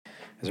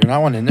Is there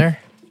not one in there?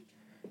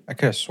 I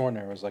could have sworn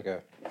there was like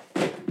a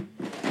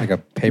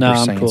Paper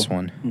Saints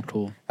one. I'm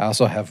cool. I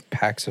also have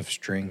packs of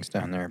strings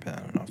down there, but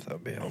I don't know if that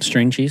would be helpful.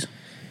 String cheese?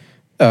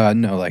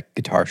 No, like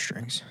guitar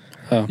strings.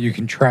 Oh. You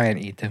can try and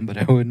eat them, but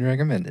I wouldn't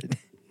recommend it.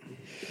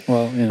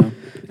 Well,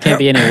 it can't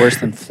be any worse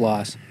than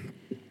floss.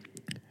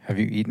 Have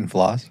you eaten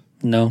floss?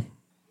 No.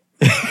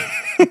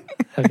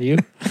 Have you?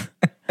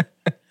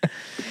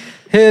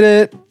 Hit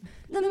it.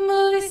 The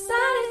movie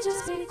started,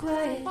 just be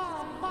quiet.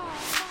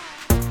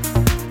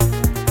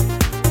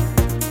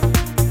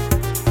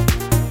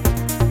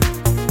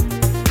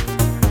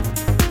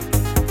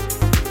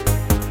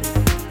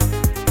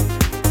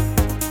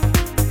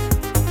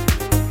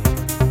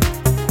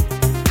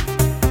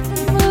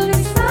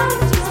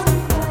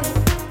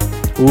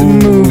 The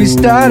movie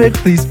started,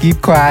 please keep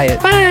quiet.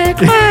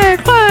 Quiet.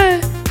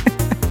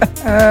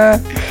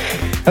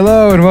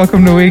 Hello and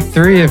welcome to week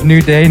 3 of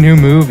New Day, New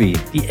Movie.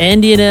 The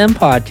Andy and M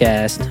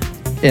podcast.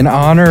 In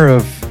honor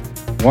of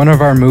one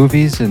of our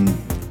movies and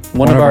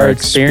One of our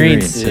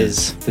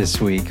experiences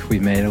this week, we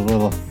made a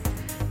little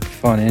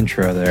fun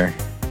intro there.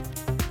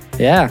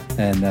 Yeah.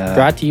 And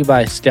Brought to you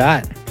by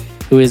Scott,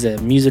 who is a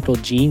musical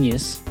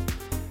genius.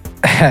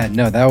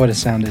 no, that would have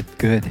sounded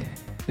good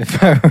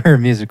if I were a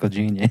musical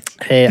genius.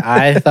 Hey,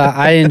 I thought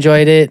I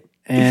enjoyed it,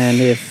 and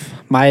if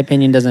my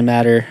opinion doesn't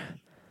matter,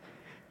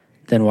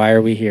 then why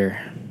are we here?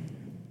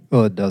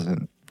 Well, it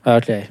doesn't.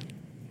 Okay.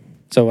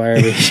 So why are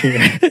we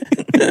here?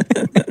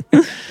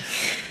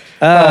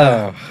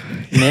 Oh,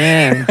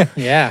 man.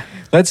 Yeah.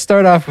 let's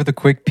start off with a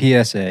quick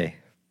PSA.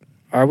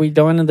 Are we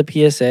going to the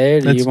PSA,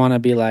 or do you want to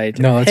be like,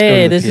 No, let's go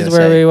hey, to the this is PSA.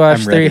 where we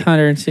watch I'm ready.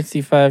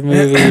 365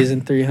 movies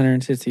in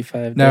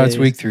 365 days? No, it's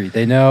week 3.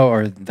 They know,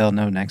 or they'll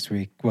know next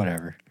week.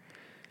 Whatever.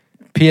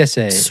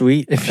 PSA.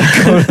 Sweet. If you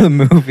go to the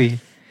movie,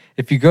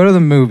 if you go to the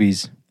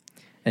movies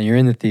and you're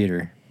in the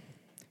theater,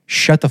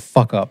 shut the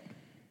fuck up.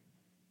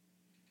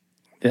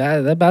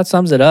 Yeah, that about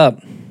sums it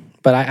up.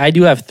 But I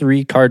do have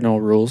 3 cardinal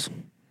rules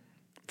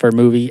for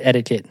movie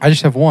etiquette. I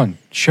just have one.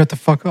 Shut the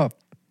fuck up.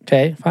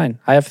 Okay, fine.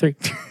 I have 3.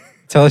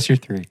 Tell us your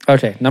 3.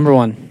 Okay, number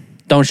 1,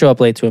 don't show up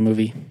late to a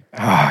movie. Oh,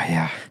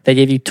 yeah. They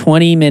give you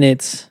 20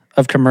 minutes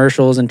of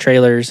commercials and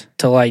trailers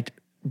to like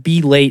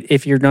be late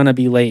if you're gonna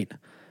be late.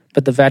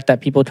 But the fact that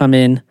people come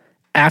in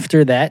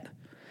after that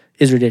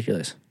is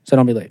ridiculous. So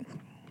don't be late.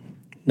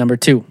 Number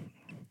 2,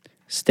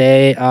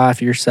 stay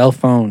off your cell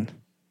phone.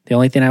 The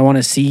only thing I want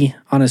to see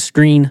on a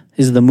screen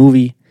is the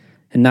movie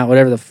and not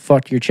whatever the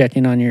fuck you're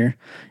checking on your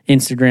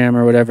Instagram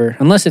or whatever.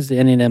 Unless it's the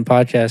N&M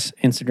Podcast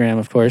Instagram,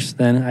 of course,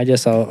 then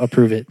I'll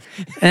approve it.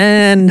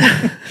 And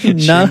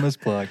Shameless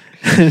plug.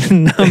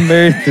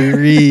 number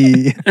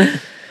 3,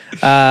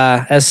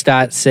 as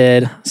Scott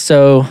said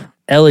so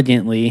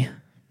elegantly,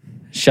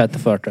 shut the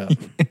fuck up.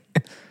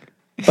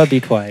 But be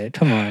quiet.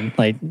 Come on.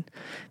 Like,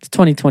 it's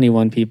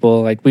 2021,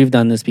 people. Like, we've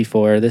done this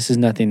before. This is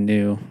nothing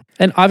new.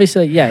 And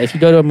obviously, yeah, if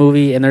you go to a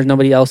movie and there's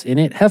nobody else in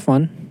it, have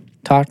fun.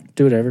 Talk,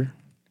 do whatever.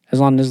 As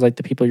long as, like,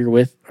 the people you're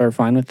with are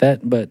fine with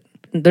that. But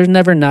there's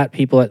never not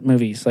people at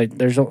movies. Like,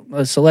 there's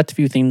a select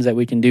few things that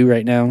we can do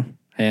right now,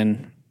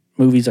 and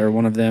movies are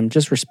one of them.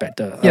 Just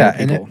respect other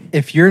people. And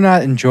if you're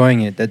not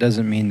enjoying it, that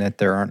doesn't mean that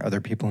there aren't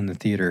other people in the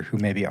theater who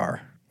maybe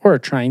are. Or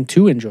trying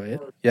to enjoy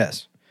it.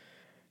 Yes.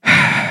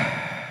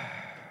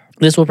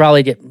 This will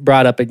probably get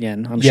brought up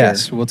again, I'm sure.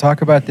 Yes, we'll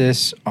talk about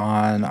this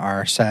on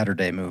our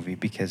Saturday movie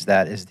because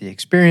that is the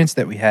experience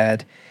that we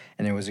had,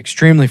 and it was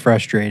extremely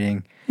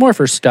frustrating. More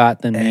for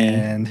Scott than me.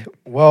 And,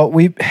 well,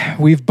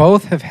 we've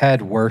both have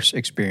had worse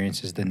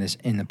experiences than this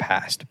in the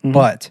past,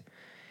 but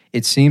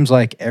it seems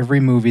like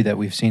every movie that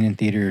we've seen in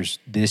theaters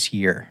this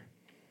year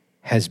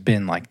has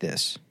been like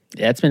this.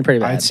 Yeah, it's been pretty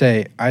bad.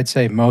 I'd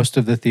say most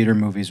of the theater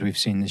movies we've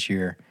seen this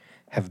year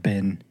have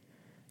been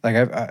like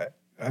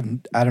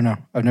I don't know.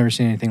 I've never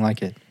seen anything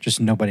like it.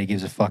 Just nobody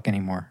gives a fuck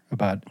anymore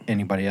about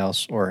anybody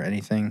else or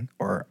anything,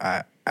 or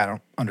I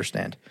don't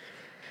understand.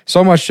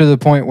 So much to the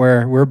point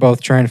where we're both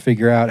trying to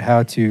figure out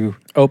how to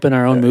open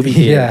our own movie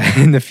theater. Yeah,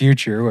 in the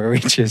future where we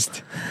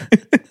just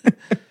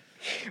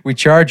we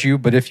charge you,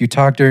 but if you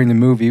talk during the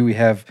movie, we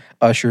have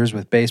ushers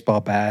with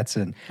baseball bats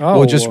and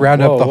we'll just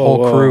round up the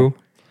whole crew.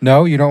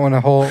 No, you don't want a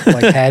whole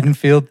like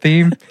Haddonfield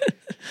theme?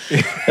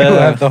 We'll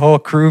have the whole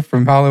crew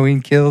from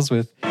Halloween Kills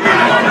with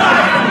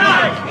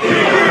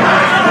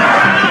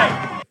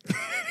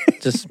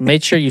Just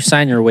make sure you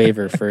sign your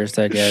waiver first,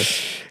 I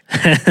guess,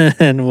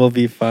 and we'll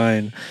be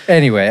fine.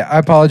 Anyway, I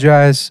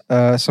apologize.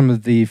 Some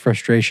of the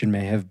frustration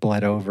may have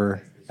bled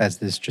over as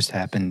this just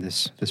happened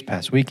this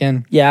past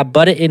weekend. Yeah,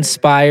 but it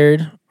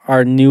inspired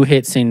our new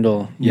hit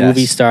single, Yes.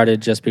 Movie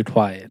Started, Just Be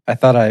Quiet. I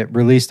thought I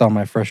released all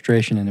my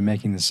frustration into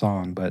making the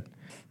song, but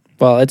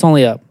Well, it's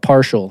only a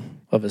partial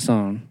of a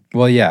song.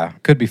 well, yeah,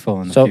 could be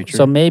full in the future.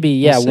 So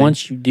maybe, We'll see.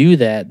 once you do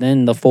that,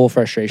 then the full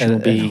frustration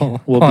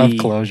will We'll be have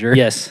closure.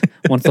 Yes,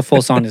 once the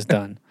full song is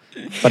done.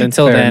 But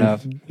until Fair then,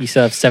 enough. you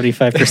still have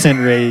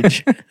 75%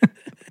 rage.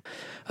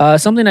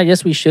 Something I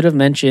guess we should have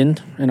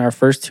mentioned in our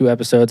first 2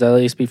 episodes, at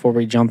least before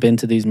we jump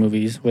into these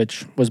movies,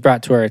 which was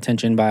brought to our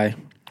attention by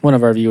one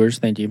of our viewers.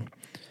 Thank you.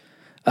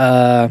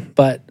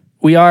 But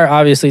we are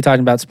obviously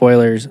talking about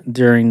spoilers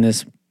during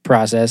this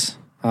process.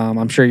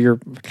 I'm sure you're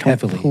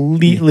Heavily.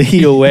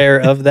 completely aware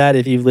of that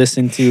if you've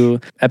listened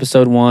to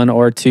episode 1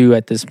 or 2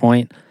 at this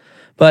point.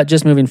 But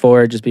just moving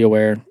forward, just be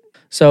aware.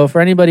 So for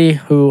anybody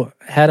who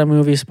had a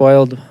movie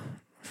spoiled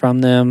from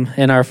them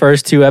in our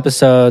first 2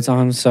 episodes,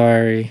 I'm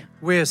sorry.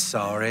 We're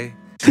sorry.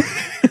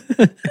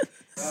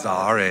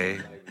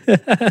 Sorry.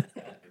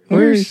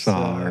 We're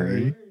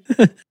sorry.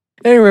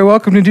 Anyway,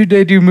 welcome to Do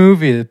Day Do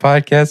Movie, the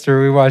podcast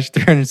where we watch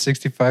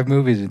 365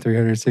 movies in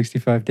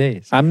 365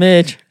 days. I'm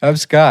Mitch, I'm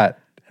Scott.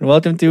 and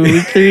welcome to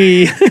week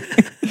 3.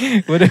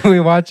 What did we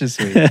watch this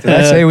week? Did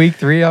I say week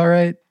 3 all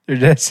right? Or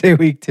did I say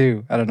week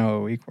 2? I don't know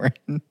what week we're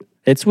in.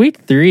 It's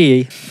week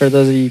 3 for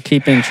those of you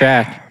keeping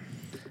track.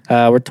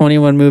 We're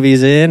 21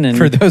 movies in, and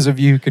For those of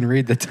you who can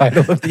read the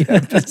title of the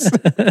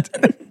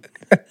episode.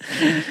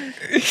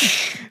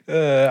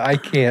 I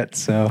can't,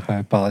 so I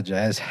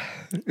apologize.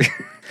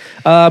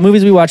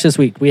 movies we watched this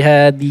week. We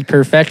had The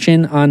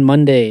Perfection on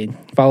Monday,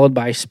 followed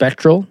by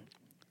Spectral,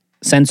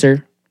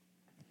 Censor,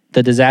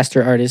 The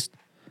Disaster Artist,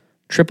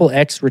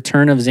 XXX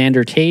Return of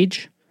Xander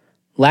Cage,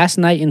 Last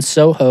Night in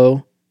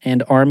Soho,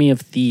 and Army of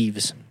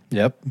Thieves.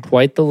 Yep.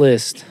 Quite the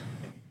list.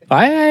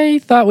 I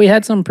thought we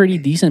had some pretty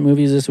decent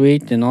movies this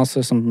week and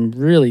also some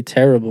really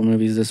terrible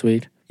movies this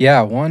week.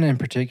 Yeah, one in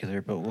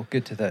particular, but we'll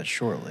get to that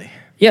shortly.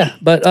 Yeah,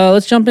 but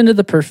let's jump into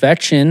The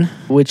Perfection,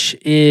 which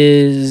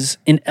is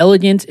an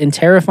elegant and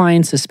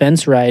terrifying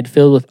suspense ride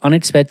filled with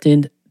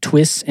unexpected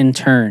twists and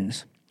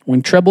turns.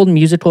 When troubled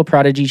musical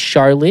prodigy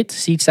Charlotte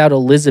seeks out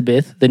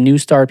Elizabeth, the new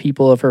star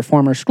pupil of her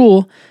former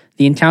school,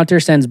 the encounter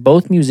sends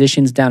both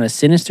musicians down a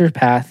sinister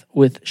path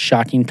with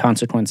shocking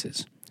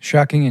consequences.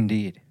 Shocking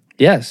indeed.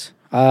 Yes,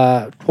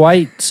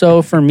 quite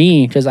so for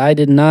me, because I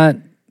did not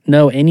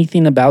know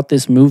anything about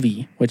this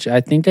movie, which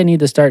I think I need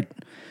to start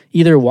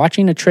either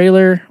watching a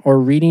trailer or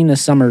reading a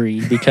summary,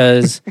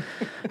 because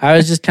I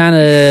was just kind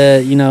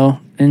of,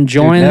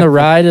 enjoying the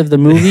ride of the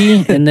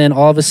movie, and then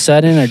all of a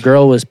sudden a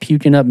girl was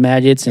puking up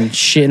maggots and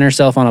shitting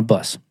herself on a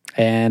bus.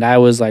 And I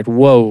was like,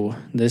 whoa,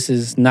 this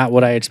is not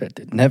what I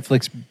expected.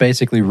 Netflix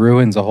basically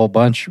ruins a whole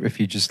bunch if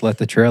you just let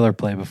the trailer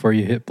play before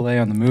you hit play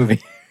on the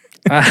movie.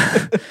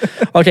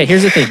 Okay,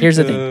 here's the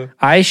thing.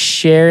 I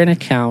share an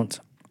account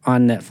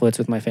on Netflix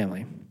with my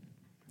family.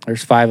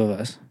 There's 5 of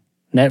us.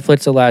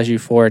 Netflix allows you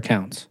 4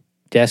 accounts.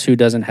 Guess who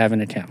doesn't have an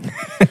account?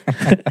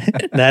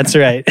 That's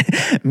right.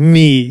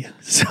 Me.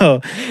 So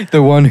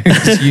The one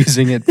who's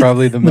using it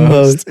probably the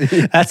most.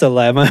 That's a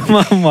lie. My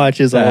mom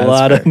watches a That's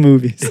lot of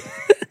movies.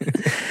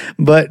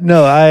 But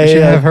no, I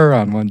should have her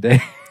on one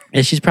day.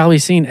 and she's probably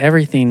seen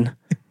everything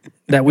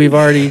that we've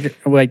already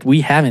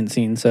we haven't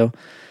seen. So,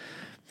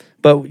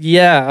 but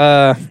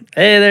yeah,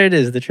 hey, there it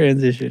is, the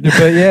transition.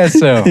 But yeah,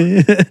 so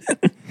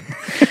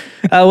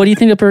What do you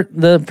think of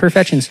The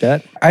Perfection,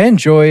 Scott? I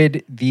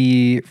enjoyed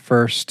the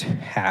first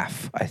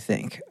half, I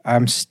think.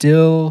 I'm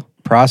still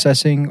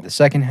processing the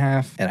second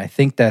half, and I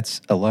think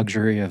that's a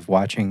luxury of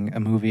watching a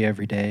movie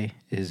every day,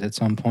 is at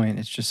some point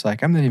it's just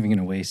like, I'm not even going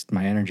to waste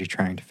my energy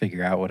trying to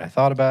figure out what I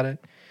thought about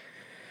it.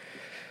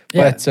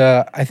 Yeah. But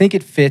I think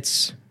it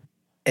fits,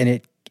 and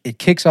it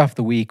kicks off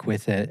the week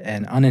with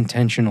an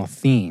unintentional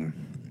theme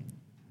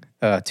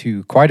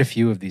to quite a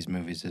few of these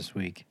movies this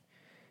week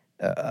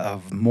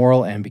of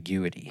moral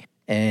ambiguity.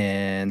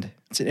 And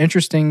it's an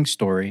interesting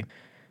story.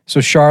 So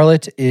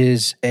Charlotte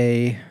is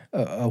a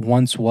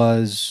once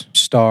was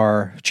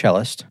star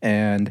cellist,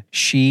 and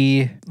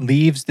she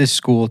leaves this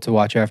school to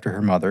watch after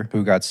her mother,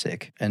 who got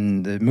sick.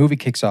 And the movie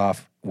kicks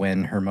off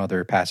when her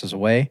mother passes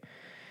away,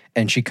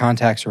 and she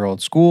contacts her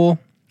old school,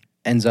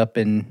 ends up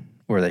in,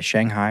 where are they,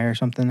 Shanghai or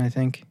something, I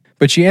think.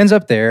 But she ends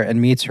up there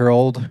and meets her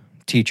old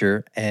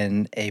teacher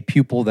and a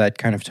pupil that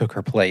kind of took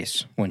her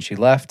place when she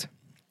left,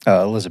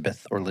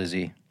 Elizabeth or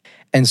Lizzie.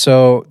 And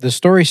so the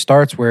story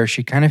starts where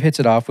she kind of hits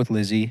it off with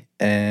Lizzie,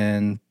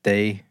 and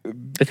they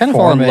kind of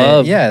fall in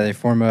love. Yeah, they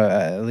form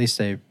at least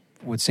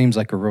what seems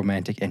like a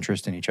romantic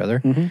interest in each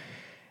other, Mm-hmm.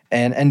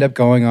 and end up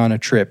going on a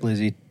trip.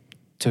 Lizzie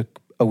took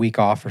a week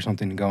off or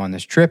something to go on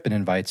this trip and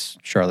invites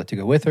Charlotte to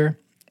go with her.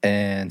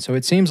 And so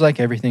it seems like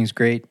everything's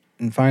great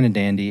and fine and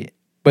dandy,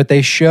 but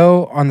they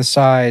show on the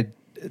side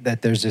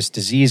that there's this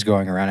disease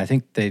going around. I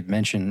think they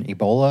mention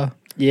Ebola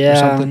or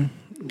something.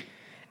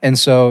 And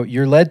so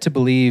you're led to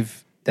believe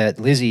that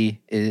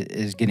Lizzie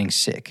is getting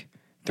sick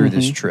through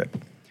this trip.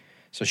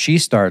 So she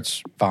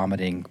starts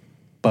vomiting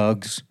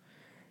bugs,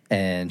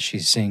 and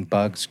she's seeing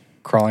bugs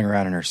crawling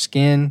around in her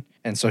skin.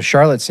 And so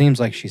Charlotte seems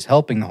like she's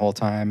helping the whole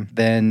time.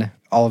 Then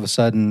all of a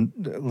sudden,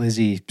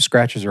 Lizzie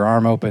scratches her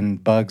arm open,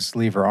 bugs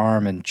leave her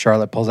arm, and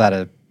Charlotte pulls out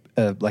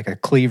a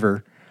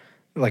cleaver,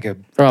 like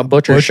From a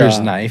butcher's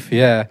shop. knife,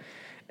 yeah,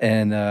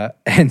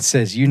 and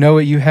says, "You know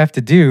what you have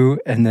to do."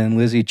 And then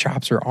Lizzie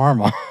chops her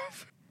arm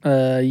off.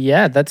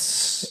 Yeah,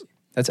 that's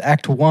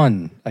Act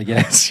 1, I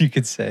guess you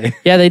could say.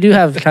 Yeah, they do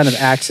have kind of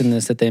acts in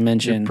this that they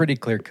mention. Pretty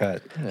clear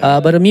cut.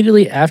 But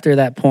immediately after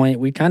that point,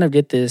 we kind of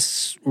get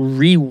this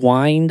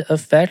rewind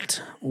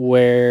effect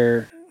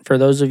where, for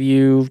those of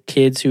you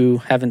kids who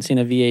haven't seen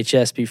a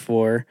VHS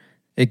before,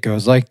 It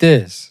goes like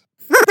this.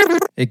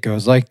 It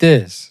goes like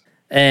this.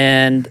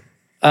 And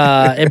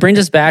it brings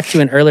us back to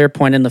an earlier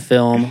point in the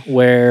film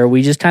where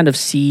we just kind of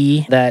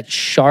see that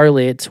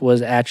Charlotte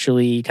was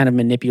actually kind of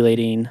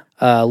manipulating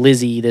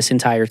Lizzie this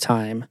entire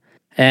time.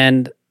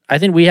 And I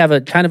think we have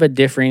a kind of a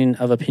differing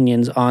of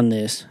opinions on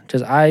this,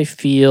 because I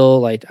feel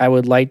like I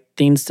would like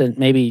things to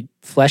maybe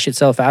flesh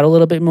itself out a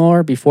little bit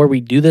more before we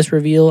do this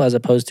reveal, as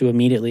opposed to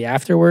immediately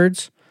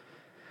afterwards,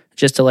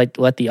 just to like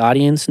let the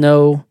audience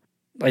know,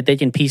 like they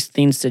can piece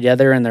things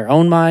together in their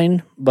own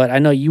mind. But I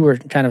know you were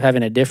kind of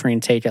having a differing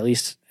take, at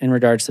least in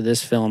regards to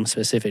this film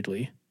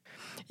specifically.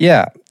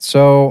 Yeah,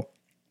 so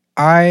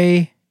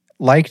I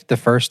liked the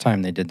first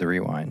time they did the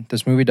rewind.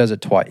 This movie does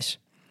it twice.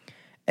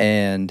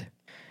 And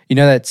you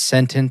know that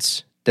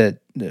sentence that,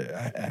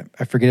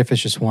 I forget if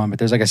it's just one, but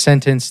there's like a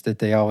sentence that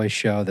they always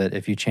show that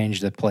if you change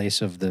the place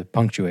of the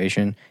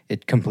punctuation,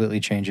 it completely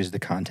changes the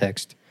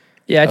context.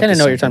 Yeah, I kind of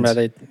know what you're sentence.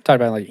 talking about. They talk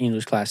about like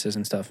English classes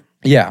and stuff.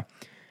 Yeah.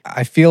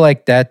 I feel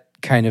like that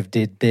kind of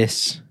did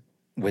this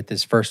with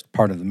this first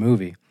part of the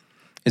movie,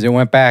 is it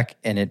went back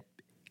and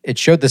it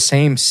showed the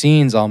same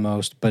scenes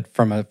almost, but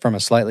from a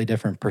slightly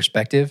different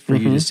perspective for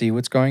you to see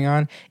what's going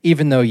on.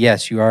 Even though,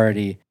 yes,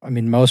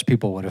 most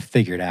people would have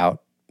figured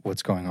out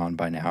what's going on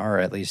by now, or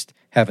at least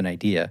have an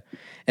idea.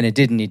 And it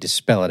didn't need to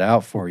spell it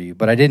out for you,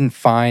 but I didn't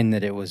find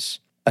that it was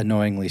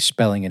annoyingly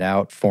spelling it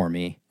out for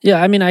me.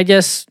 Yeah, I mean, I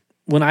guess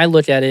when I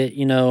look at it,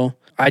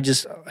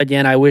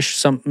 I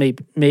wish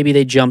maybe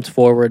they jumped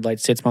forward like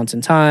 6 months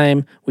in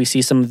time. We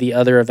see some of the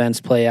other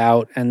events play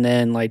out, and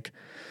then like,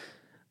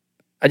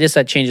 I guess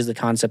that changes the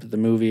concept of the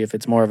movie if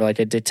it's more of like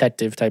a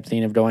detective type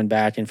thing of going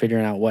back and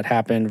figuring out what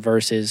happened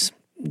versus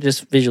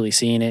just visually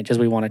seeing it because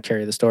we want to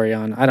carry the story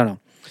on. I don't know.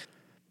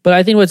 But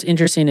I think what's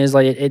interesting is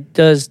like it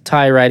does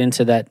tie right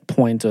into that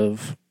point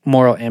of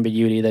moral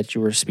ambiguity that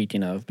you were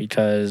speaking of,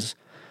 because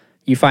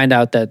you find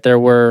out that there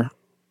were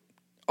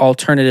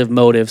alternative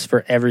motives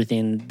for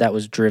everything that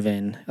was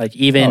driven. Like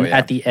even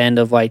at the end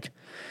of like,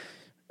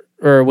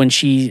 or when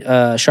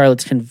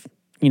Charlotte's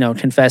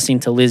confessing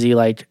to Lizzie,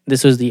 like,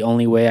 this was the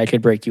only way I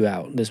could break you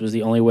out. This was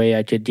the only way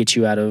I could get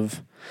you out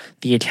of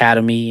the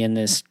academy and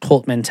this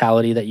cult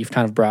mentality that you've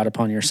kind of brought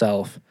upon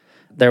yourself.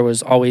 There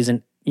was always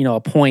a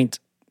point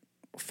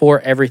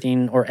for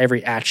everything or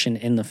every action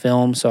in the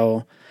film.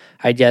 So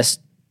I guess,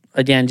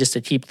 again, just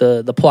to keep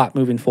the plot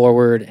moving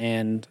forward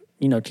and,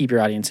 keep your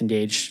audience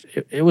engaged,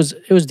 it was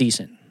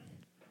decent.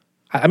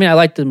 I mean, I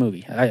liked the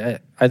movie. I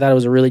thought it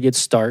was a really good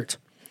start.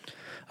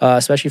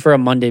 Especially for a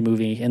Monday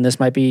movie. And this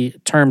might be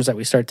terms that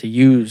we start to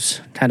use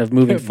kind of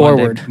moving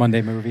forward.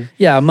 Monday movie.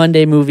 Yeah, a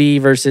Monday movie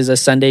versus a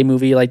Sunday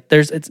movie. Like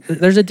there's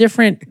a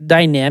different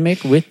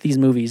dynamic with these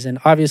movies. And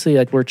obviously,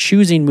 like, we're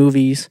choosing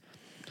movies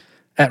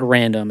at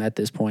random at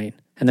this point.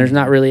 And there's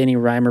not really any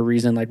rhyme or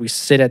reason. Like, we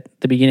sit at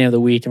the beginning of the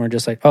week and we're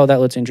just like, oh, that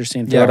looks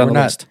interesting. Throw it on the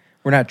list.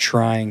 We're not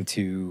trying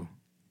to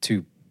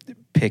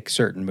pick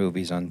certain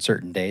movies on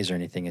certain days or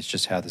anything. It's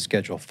just how the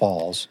schedule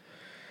falls.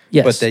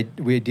 Yes. But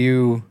we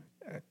do...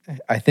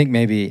 I think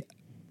maybe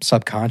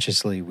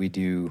subconsciously we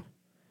do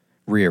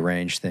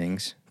rearrange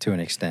things to an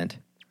extent.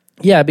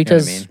 Yeah,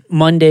 because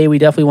Monday we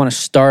definitely want to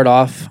start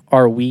off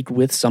our week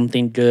with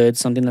something good,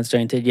 something that's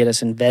going to get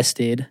us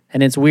invested.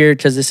 And it's weird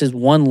because this is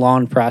one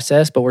long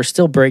process, but we're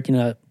still breaking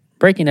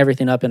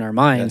everything up in our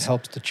minds. That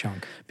helps to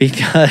chunk.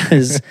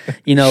 Because,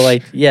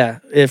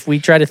 if we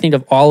try to think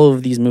of all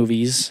of these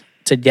movies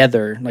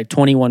together, like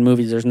 21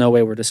 movies, there's no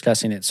way we're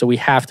discussing it. So we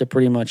have to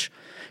pretty much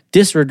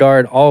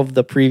disregard all of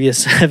the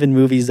previous 7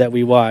 movies that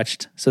we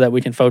watched so that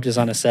we can focus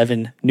on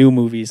 7 new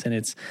movies. And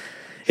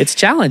it's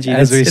challenging.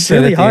 As we it's said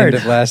really at the hard. end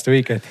of last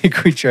week, I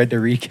think we tried to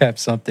recap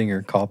something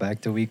or call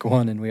back to week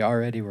 1, and we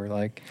already were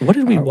like, what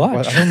did we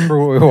watch? I don't remember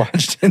what we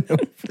watched in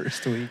the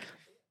first week.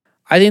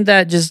 I think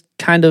that just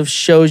kind of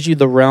shows you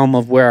the realm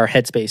of where our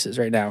headspace is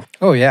right now.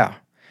 Oh, yeah.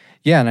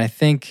 Yeah, and I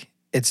think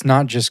it's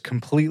not just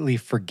completely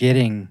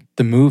forgetting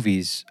the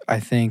movies. I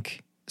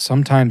think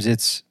sometimes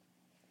it's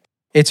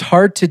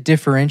hard to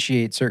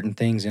differentiate certain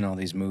things in all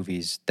these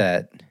movies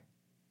that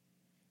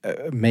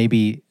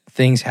maybe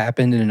things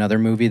happened in another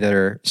movie that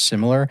are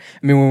similar.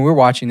 I mean, when we're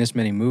watching this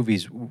many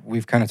movies,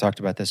 we've kind of talked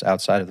about this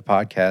outside of the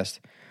podcast,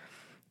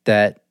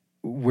 that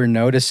we're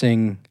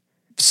noticing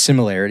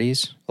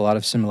similarities, a lot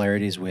of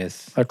similarities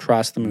with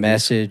across the movies.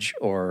 Message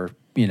or,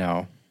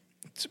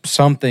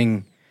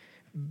 something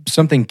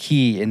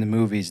key in the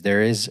movies.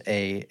 There is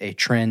a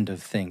trend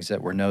of things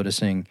that we're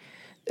noticing.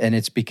 And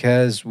it's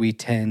because we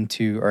tend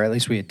to, or at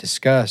least we had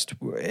discussed,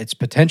 it's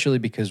potentially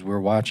because we're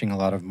watching a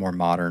lot of more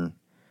modern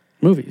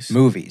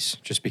movies,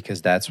 just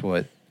because that's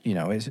what,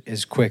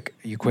 is quick.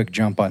 You quick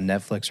jump on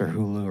Netflix or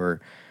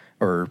Hulu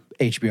or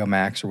HBO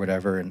Max or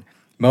whatever, and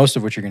most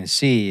of what you're going to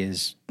see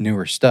is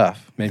newer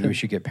stuff. Maybe we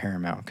should get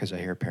Paramount, because I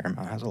hear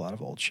Paramount has a lot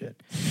of old shit.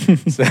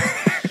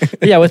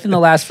 Yeah, within the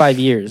last 5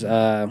 years,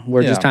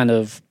 we're just kind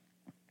of,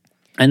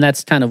 and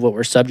that's kind of what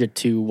we're subject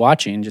to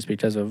watching just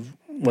because of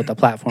what the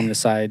platform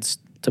decides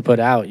to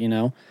put out,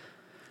 And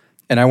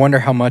I wonder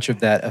how much of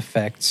that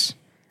affects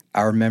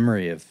our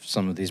memory of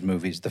some of these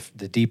movies.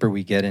 The deeper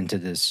we get into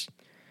this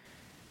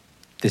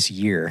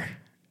year,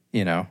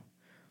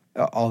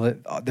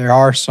 there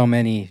are so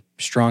many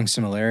strong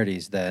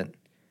similarities that,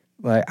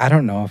 like, I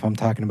don't know if I'm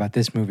talking about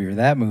this movie or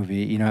that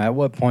movie. You know, at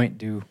what point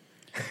do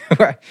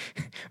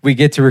we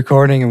get to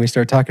recording and we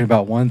start talking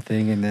about one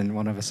thing, and then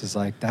one of us is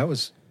like, that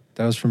was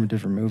from a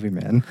different movie,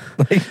 man.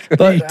 Like,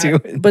 what are you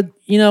doing? But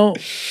you know,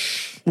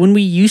 when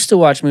we used to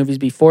watch movies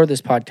before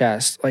this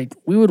podcast, like,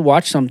 we would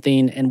watch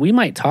something and we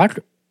might talk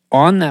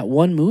on that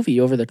one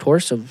movie over the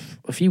course of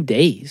a few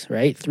days,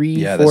 right?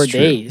 3-4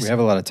 days. We have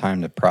a lot of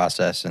time to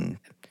process and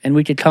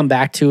we could come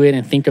back to it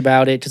and think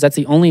about it, because that's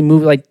the only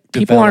movie. Like,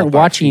 people develop aren't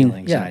our watching.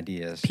 feelings and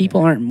ideas.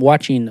 People aren't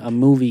watching a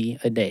movie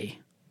a day.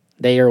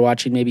 They are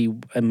watching maybe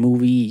a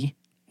movie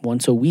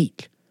once a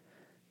week,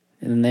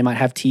 and then they might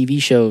have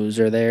TV shows,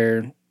 or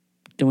they're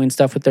doing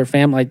stuff with their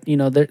family. Like, you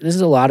know, this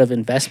is a lot of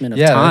investment of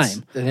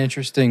time. That's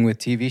interesting with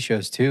TV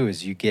shows too,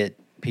 is you get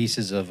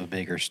pieces of a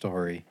bigger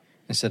story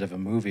instead of a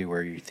movie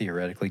where you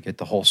theoretically get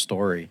the whole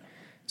story.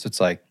 So it's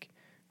like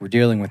we're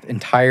dealing with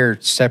entire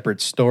separate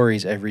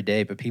stories every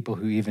day, but people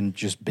who even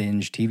just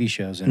binge TV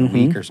shows in a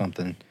week or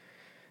something,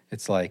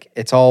 it's like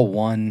it's all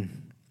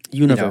one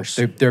universe.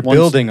 You know, they're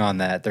building on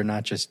that. They're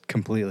not just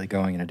completely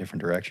going in a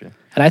different direction.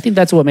 And I think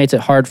that's what makes it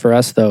hard for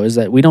us, though, is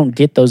that we don't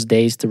get those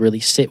days to really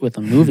sit with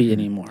a movie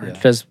anymore.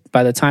 Because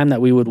by the time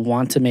that we would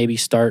want to maybe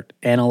start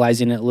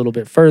analyzing it a little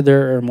bit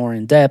further or more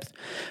in depth,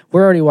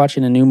 we're already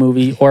watching a new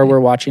movie, or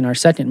we're watching our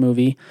second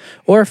movie,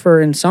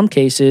 or in some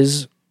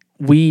cases,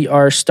 we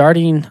are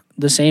starting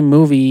the same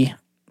movie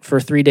for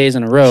 3 days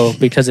in a row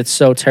because it's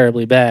so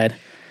terribly bad.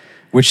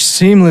 Which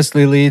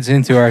seamlessly leads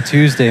into our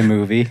Tuesday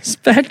movie,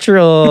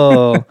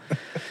 Spectral.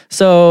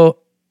 So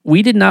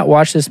we did not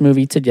watch this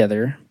movie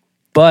together,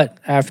 but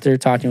after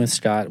talking with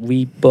Scott,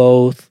 we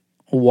both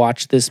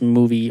watched this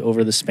movie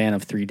over the span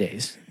of 3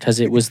 days because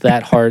it was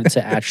that hard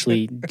to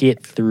actually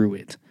get through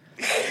it.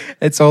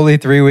 It's only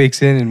 3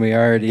 weeks in, and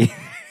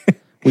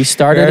we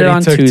started it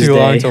on took Tuesday. Too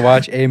long to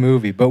watch a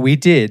movie, but we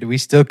did. We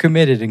still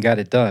committed and got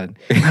it done.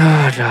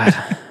 Oh,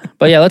 God.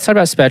 But yeah, let's talk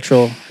about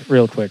Spectral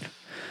real quick.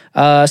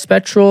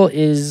 Spectral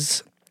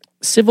is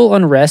civil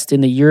unrest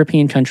in the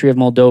European country of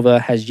Moldova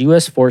has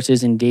U.S.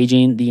 forces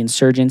engaging the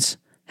insurgents.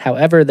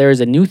 However, there is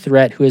a new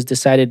threat who has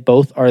decided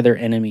both are their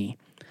enemy.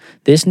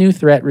 This new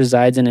threat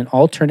resides in an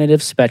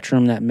alternative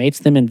spectrum that makes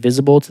them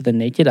invisible to the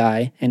naked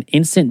eye and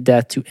instant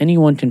death to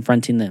anyone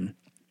confronting them.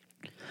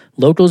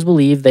 Locals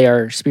believe they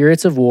are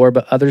spirits of war,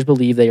 but others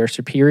believe they are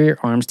superior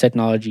arms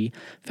technology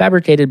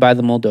fabricated by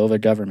the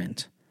Moldova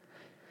government.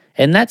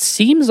 And that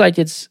seems like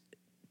it's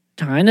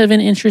kind of an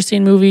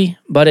interesting movie,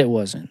 but it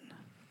wasn't.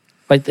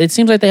 Like, it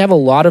seems like they have a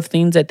lot of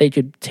things that they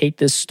could take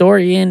this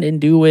story in and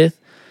do with,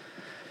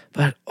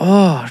 but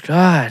oh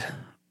God.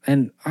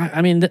 And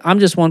I mean, I'm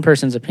just one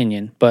person's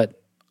opinion, but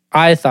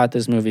I thought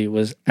this movie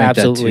was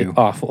absolutely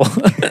awful.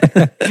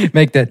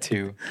 Make that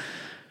 2.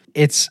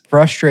 It's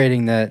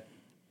frustrating that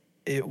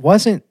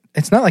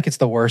it's not like it's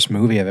the worst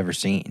movie I've ever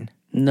seen.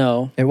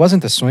 No. It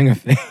wasn't The Swing of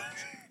Things.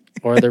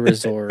 Or The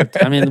Resort.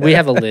 I mean, we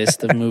have a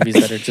list of movies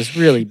that are just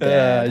really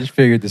bad. I just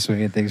figured The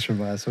Swing of Things from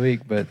last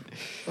week, but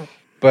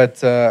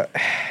I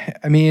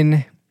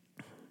mean,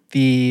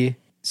 the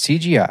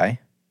CGI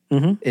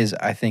is,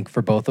 I think,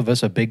 for both of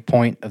us, a big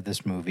point of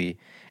this movie,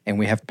 and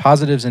we have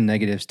positives and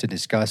negatives to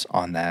discuss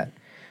on that.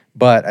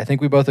 But I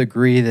think we both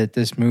agree that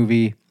this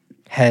movie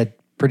had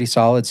pretty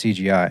solid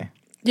CGI.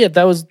 Yeah,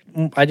 that was,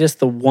 I guess,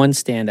 the one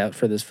standout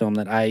for this film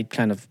that I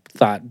kind of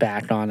thought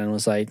back on and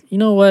was like, you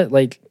know what,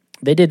 like,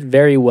 they did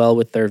very well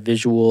with their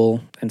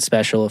visual and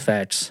special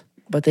effects,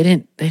 but they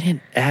didn't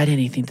add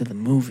anything to the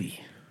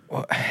movie.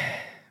 Well,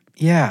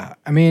 yeah,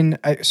 I mean,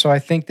 so I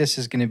think this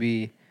is going to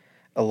be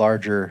a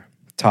larger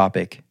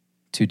topic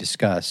to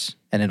discuss,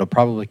 and it'll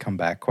probably come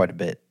back quite a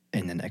bit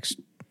in the next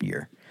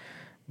year.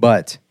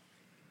 But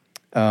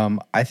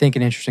I think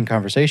an interesting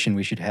conversation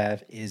we should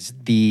have is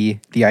the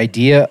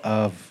idea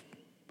of,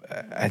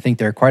 I think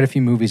there are quite a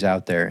few movies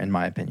out there, in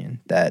my opinion,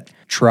 that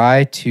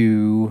try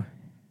to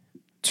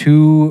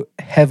too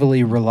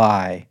heavily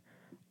rely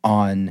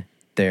on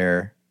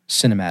their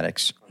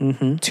cinematics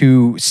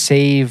to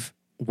save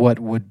what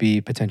would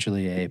be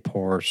potentially a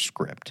poor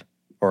script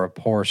or a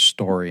poor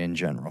story in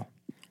general.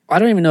 I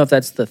don't even know if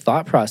that's the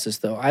thought process,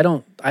 though.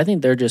 I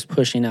think they're just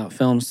pushing out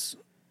films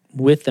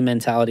with the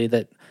mentality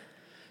that,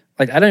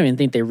 like, I don't even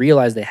think they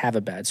realize they have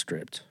a bad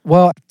script.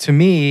 Well, to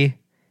me,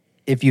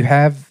 if you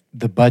have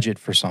the budget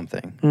for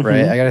something,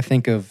 right, I got to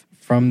think of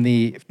from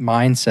the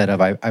mindset of,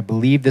 I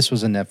believe this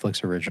was a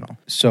Netflix original.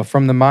 So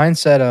from the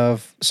mindset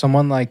of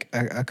someone like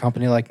a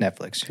company like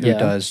Netflix who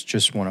does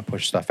just want to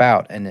push stuff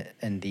out, and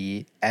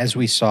as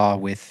we saw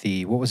with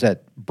what was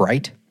that,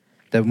 Bright?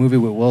 That movie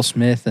with Will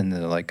Smith and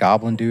the like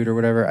Goblin dude or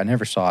whatever. I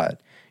never saw it.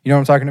 You know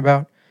what I'm talking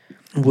about?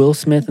 Will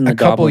Smith and the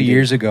Goblin. A couple Goblin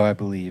years dude. ago, I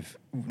believe,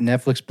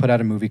 Netflix put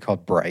out a movie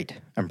called Bright.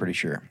 I'm pretty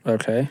sure.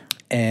 Okay.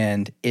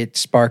 And it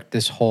sparked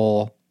this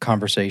whole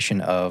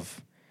conversation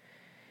of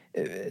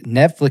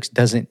Netflix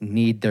doesn't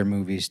need their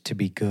movies to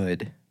be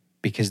good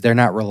because they're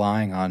not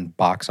relying on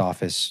box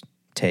office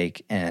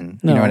take and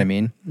you know what I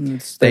mean?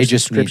 They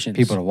just need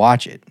people to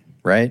watch it,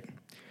 right?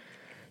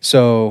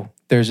 So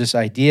there's this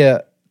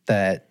idea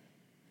that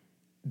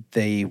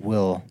they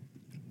will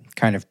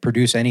kind of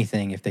produce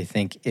anything if they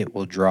think it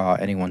will draw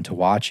anyone to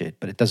watch it.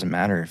 But it doesn't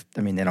matter.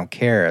 They don't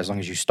care as long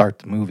as you start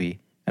the movie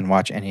and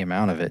watch any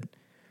amount of it.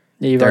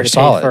 You've They're already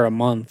solid. paid for a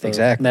month of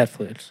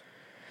Netflix.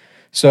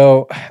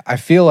 So I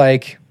feel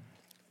like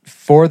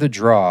for the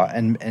draw,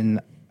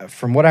 and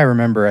from what I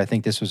remember, I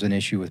think this was an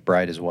issue with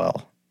Bright as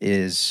well,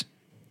 is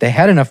they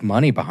had enough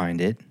money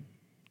behind it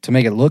to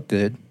make it look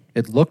good.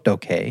 It looked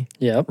okay.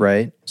 Yep.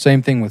 Right?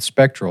 Same thing with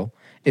Spectral.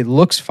 It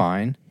looks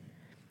fine,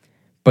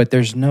 but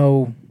there's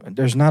not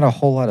a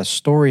whole lot of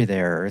story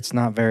there. It's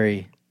not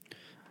very...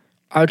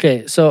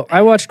 Okay, so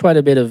I watched quite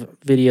a bit of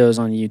videos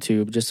on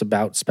YouTube just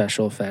about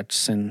special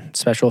effects and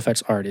special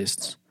effects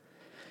artists.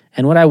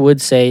 And what I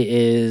would say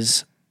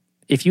is,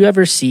 if you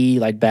ever see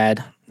like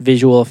bad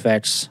visual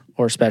effects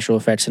or special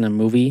effects in a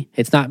movie,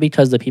 it's not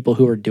because the people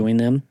who are doing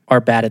them are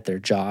bad at their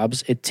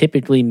jobs. It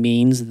typically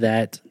means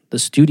that the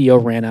studio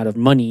ran out of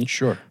money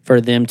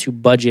for them to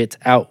budget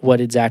out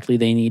what exactly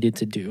they needed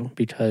to do,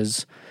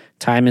 because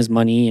time is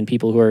money and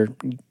people who are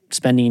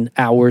spending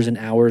hours and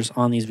hours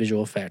on these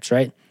visual effects,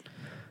 right?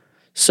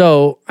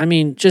 So, I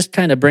mean, just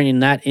kind of bringing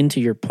that into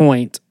your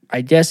point,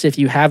 I guess if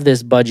you have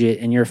this budget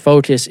and your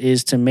focus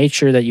is to make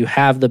sure that you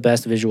have the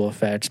best visual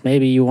effects,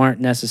 maybe you aren't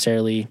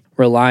necessarily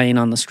relying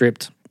on the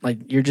script.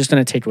 Like, you're just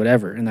going to take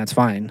whatever, and that's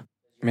fine.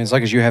 I mean, as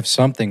long as you have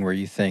something where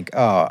you think,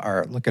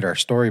 oh, look at our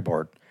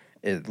storyboard.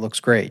 It looks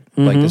great.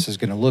 Like, this is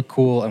going to look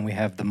cool, and we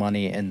have the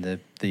money and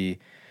the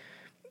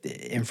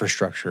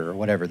infrastructure or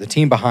whatever, the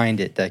team behind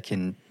it that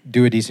can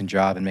do a decent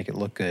job and make it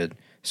look good.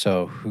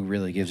 So who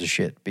really gives a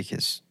shit?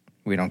 Because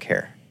we don't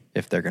care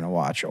if they're going to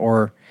watch.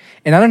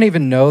 And I don't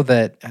even know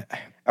that.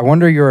 I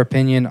wonder your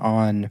opinion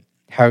on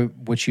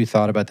what you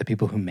thought about the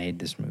people who made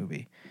this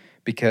movie,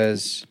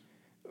 because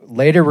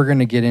later we're going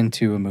to get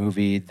into a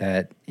movie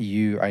that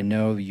I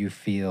know you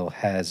feel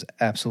has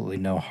absolutely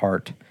no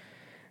heart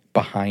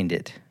behind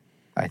it.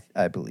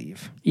 I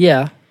believe.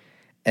 Yeah.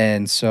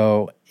 And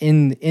so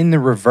in the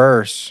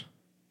reverse,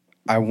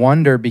 I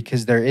wonder,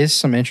 because there is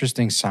some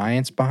interesting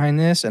science behind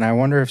this, and I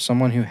wonder if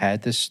someone who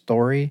had this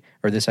story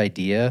or this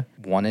idea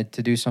wanted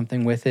to do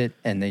something with it,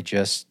 and they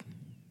just,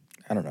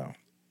 I don't know.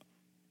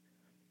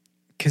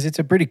 Because it's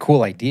a pretty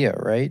cool idea,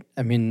 right?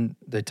 I mean,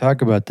 they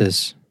talk about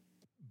this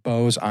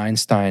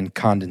Bose-Einstein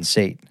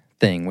condensate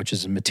thing, which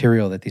is a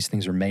material that these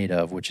things are made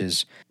of, which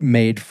is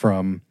made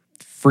from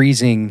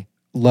freezing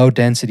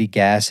low-density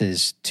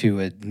gases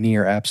to a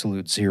near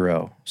absolute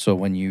zero. So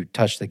when you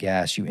touch the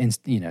gas, you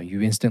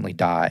instantly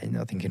die, and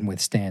nothing can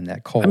withstand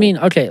that cold. I mean,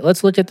 okay,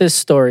 let's look at this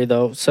story,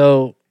 though.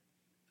 So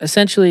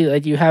essentially,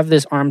 like, you have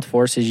this armed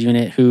forces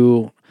unit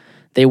who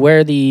they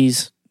wear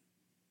these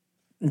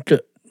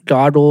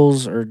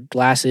goggles or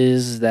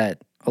glasses that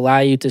allow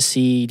you to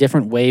see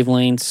different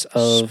wavelengths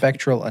of...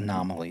 spectral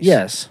anomalies.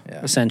 Yes,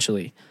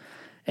 essentially.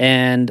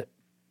 And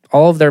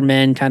all of their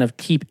men kind of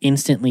keep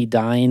instantly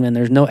dying, and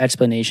there's no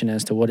explanation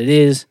as to what it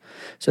is.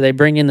 So they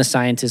bring in the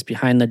scientists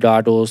behind the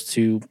goggles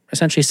to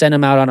essentially send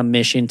them out on a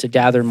mission to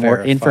gather more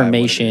Verify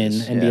information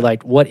and be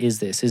like, what is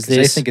this? Is this...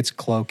 They think it's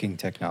cloaking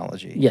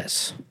technology.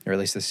 Yes. Or at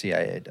least the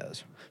CIA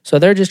does. So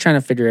they're just trying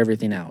to figure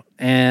everything out.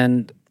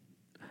 And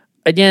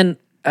again,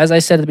 as I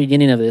said at the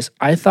beginning of this,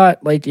 I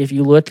thought, like, if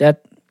you look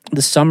at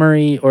the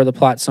summary or the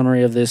plot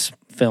summary of this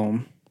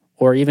film,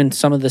 or even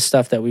some of the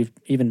stuff that we've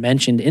even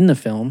mentioned in the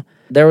film,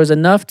 there was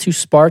enough to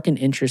spark an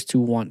interest to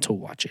want to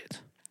watch it.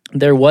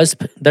 There was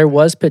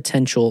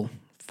potential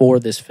for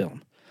this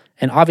film.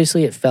 And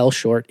obviously it fell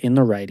short in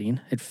the writing.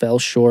 It fell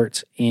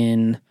short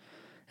in...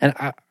 And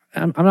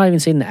I'm not even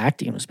saying the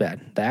acting was bad.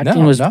 The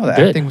acting was good.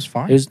 The acting was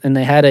fine. And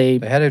they had a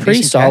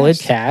pretty solid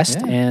cast.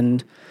 Yeah.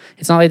 And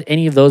it's not like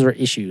any of those were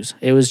issues.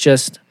 It was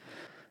just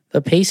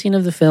the pacing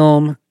of the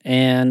film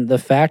and the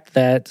fact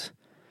that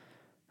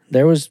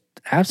there was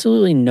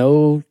absolutely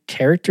no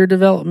character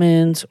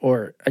development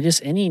or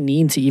just any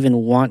need to even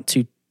want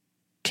to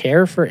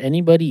care for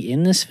anybody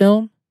in this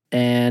film.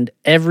 And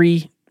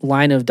every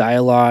line of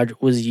dialogue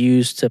was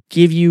used to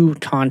give you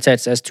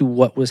context as to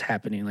what was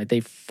happening. Like, they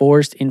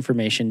forced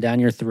information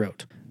down your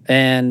throat.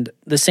 And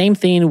the same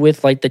thing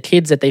with, like, the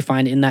kids that they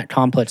find in that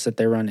complex that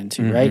they run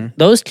into, right?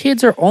 Those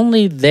kids are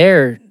only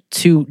there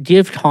to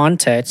give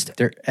context.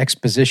 They're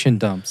exposition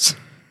dumps.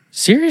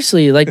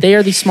 Seriously, like, they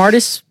are the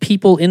smartest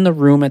people in the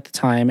room at the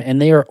time,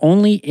 and they are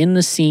only in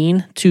the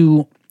scene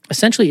to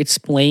essentially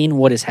explain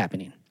what is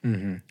happening.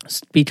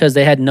 Because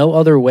they had no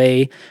other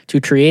way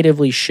to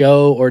creatively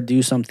show or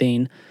do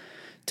something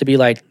to be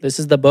like, this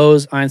is the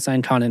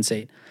Bose-Einstein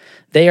condensate.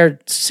 They are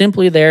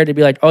simply there to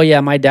be like, oh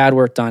yeah, my dad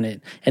worked on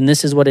it, and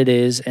this is what it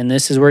is, and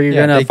this is where you're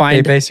going to find...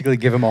 They basically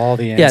give them all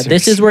the answers. Yeah,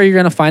 this is where you're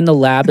going to find the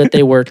lab that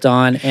they worked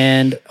on,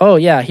 and oh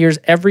yeah, here's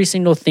every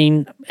single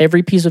thing,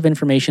 every piece of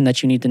information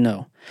that you need to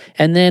know.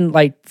 And then,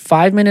 like,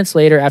 5 minutes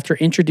later, after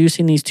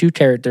introducing these two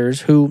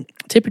characters who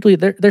typically,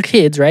 they're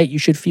kids, right? You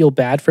should feel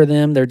bad for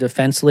them. They're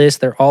defenseless.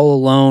 They're all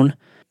alone.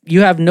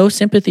 You have no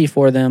sympathy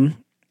for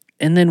them.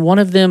 And then one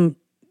of them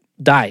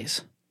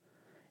dies.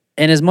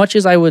 And as much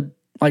as I would,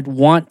 like,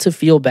 want to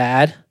feel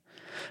bad,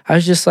 I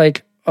was just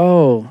like,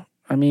 oh,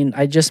 I mean,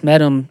 I just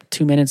met him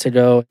 2 minutes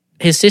ago.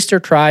 His sister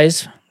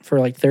cries for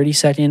like 30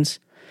 seconds,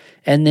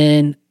 and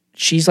then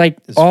she's like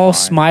all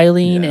fine.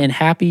 smiling and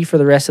happy for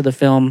the rest of the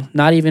film.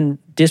 Not even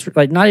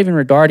not even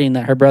regarding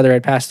that her brother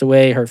had passed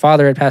away, her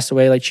father had passed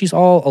away. Like, she's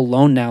all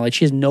alone now. Like,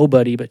 she has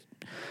nobody, but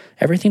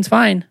everything's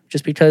fine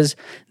just because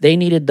they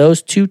needed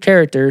those two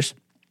characters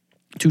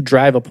to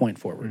drive a point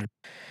forward.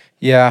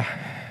 Yeah.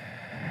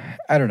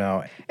 I don't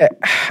know.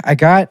 I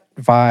got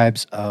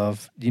vibes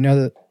of,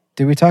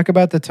 did we talk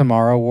about the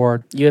Tomorrow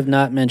War? You have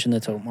not mentioned the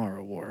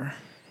Tomorrow War.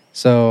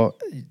 So,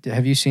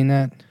 have you seen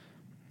that?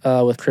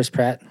 With Chris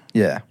Pratt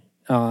Yeah.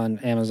 on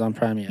Amazon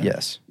Prime. Yeah.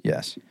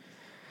 Yes.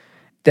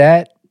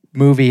 That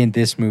movie and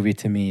this movie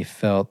to me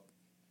felt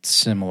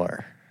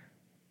similar.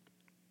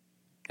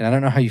 And I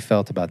don't know how you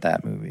felt about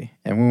that movie.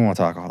 And we won't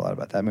talk a whole lot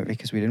about that movie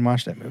because we didn't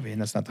watch that movie,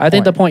 and that's not the point. I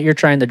think the point you're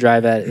trying to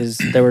drive at is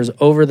there was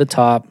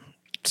over-the-top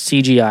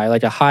CGI,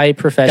 like a high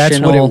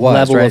professional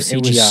level of CGI.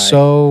 It was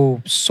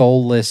so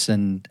soulless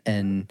and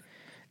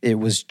it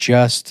was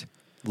just,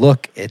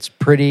 look, it's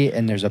pretty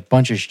and there's a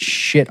bunch of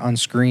shit on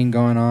screen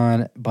going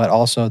on, but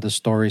also the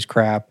story's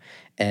crap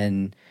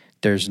and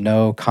there's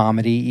no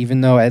comedy,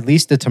 even though at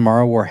least the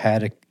Tomorrow War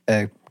had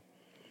a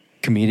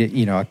comedic,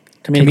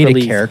 comedic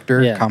relief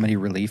character, comedy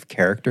relief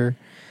character.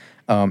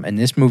 And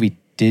this movie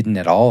didn't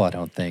at all, I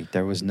don't think.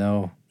 There was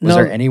no... Was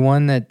there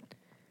anyone that...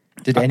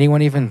 Did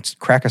anyone even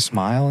crack a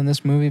smile in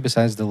this movie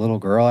besides the little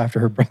girl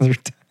after her brother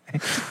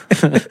died?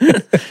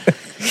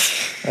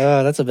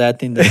 Oh, that's a bad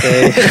thing to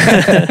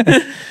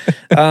say.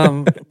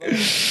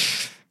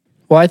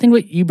 Well, I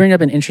think you bring up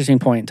an interesting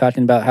point,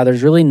 talking about how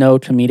there's really no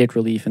comedic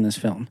relief in this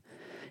film.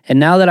 And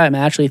now that I'm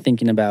actually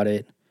thinking about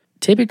it,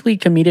 typically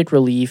comedic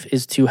relief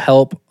is to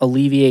help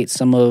alleviate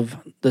some of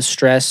the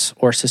stress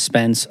or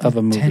suspense of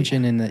a movie.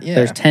 Tension in the... Yeah.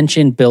 There's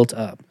tension built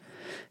up.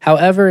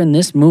 However, in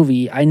this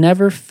movie, I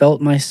never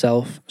felt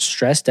myself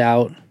stressed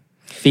out,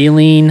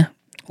 feeling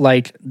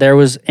like there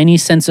was any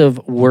sense of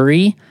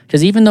worry.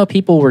 Because even though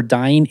people were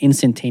dying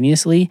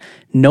instantaneously,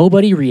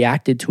 nobody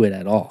reacted to it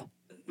at all.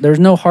 There's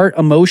no heart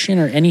emotion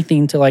or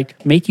anything to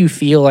like make you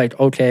feel like,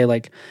 okay,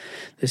 like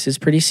this is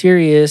pretty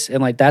serious.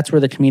 And like that's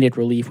where the comedic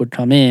relief would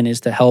come in,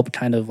 is to help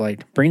kind of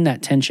like bring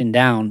that tension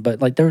down.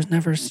 But like there was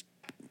never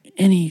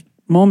any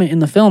moment in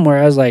the film where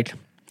I was like,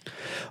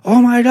 oh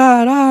my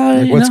God.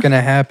 Like, what's going to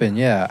happen?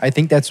 Yeah. I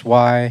think that's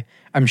why,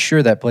 I'm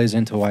sure that plays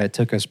into why it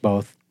took us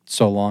both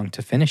so long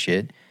to finish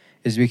it,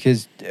 is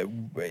because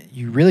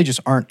you really just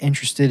aren't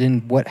interested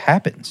in what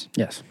happens.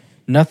 Yes.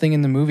 Nothing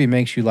in the movie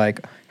makes you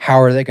like, how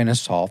are they going to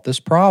solve this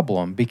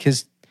problem?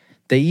 Because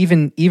they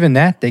even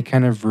that they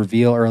kind of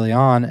reveal early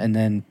on, and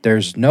then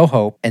there's no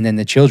hope, and then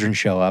the children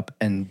show up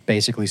and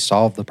basically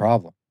solve the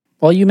problem.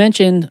 Well, you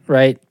mentioned,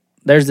 right,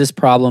 there's this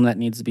problem that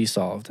needs to be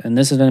solved, and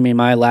this is going to be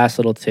my last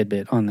little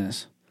tidbit on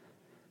this.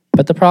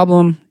 But the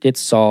problem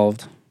gets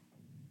solved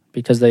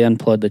because they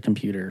unplugged the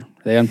computer.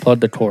 They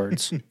unplugged the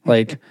cords.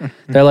 Like,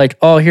 they're like,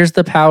 oh, here's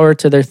the power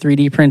to their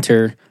 3D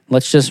printer.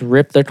 Let's just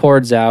rip the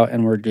cords out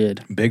and we're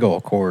good. Big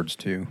old cords,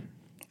 too.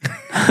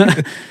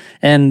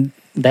 And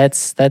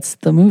that's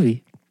the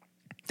movie.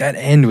 That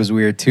end was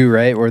weird, too,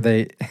 right? Where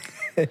he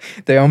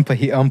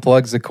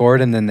unplugs the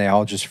cord and then they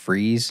all just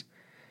freeze.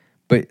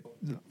 But...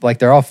 like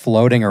they're all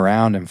floating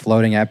around and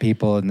floating at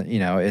people, and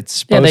it's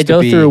supposed to be... they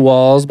go through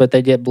walls, but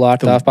they get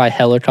blocked off by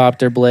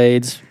helicopter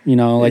blades,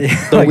 like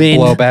the like wind.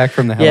 Blow back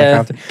from the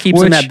helicopter.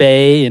 Keeps them at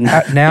bay. And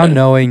now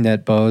knowing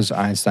that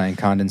Bose-Einstein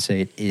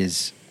condensate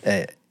is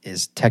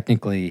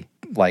technically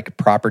like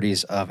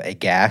properties of a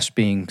gas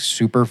being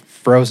super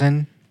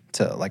frozen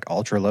to like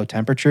ultra low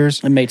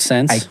temperatures. It made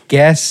sense. I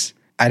guess...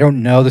 I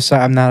don't know the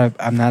I'm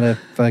not a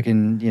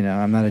fucking,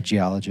 I'm not a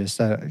geologist.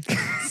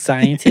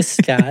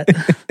 Scientist Scott.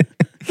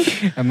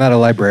 I'm not a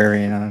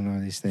librarian. I don't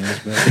know these things,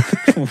 but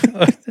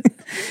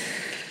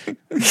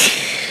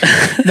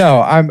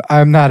no,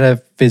 I'm not a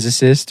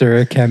physicist or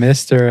a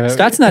chemist or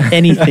Scott's not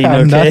anything.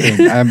 I'm Okay,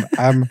 nothing.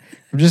 I'm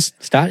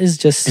just Scott is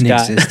just in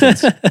Scott.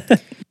 existence.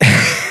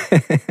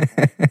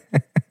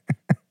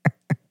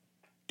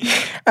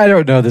 I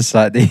don't know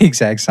the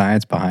exact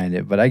science behind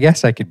it, but I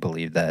guess I could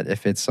believe that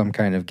if it's some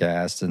kind of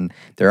gas and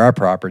there are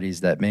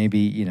properties that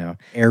maybe,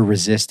 air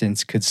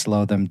resistance could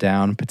slow them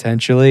down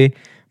potentially,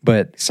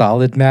 but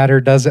solid matter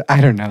doesn't.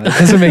 I don't know. That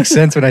doesn't make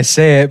sense when I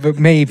say it, but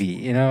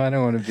maybe, I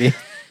don't want to be.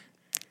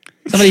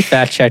 Somebody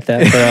fact check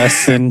that for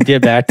us and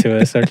get back to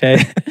us,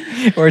 okay?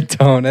 Or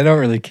don't. I don't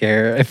really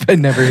care if I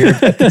never hear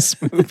about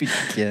this movie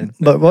again.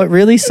 But what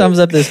really sums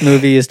up this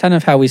movie is kind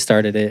of how we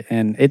started it,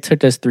 and it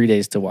took us 3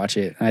 days to watch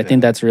it. And I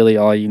think that's really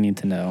all you need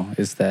to know,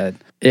 is that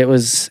it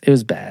was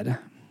bad.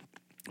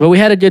 But we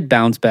had a good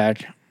bounce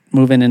back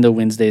moving into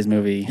Wednesday's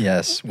movie.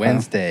 Yes,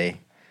 Wednesday.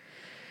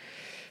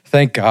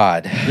 Thank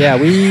God. Yeah,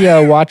 we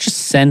watched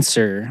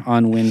Censor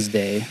on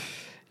Wednesday.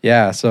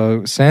 Yeah,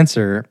 so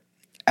Censor,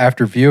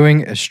 after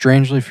viewing a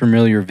strangely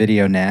familiar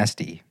video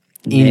nasty,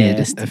 Enid,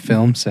 a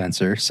film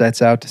censor,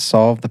 sets out to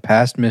solve the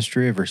past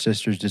mystery of her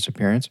sister's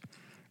disappearance,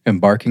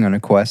 embarking on a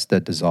quest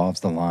that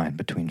dissolves the line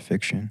between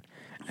fiction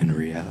and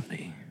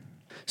reality.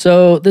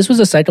 So this was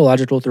a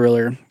psychological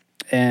thriller,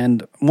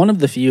 and one of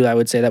the few I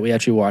would say that we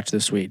actually watched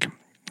this week.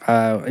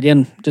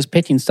 Again, just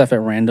picking stuff at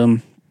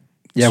random.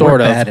 Yeah, sort we're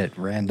of. bad at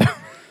random.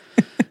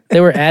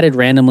 They were added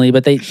randomly,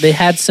 but they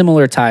had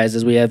similar ties,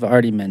 as we have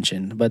already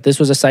mentioned. But this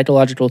was a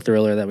psychological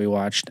thriller that we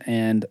watched,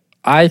 and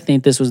I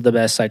think this was the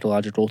best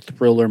psychological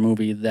thriller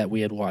movie that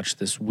we had watched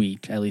this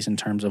week, at least in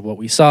terms of what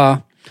we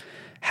saw,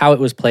 how it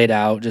was played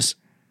out, just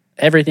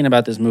everything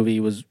about this movie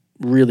was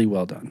really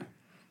well done.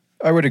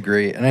 I would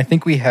agree. And I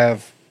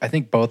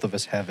think both of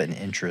us have an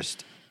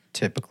interest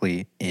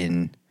typically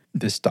in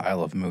this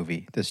style of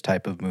movie, this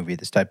type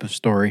of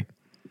story.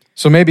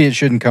 So maybe it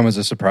shouldn't come as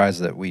a surprise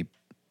that we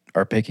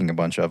are picking a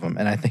bunch of them.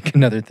 And I think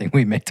another thing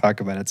we may talk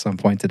about at some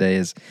point today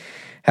is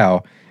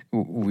how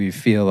we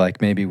feel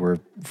like maybe we're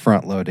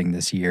front loading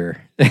this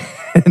year.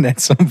 And at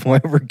some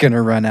point we're going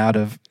to run out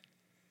of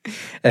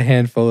a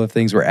handful of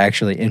things we're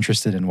actually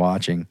interested in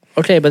watching.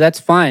 Okay, but that's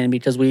fine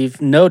because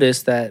we've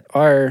noticed that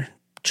our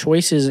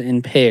choices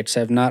in picks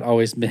have not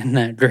always been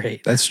that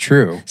great. That's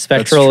true.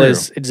 Spectral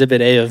is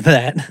exhibit A of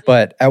that.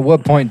 But at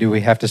what point do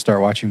we have to start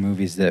watching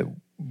movies that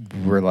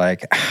we're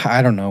like,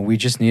 I don't know, we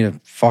just need a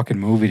fucking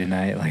movie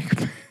tonight. Like,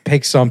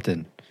 pick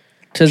something.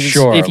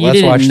 Sure, if you let's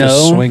didn't watch know,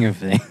 the swing of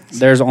things.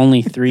 There's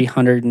only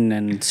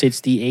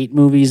 368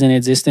 movies in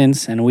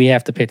existence, and we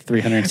have to pick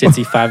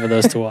 365 of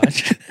those to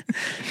watch.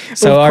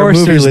 So well, of our course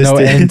movie there's list no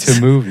end is,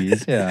 to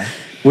movies. Yeah,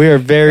 we are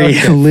very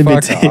Okay,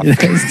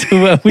 limited as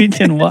to what we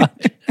can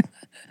watch.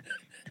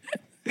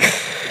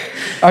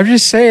 I'm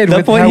just saying, The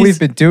with point how is- we've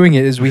been doing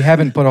it, is we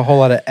haven't put a whole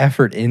lot of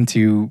effort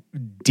into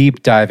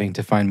deep diving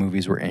to find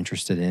movies we're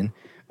interested in.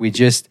 We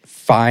just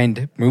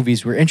find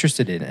movies we're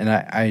interested in. And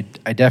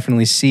I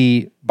definitely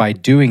see by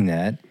doing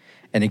that,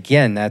 and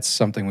again, that's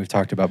something we've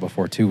talked about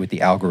before too with the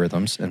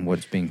algorithms and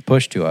what's being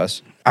pushed to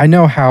us. I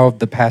know how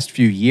the past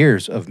few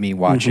years of me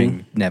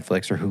watching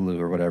Netflix or Hulu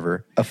or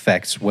whatever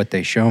affects what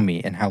they show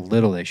me and how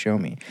little they show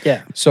me.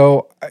 Yeah.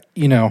 So,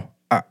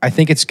 I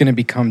think it's going to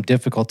become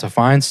difficult to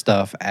find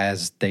stuff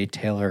as they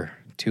tailor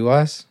to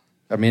us.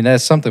 I mean,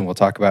 that's something we'll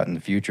talk about in the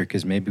future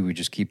because maybe we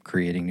just keep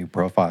creating new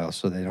profiles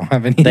so they don't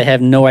have any. They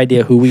have no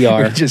idea who we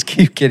are, We just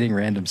keep getting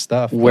random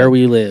stuff. where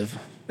we live.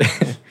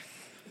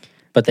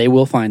 But they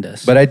will find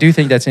us. But I do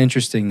think that's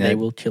interesting that they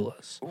will kill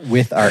us.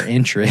 with our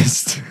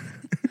interest.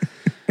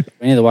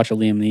 We need to watch a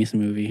Liam Neeson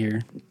movie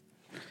here.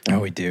 Oh,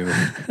 we do.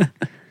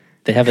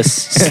 They have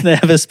they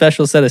have a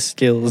special set of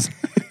skills.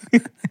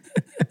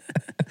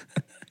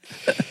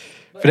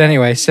 But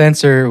anyway,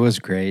 Censor was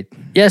great.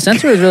 Yeah,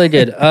 Censor is really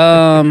good.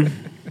 I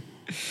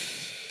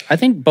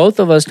think both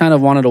of us kind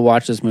of wanted to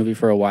watch this movie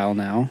for a while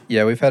now.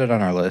 Yeah, we've had it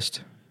on our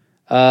list.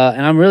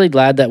 And I'm really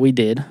glad that we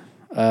did.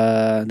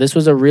 This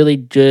was a really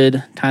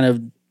good kind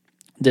of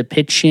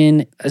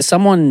depiction as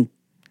someone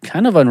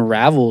kind of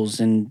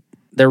unravels and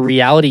their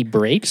reality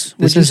breaks.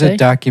 This is a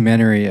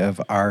documentary of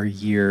our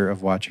year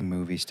of watching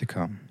movies to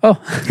come.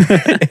 Oh.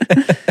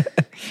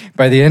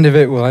 By the end of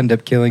it, we'll end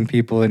up killing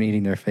people and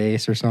eating their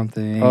face or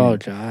something. Oh,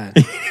 God.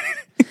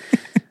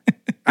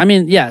 I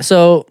mean, yeah,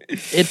 so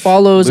it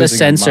follows a Losing our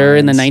censor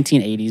in the minds.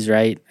 1980s,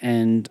 right?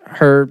 And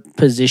her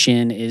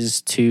position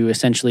is to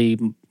essentially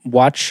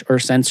watch or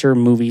censor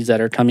movies that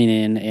are coming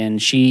in,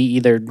 and she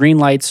either green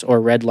lights or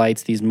red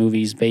lights these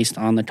movies based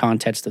on the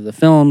context of the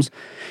films.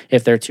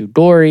 If they're too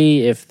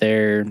gory, if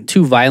they're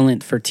too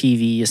violent for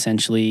TV,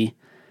 essentially.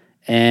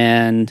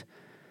 And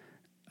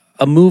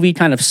a movie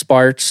kind of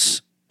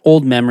sparks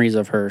old memories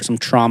of her, some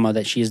trauma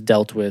that she has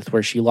dealt with,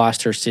 where she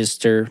lost her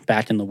sister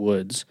back in the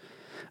woods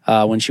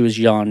when she was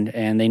young,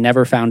 and they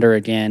never found her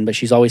again, but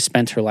she's always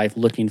spent her life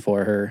looking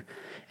for her.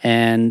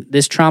 And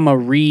this trauma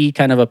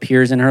kind of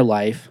appears in her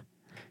life.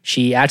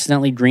 She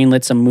accidentally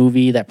greenlits a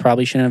movie that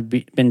probably shouldn't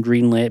have been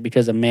greenlit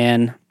because a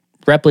man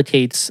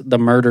replicates the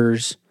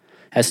murders,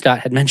 as Scott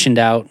had mentioned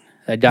out.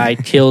 A guy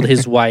killed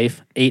his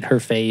wife, ate her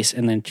face,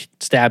 and then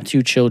stabbed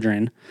 2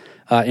 children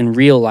in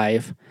real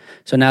life.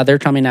 So now they're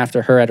coming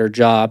after her at her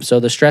job. So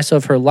the stress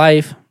of her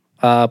life,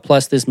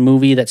 plus this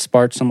movie that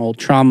sparked some old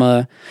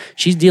trauma,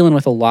 she's dealing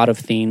with a lot of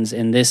things.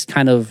 And this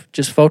kind of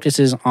just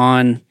focuses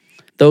on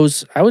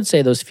those, I would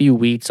say, those few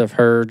weeks of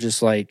her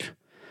just like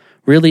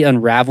really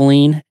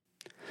unraveling.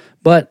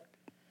 But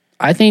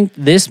I think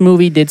this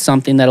movie did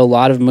something that a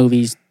lot of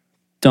movies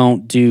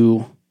don't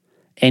do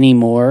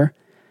anymore.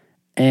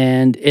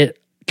 And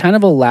it kind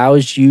of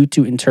allows you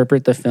to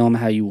interpret the film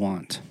how you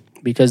want.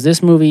 Because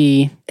this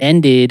movie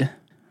ended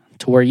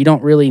to where you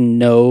don't really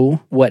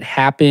know what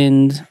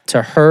happened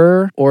to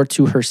her or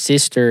to her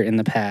sister in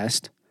the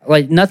past.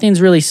 Like, nothing's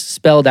really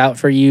spelled out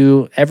for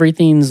you.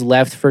 Everything's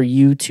left for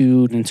you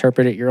to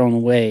interpret it your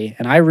own way.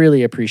 And I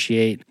really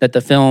appreciate that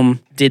the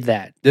film did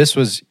that. This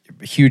was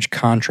a huge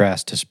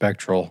contrast to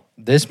Spectral.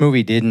 This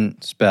movie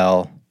didn't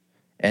spell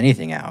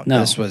anything out. No.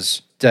 This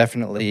was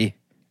definitely,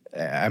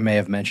 I may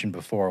have mentioned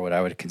before, what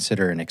I would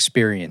consider an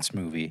experience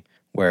movie,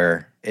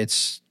 where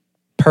its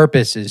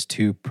purpose is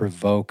to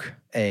provoke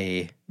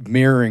a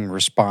mirroring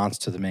response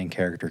to the main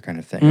character kind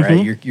of thing,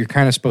 right? You're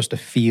kind of supposed to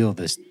feel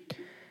this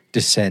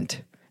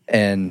descent,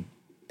 and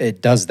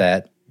it does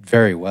that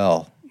very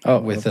well.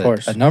 with of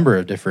course. a number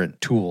of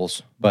different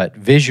tools. But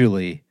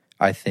visually,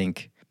 I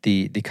think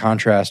the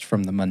contrast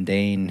from the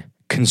mundane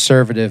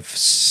conservative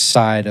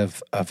side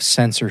of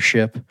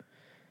censorship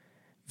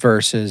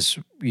versus,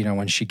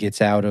 when she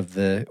gets out of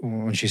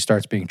when she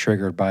starts being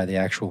triggered by the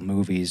actual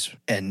movies,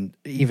 and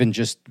even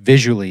just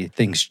visually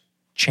things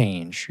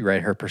change,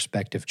 right? Her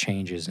perspective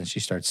changes and she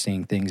starts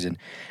seeing things, and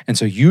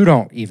so you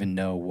don't even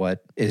know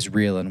what is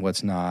real and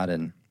what's not.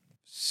 And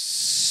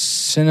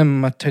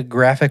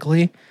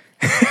cinematographically,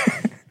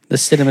 the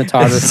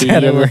cinematography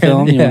of the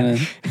film. Yeah.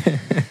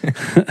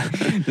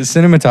 The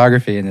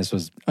cinematography in this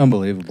was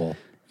unbelievable.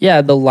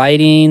 Yeah, the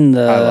lighting,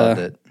 I loved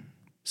it.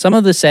 Some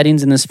of the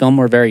settings in this film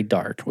were very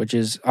dark, which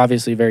is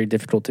obviously very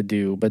difficult to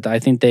do, but I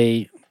think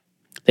they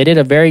did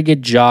a very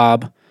good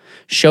job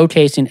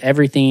showcasing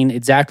everything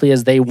exactly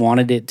as they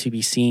wanted it to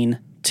be seen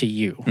to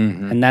you.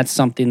 Mm-hmm. And that's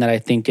something that I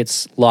think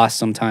gets lost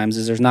sometimes,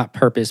 is there's not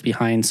purpose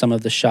behind some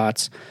of the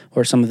shots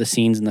or some of the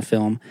scenes in the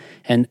film.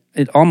 And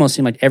it almost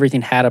seemed like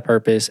everything had a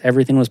purpose.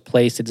 Everything was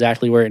placed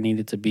exactly where it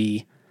needed to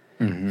be.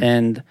 Mm-hmm.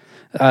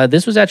 And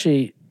this was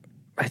actually,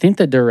 I think,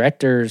 the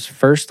director's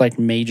first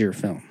major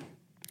film.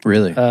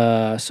 Really?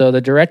 So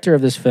the director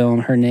of this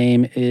film, her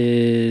name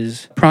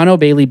is Prano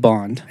Bailey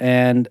Bond,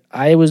 and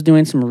I was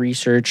doing some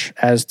research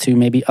as to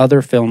maybe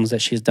other films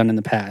that she's done in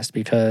the past,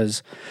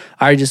 because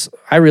I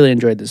really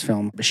enjoyed this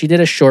film. She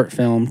did a short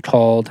film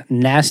called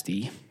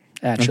Nasty,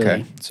 actually.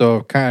 Okay,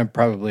 so kind of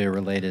probably a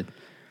related.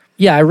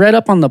 Yeah, I read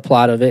up on the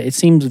plot of it. It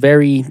seems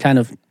very kind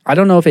of, I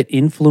don't know if it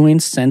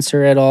influenced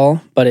Censor at all,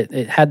 but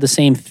it had the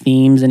same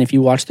themes. And if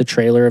you watch the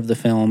trailer of the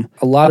film,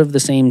 a lot of the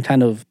same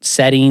kind of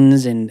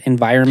settings and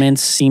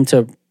environments seem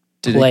to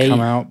play. Did it come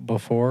out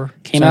before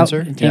Censor? Censor?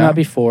 It came out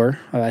before,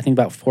 I think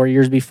about 4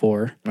 years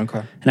before.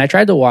 Okay. And I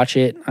tried to watch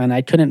it, and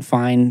I couldn't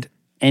find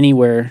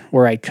anywhere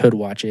where I could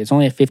watch it. It's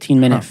only a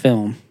 15-minute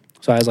film.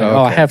 So I was like,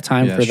 I have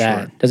time for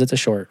that, because it's a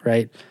short,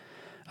 right?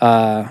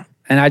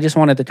 And I just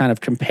wanted to kind of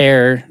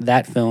compare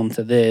that film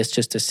to this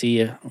just to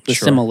see the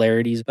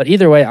similarities. But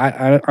either way,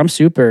 I'm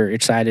super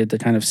excited to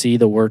kind of see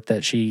the work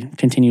that she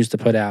continues to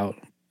put out.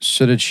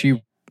 So did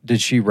she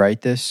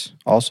write this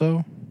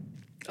also?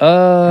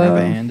 Have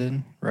a hand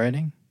in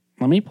writing?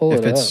 Let me pull it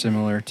up. If it's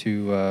similar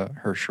to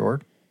her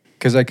short?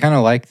 Because I kind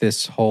of like the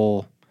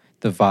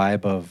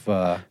vibe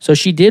of... So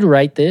she did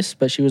write this,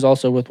 but she was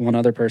also with one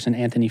other person,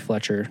 Anthony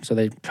Fletcher. So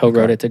they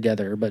co-wrote it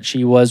together. But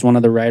she was one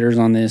of the writers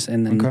on this,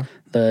 and then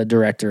the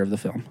director of the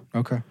film.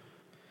 Okay.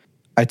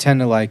 I tend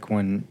to like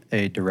when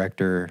a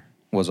director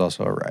was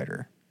also a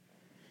writer.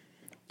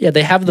 Yeah,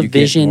 they have the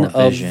vision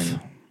of...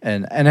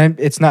 And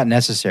it's not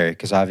necessary,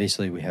 because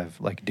obviously we have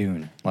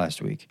Dune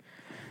last week.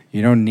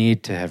 You don't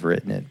need to have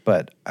written it,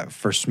 but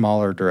for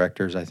smaller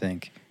directors, I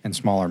think, and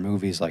smaller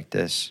movies like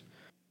this,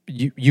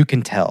 you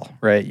can tell,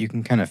 right? You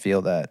can kind of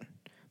feel that.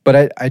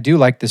 But I do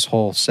like this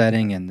whole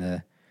setting,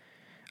 and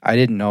I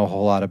didn't know a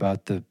whole lot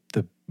about the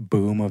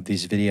boom of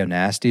these video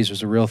nasties.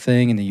 Was a real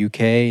thing in the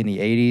UK in the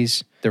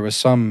 80s. There was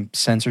some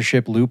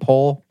censorship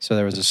loophole, so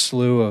there was a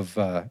slew of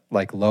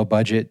low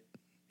budget,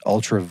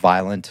 ultra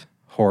violent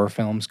horror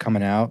films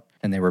coming out,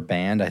 and they were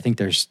banned. I think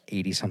there's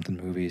 80-something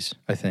movies,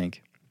 I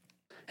think.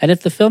 And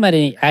if the film had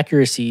any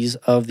accuracies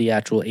of the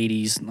actual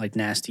 80s,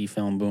 nasty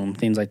film boom,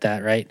 things like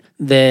that, right?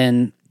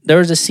 Then there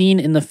was a scene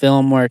in the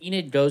film where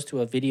Enid goes to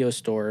a video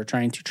store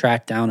trying to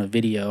track down a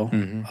video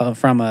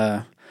from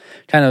a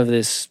kind of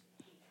this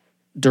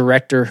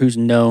director who's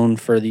known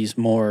for these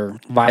more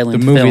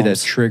violent films. The movie that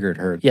triggered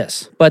her.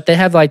 Yes. But they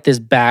have this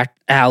back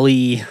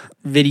alley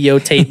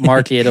videotape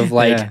market of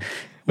Yeah.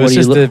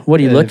 what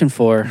are you looking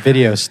for?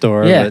 Video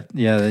store. Yeah. But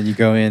then you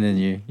go in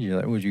and you're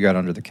like, what you got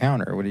under the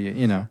counter? What do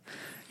you know?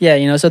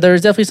 Yeah, so there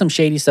was definitely some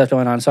shady stuff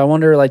going on. So I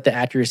wonder, the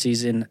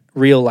accuracies in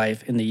real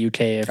life in the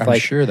UK. If I'm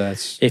sure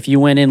that's if you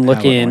went in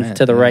looking went,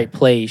 to the right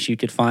place, you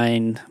could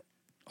find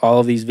all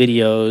of these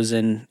videos,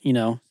 and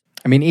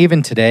I mean,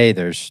 even today,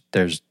 there's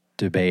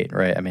debate,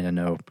 right? I mean, I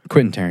know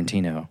Quentin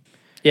Tarantino.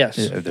 Yes,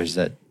 there's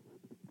that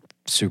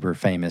super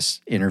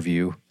famous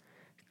interview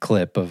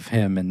clip of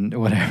him and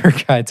whatever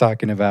guy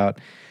talking about,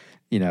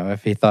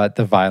 if he thought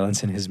the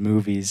violence in his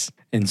movies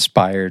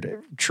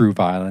inspired true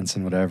violence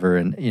and whatever.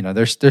 And,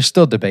 there's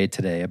still debate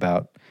today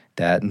about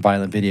that, and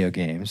violent video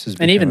games.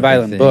 And even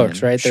violent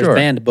books, right? There's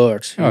banned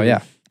books. Oh,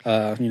 yeah.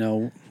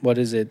 What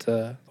is it?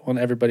 One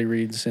everybody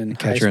reads in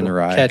Catcher in the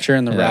Rye. Catcher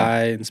in the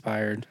Rye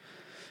inspired.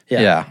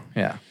 Yeah.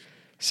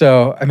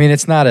 So, I mean,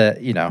 it's not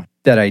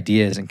that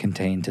idea isn't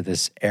contained to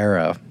this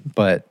era,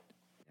 but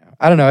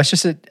I don't know. It's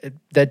just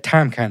that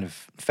time kind of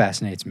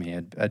fascinates me.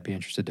 I'd be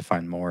interested to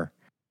find more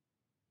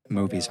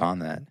movies on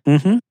that.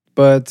 Mm-hmm.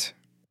 But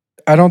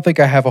I don't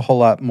think I have a whole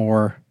lot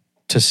more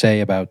to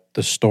say about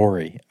the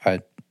story.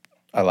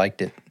 I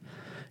liked it.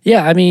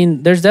 Yeah, I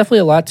mean, there's definitely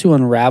a lot to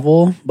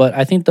unravel, but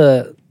I think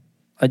the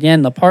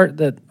part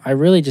that I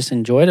really just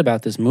enjoyed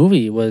about this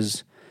movie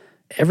was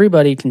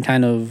everybody can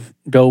kind of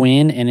go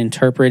in and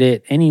interpret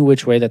it any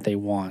which way that they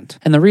want.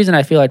 And the reason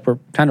I feel like we're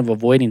kind of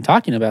avoiding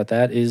talking about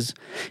that is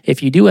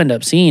if you do end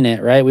up seeing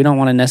it, right, we don't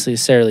want to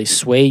necessarily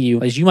sway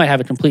you, as you might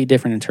have a completely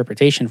different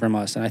interpretation from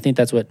us. And I think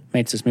that's what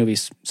makes this movie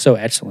so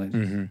excellent.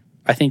 Mm-hmm.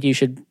 I think you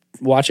should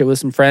watch it with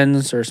some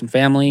friends or some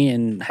family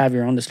and have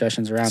your own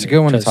discussions around it. It's a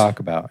good one to talk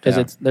about.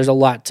 Because there's a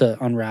lot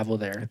to unravel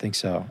there. I think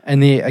so.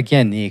 And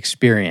the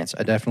experience.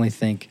 I definitely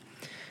think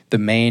the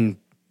main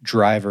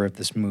driver of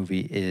this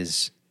movie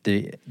is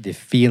the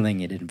feeling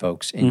it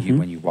invokes in you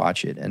when you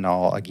watch it. And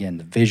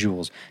the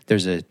visuals.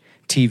 There's a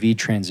TV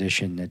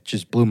transition that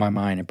just blew my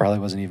mind. It probably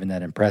wasn't even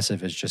that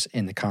impressive. It's just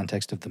in the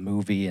context of the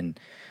movie. And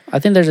I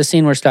think there's a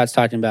scene where Scott's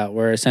talking about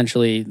where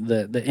essentially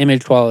the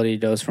image quality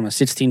goes from a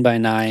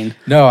 16:9.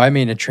 No, I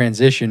mean a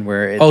transition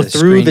where through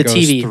screen the goes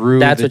TV. through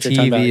That's the what you're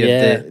talking TV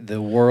about. of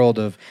the world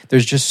of.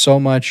 There's just so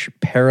much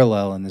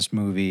parallel in this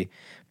movie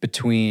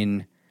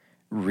between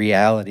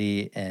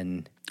reality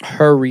and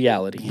her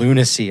reality,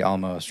 lunacy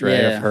almost, right?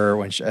 Yeah. Of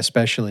her,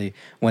 especially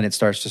when it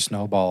starts to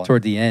snowball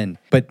toward the end.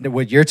 But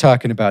what you're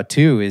talking about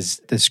too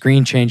is the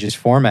screen changes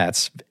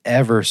formats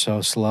ever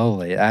so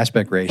slowly.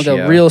 Aspect ratio,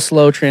 the real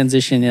slow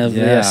transition of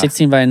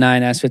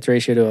 16:9 aspect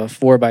ratio to a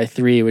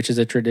 4:3, which is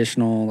a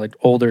traditional like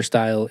older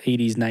style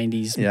 80s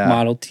 90s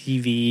model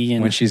TV.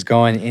 And when she's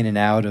going in and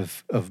out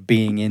of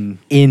being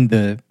in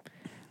the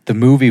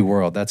movie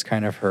world, that's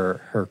kind of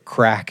her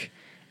crack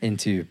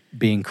into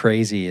being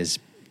crazy, is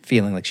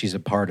feeling like she's a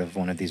part of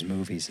one of these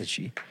movies that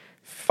she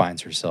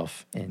finds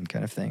herself in,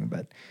 kind of thing.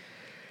 But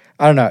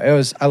I don't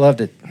know. I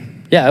loved it.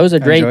 Yeah, it was a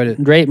enjoyed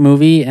it. great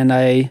movie, and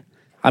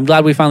I'm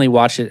glad we finally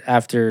watched it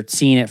after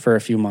seeing it for a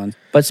few months.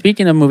 But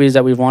speaking of movies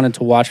that we've wanted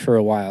to watch for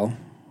a while,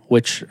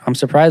 which I'm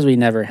surprised we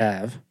never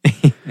have,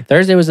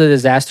 Thursday was The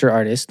Disaster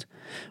Artist,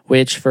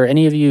 which for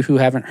any of you who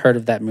haven't heard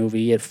of that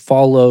movie, it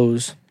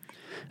follows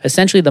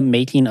essentially the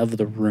making of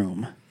The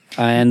Room.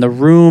 And The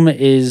Room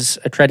is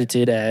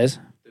accredited as...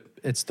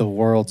 It's the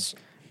world's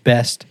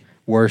best,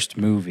 worst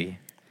movie.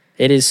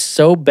 It is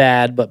so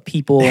bad, but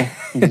people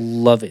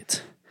love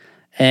it.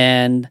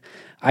 And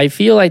I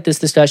feel like this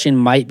discussion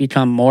might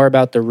become more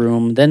about The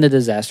Room than The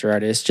Disaster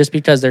Artist, just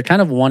because they're kind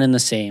of one and the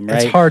same,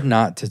 right? It's hard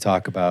not to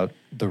talk about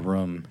The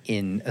Room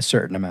in a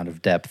certain amount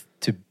of depth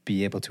to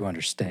be able to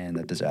understand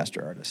The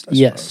Disaster Artist, I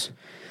suppose.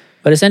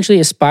 But essentially,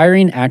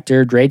 aspiring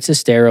actor Greg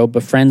Sestero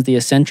befriends the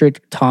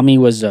eccentric Tommy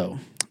Wiseau.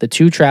 The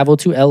two travel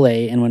to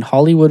LA, and when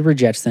Hollywood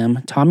rejects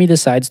them, Tommy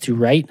decides to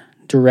write,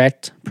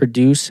 direct,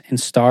 produce, and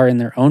star in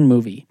their own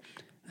movie.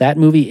 That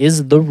movie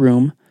is The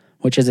Room,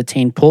 which has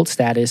attained cult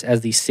status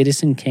as the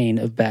Citizen Kane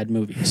of bad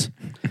movies.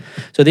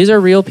 So these are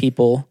real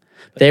people.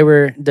 They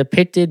were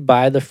depicted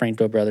by the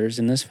Franco brothers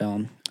in this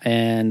film.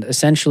 And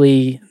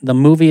essentially, the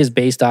movie is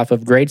based off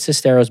of Greg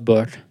Sestero's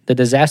book, The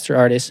Disaster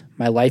Artist,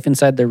 My Life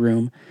Inside the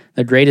Room,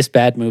 the greatest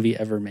bad movie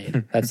ever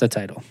made. That's the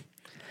title.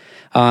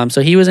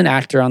 So he was an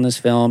actor on this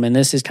film, and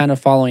this is kind of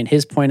following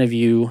his point of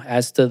view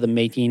as to the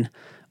making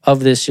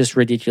of this just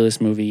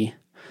ridiculous movie,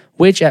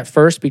 which at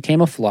first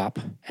became a flop,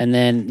 and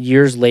then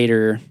years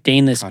later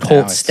gained this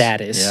cult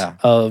status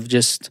of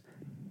just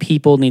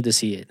people need to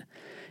see it.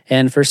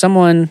 And for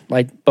someone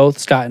like both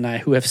Scott and I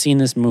who have seen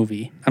this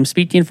movie, I'm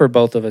speaking for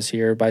both of us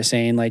here by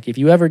saying, like, if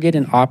you ever get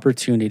an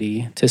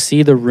opportunity to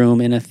see The Room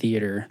in a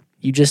theater,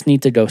 you just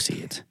need to go see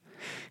it.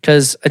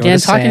 Because, again,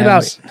 talking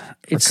about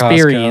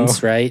experience,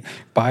 Costco, right?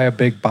 Buy a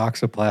big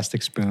box of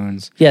plastic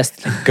spoons. Yes.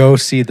 Go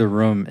see The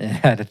Room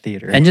at a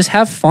theater. And just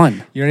have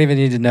fun. You don't even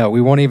need to know. We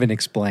won't even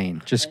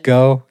explain. Just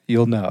go.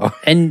 You'll know.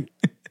 And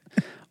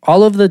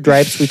all of the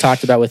gripes we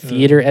talked about with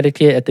theater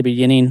etiquette at the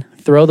beginning,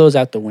 throw those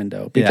out the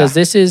window. Because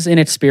this is an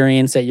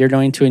experience that you're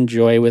going to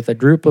enjoy with a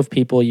group of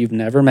people you've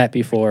never met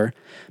before,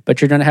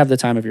 but you're going to have the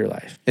time of your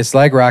life. It's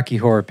like Rocky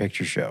Horror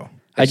Picture Show.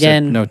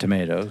 Again, no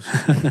tomatoes.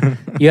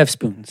 You have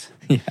spoons.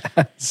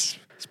 Yes.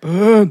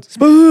 Spoons.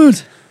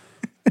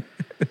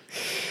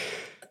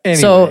 Anyway.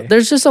 So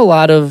there's just a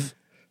lot of,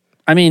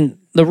 I mean,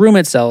 The Room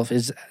itself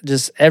is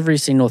just every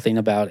single thing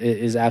about it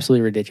is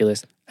absolutely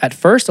ridiculous. At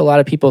first, a lot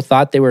of people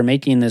thought they were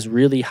making this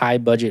really high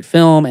budget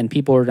film and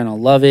people were going to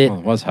love it. Well,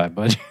 it was high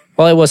budget.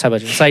 Well, it was high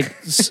budget. It's like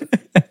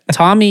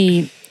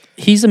Tommy,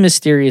 he's a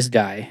mysterious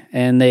guy,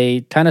 and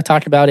they kind of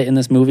talked about it in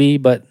this movie,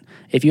 but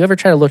if you ever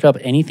try to look up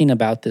anything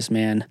about this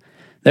man,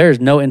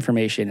 there's no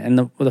information.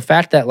 And the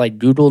fact that like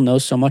Google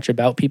knows so much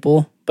about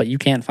people, but you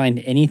can't find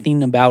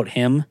anything about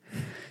him,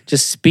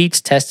 just speaks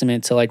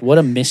testament to like what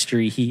a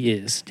mystery he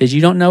is. Because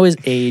you don't know his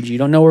age, you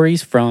don't know where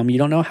he's from, you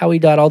don't know how he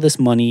got all this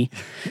money.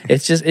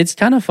 It's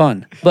kind of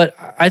fun. But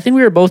I think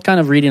we were both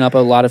kind of reading up a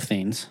lot of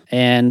things.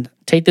 And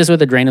take this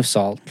with a grain of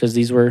salt, because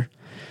these were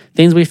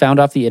things we found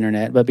off the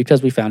internet, but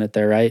because we found it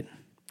there, right?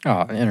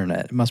 Oh,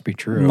 internet. It must be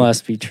true.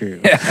 Must be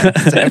true. Yeah,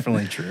 it's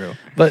definitely true.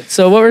 But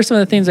so what were some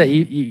of the things that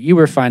you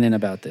were finding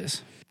about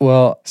this?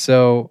 Well,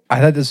 so I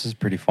thought this was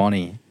pretty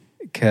funny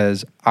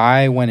because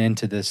I went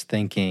into this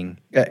thinking,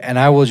 and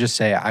I will just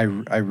say I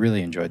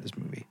really enjoyed this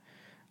movie.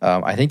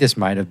 I think this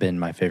might have been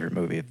my favorite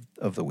movie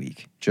of the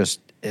week.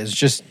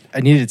 I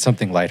needed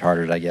something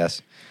lighthearted, I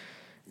guess.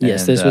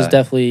 Yes, And, this was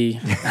definitely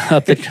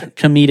up the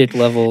comedic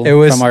level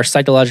from our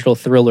psychological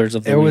thrillers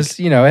of the week. Was,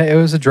 it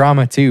was a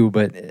drama too,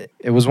 but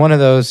it was one of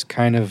those it's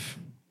kind of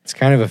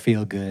a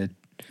feel good.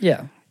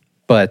 Yeah.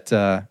 But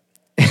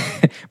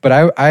but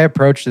I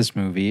approached this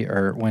movie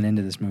or went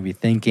into this movie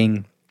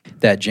thinking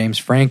that James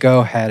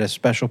Franco had a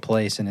special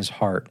place in his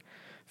heart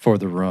for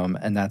The Room,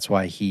 and that's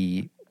why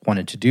he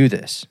wanted to do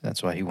this.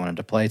 That's why he wanted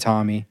to play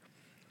Tommy,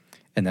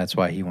 and that's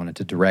why he wanted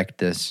to direct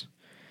this.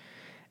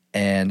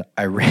 And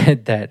I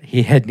read that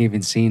he hadn't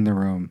even seen The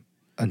Room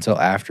until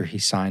after he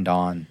signed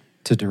on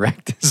to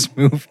direct this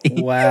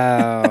movie.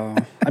 Wow.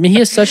 I mean, he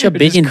has such a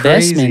big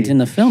investment in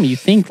the film. You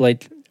think,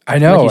 I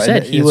know. Like you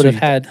said, he would have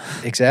had...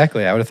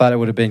 Exactly. I would have thought it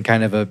would have been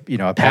kind of a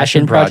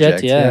passion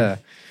project. Yeah.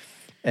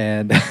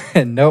 And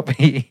nope,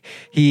 he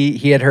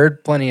had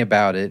heard plenty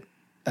about it.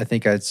 I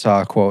think I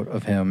saw a quote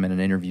of him in an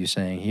interview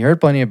saying he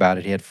heard plenty about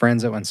it. He had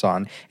friends that went and saw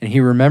it, and he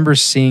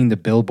remembers seeing the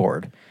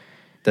billboard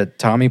that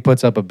Tommy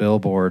puts up a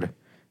billboard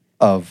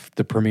of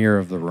the premiere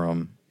of The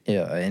Room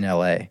in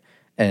L.A.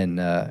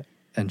 And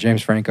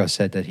James Franco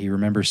said that he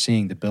remembers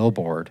seeing the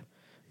billboard,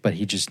 but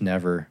he just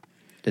never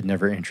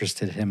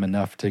interested him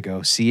enough to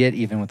go see it,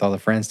 even with all the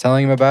friends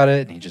telling him about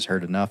it, and he just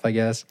heard enough, I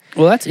guess.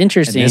 Well, that's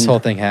interesting. And this whole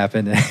thing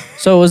happened.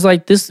 So it was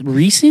like this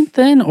recent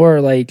then, or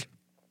like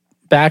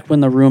back when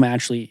The Room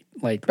actually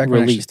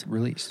released?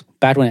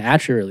 Back when it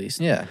actually released.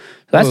 Yeah. So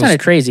that's kind of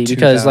crazy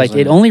because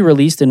it only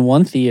released in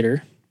one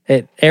theater.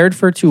 It aired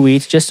for 2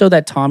 weeks just so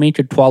that Tommy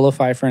could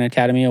qualify for an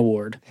Academy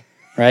Award,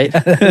 right?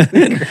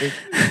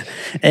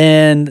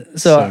 And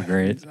so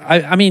great.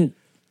 I mean,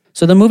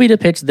 so the movie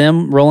depicts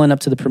them rolling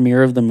up to the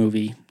premiere of the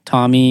movie,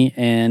 Tommy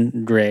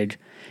and Greg,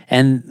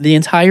 and the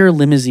entire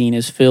limousine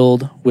is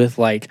filled with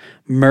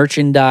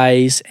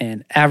merchandise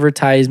and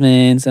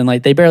advertisements, and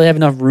they barely have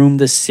enough room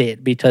to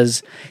sit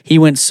because he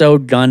went so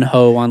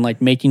gun-ho on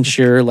making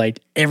sure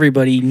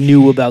everybody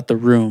knew about The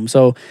Room.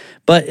 So,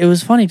 but it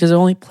was funny because it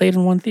only played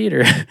in one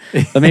theater.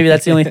 But maybe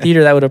that's the only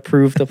theater that would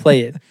approve to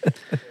play it.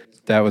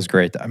 That was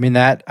great. I mean,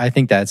 I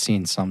think that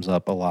scene sums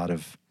up a lot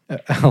of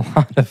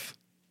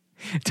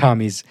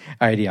Tommy's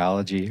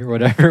ideology or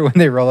whatever when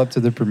they roll up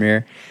to the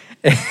premiere.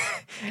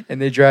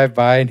 And they drive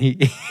by and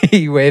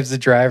he waves the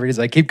driver. He's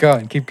like, keep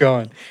going.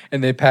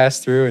 And they pass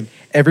through and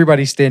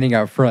everybody standing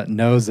out front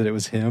knows that it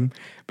was him.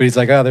 But he's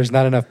like, oh, there's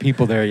not enough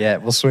people there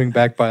yet. We'll swing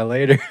back by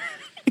later.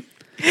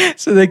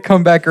 So they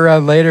come back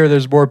around later.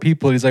 There's more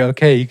people. He's like,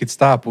 okay, you can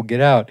stop. We'll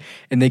get out.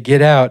 And they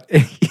get out.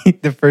 And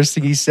the first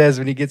thing he says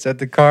when he gets out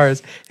the car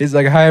is, he's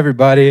like, hi,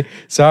 everybody.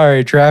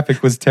 Sorry,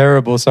 traffic was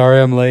terrible. Sorry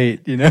I'm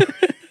late,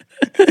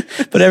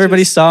 But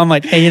everybody saw him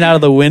hanging out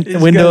of the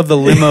window of the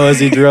limo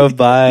as he drove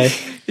by.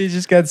 He's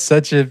just got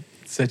such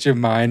a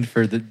mind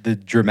for the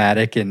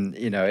dramatic and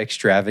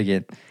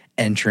extravagant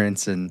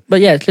entrance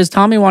But yeah, because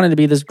Tommy wanted to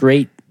be this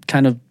great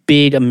kind of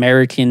big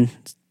American,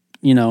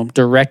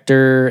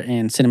 director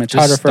and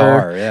cinematographer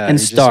star, yeah. and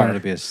he star. Just wanted to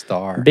be a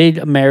star, big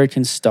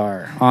American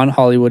star on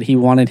Hollywood. He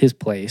wanted his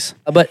place,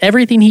 but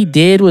everything he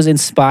did was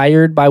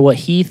inspired by what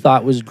he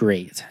thought was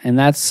great, and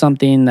that's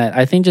something that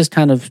I think just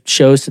kind of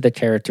shows to the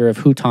character of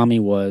who Tommy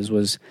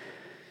was.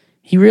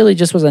 He really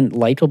just was a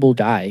likable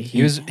guy.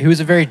 He was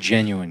a very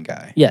genuine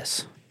guy.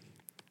 Yes.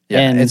 Yeah,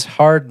 and it's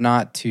hard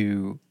not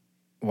to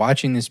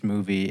watching this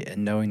movie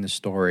and knowing the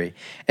story.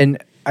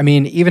 And I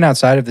mean, even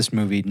outside of this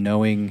movie,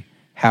 knowing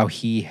how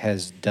he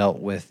has dealt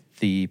with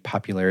the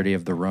popularity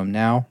of The Room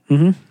now,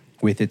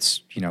 with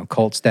its,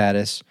 cult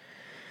status.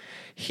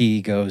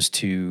 He goes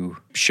to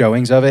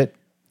showings of it.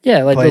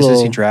 Yeah,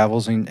 places he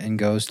travels and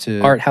goes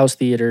to art house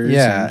theaters.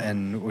 Yeah,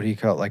 and what do you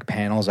call it,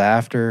 panels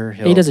after.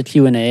 He does a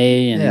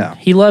Q&A, and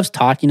he loves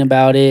talking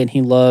about it, and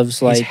he loves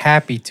he's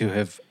happy to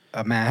have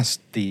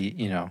amassed the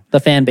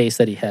fan base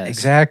that he has.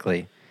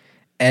 Exactly.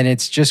 And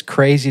it's just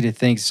crazy to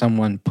think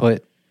someone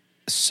put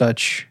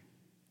such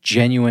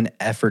genuine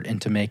effort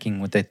into making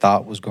what they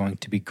thought was going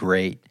to be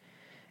great,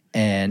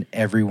 and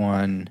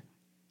everyone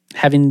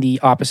having the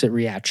opposite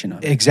reaction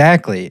of it.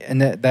 Exactly.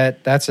 And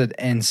that's an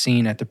end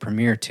scene at the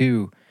premiere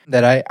too,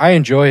 that I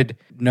enjoyed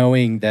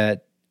knowing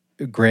that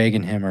Greg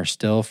and him are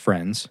still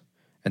friends,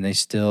 and they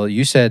still,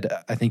 you said,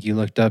 I think you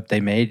looked up,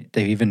 they've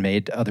even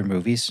made other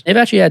movies. They've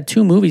actually had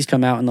 2 movies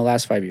come out in the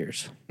last 5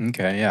 years.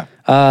 Okay,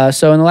 yeah.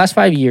 So in the last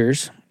 5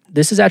 years,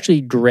 this is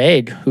actually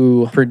Greg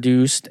who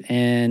produced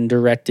and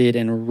directed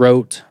and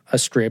wrote a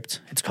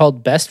script. It's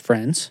called Best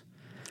Friends,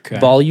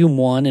 Volume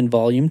 1 and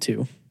Volume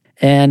 2.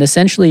 And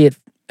essentially it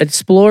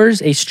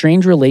explores a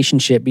strange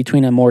relationship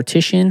between a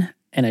mortician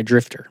and a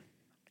drifter,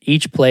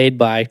 each played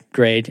by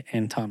Greg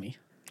and Tommy.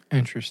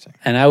 Interesting.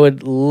 And I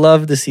would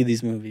love to see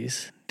these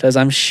movies because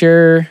I'm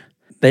sure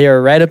they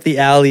are right up the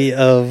alley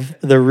of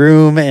The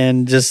Room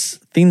and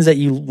just things that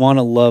you want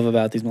to love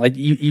about these.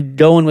 You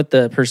go in with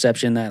the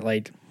perception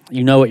that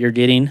you know what you're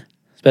getting,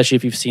 especially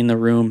if you've seen The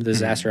Room, The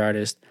Disaster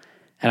Artist.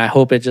 And I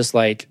hope it just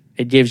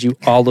it gives you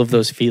all of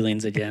those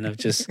feelings again of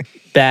just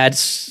bad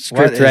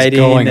script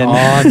writing. What is going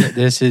on?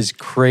 This is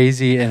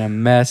crazy and a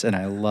mess, and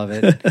I love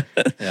it.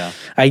 Yeah.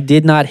 I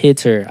did not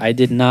hit her. I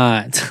did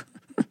not.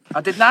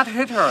 I did not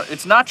hit her.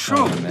 It's not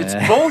true. It's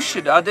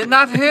bullshit. I did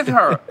not hit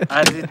her.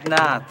 I did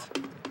not.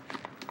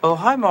 Oh,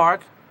 hi,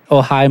 Mark.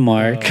 Oh, hi,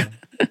 Mark.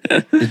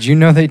 Did you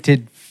know they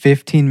did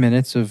 15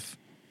 minutes of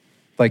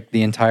like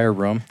the entire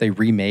room? They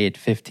remade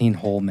 15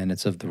 whole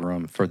minutes of the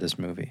room for this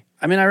movie.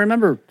 I mean, I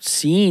remember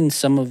seeing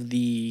some of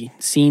the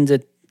scenes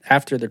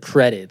after the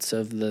credits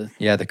of the...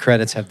 Yeah, the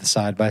credits have the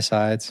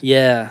side-by-sides.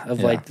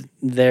 Like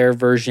their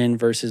version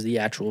versus the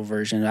actual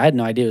version. I had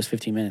no idea it was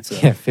 15 minutes. Though.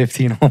 Yeah,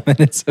 15 whole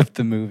minutes of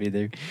the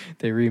movie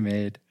they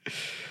remade.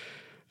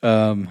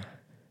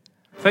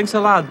 Thanks a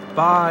lot.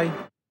 Bye.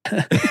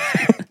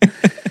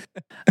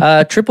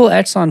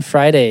 XXX on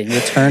Friday,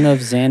 Return of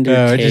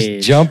Xander Cage.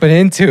 Just jumping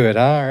into it.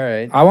 All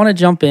right. I want to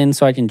jump in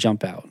so I can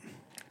jump out.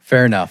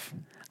 Fair enough.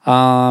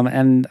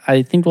 And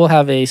I think we'll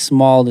have a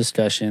small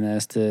discussion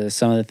as to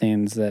some of the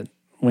things that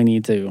we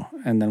need to,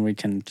 and then we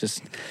can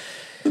just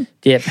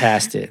get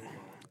past it.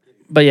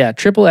 But yeah,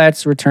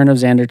 XXX Return of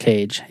Xander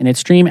Cage. An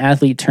extreme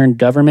athlete turned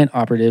government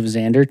operative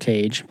Xander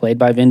Cage, played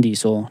by Vin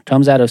Diesel,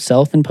 comes out of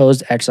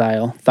self-imposed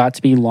exile, thought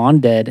to be long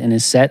dead, and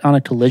is set on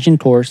a collision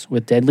course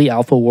with deadly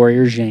alpha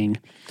warrior Zhang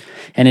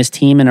and his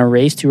team in a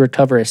race to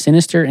recover a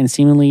sinister and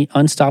seemingly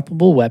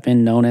unstoppable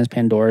weapon known as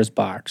Pandora's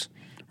Box.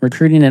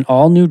 Recruiting an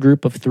all-new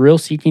group of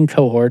thrill-seeking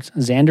cohorts,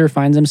 Xander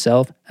finds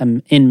himself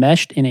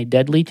enmeshed in a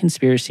deadly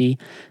conspiracy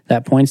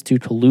that points to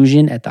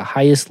collusion at the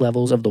highest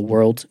levels of the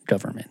world's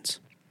governments.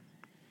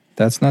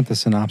 That's not the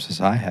synopsis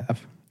I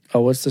have. Oh,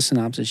 what's the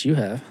synopsis you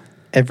have?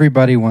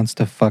 Everybody wants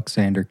to fuck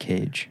Xander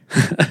Cage.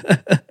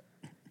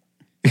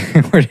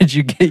 Where did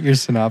you get your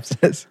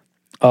synopsis?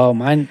 Oh,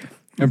 mine...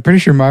 I'm pretty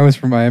sure mine was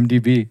from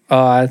IMDb.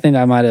 Oh, I think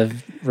I might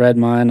have read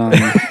mine on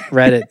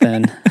Reddit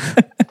then.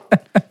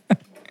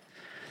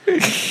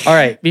 All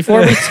right,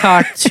 before we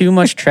talk too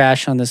much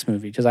trash on this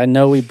movie, because I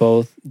know we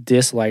both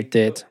disliked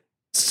it,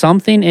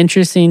 something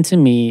interesting to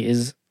me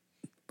is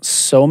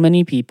so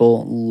many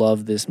people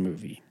love this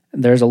movie.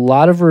 There's a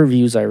lot of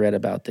reviews I read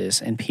about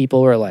this, and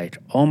people were like,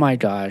 oh my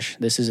gosh,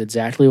 this is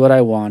exactly what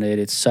I wanted.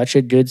 It's such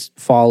a good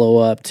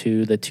follow-up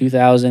to the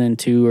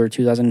 2002 or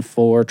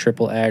 2004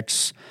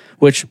 XXX,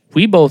 which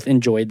we both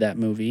enjoyed that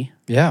movie.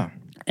 Yeah.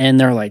 And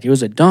they're like, it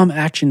was a dumb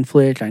action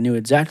flick. I knew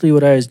exactly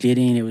what I was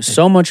getting. It was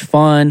so much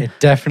fun. It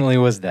definitely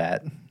was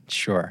that.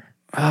 Sure.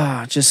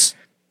 I'm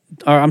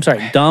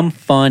sorry, dumb,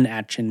 fun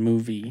action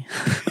movie.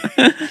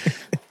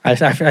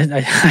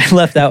 I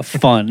left out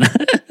fun.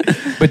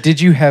 But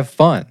did you have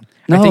fun?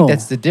 No. I think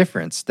that's the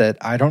difference. That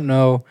I don't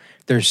know.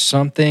 There's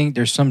some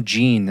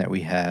gene that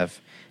we have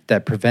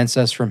that prevents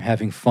us from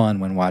having fun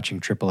when watching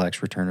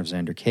XXX Return of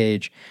Xander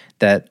Cage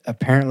that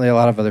apparently a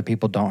lot of other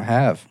people don't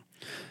have.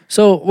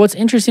 So what's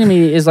interesting to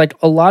me is like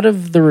a lot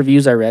of the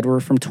reviews I read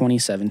were from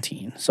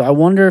 2017. So I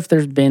wonder if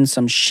there's been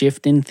some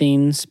shift in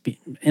things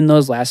in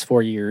those last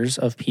 4 years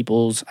of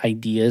people's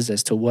ideas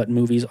as to what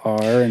movies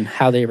are and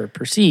how they were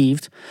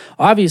perceived.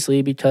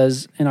 Obviously,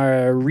 because in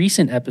our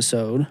recent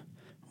episode,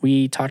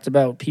 we talked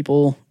about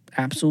people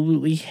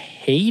absolutely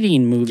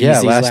hating movies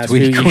these last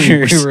week few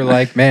years. we were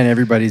like, man,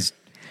 everybody's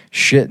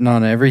shitting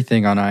on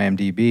everything on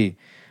IMDb.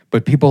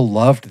 But people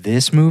loved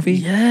this movie?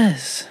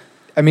 Yes.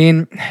 I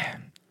mean...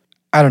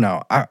 I don't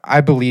know. I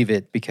believe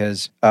it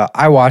because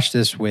I watched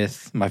this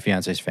with my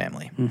fiance's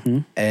family. Mm-hmm.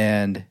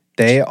 And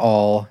they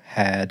all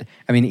had...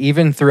 I mean,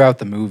 even throughout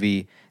the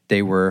movie,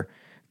 they were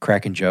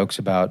cracking jokes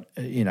about,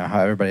 how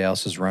everybody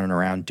else is running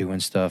around doing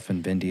stuff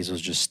and Vin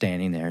Diesel's just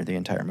standing there the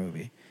entire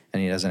movie.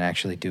 And he doesn't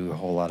actually do a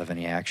whole lot of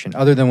any action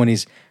other than when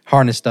he's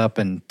harnessed up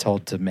and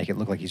told to make it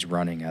look like he's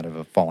running out of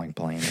a falling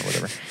plane or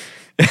whatever.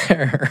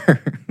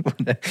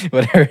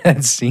 Whatever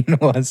that scene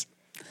was.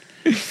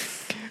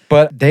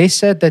 But they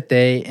said that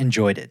they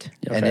enjoyed it.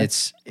 Okay. And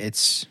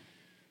it's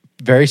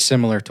very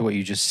similar to what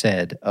you just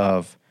said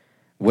of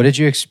what did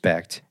you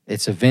expect?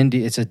 It's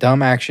a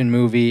dumb action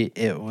movie.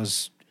 It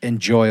was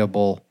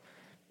enjoyable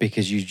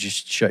because you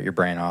just shut your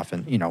brain off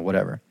and,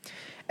 whatever.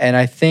 And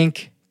I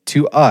think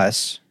to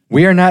us,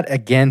 we are not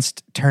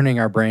against turning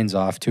our brains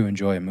off to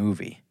enjoy a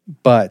movie.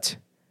 But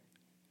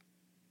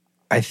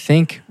I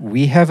think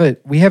we have an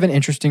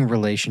interesting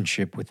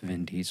relationship with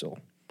Vin Diesel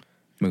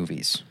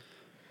movies.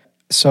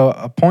 So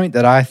a point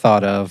that I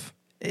thought of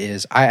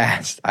is I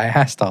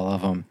asked all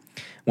of them,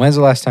 when's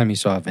the last time you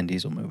saw a Vin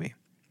Diesel movie?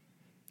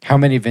 How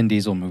many Vin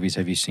Diesel movies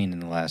have you seen in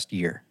the last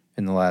year,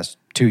 in the last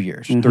 2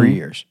 years, 3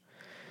 years?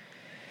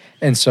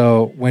 And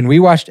so when we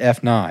watched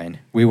F9,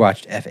 we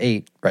watched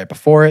F8 right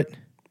before it.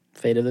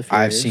 Fate of the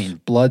Furious. I've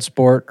seen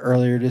Bloodsport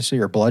earlier this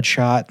year, or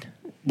Bloodshot.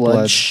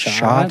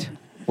 Bloodshot?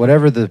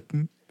 Whatever the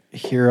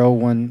hero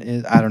one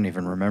is. I don't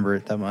even remember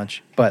it that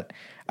much. But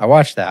I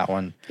watched that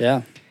one.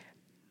 Yeah.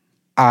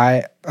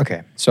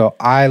 So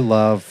I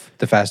love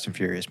the Fast and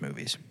Furious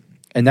movies.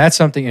 And that's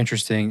something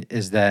interesting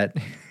is that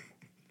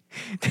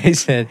they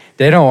said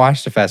they don't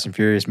watch the Fast and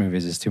Furious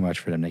movies. It's too much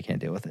for them. They can't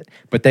deal with it.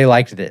 But they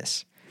liked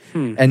this.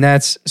 And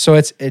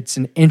it's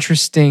an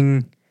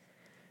interesting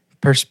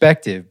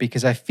perspective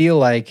because I feel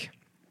like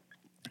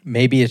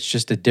maybe it's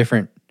just a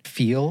different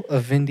feel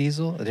of Vin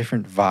Diesel, a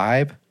different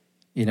vibe,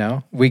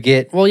 We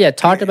get... Well, yeah,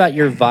 talk about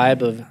your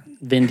vibe of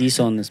Vin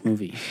Diesel in this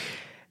movie.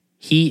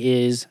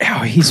 He is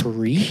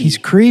creepy. He's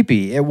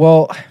creepy.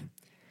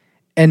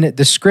 And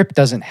the script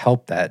doesn't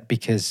help that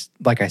because,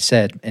 like I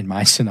said in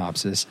my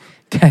synopsis,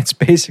 that's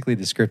basically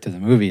the script of the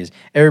movie is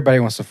everybody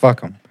wants to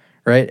fuck him,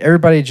 right?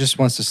 Everybody just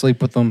wants to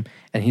sleep with him,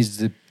 and he's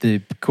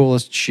the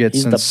coolest shit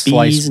He's since the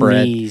sliced bee's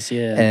bread. knees,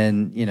 yeah.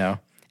 And,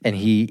 and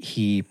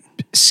he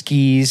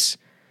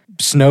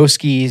snow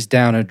skis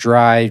down a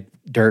dry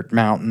dirt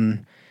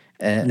mountain.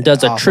 And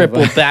does a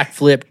triple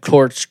backflip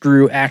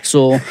corkscrew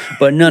axle,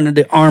 but none of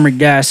the armored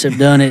guys have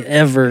done it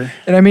ever.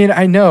 And I mean,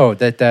 I know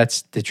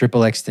that's the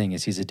XXX thing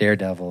is he's a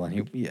daredevil,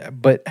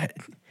 but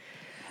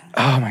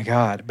oh my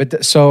God.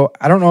 But so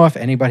I don't know if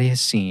anybody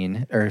has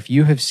seen or if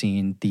you have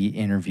seen the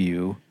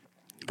interview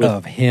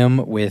of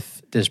him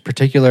with this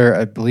particular,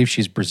 I believe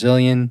she's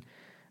Brazilian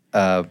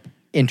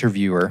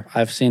interviewer.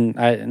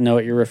 I know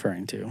what you're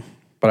referring to.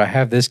 But I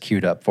have this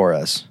queued up for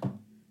us.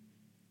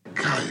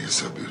 God, you're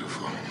so beautiful.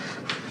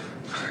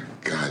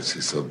 God,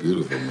 she's so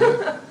beautiful,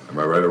 man. Am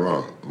I right or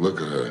wrong? Look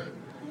at her.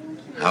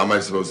 How am I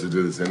supposed to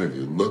do this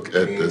interview? Look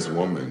at this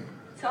woman.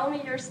 Tell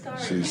me your story.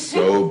 She's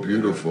so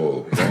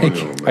beautiful.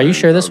 Are you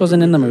sure this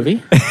wasn't in the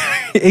movie?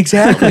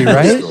 Exactly,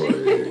 right?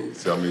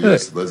 Tell me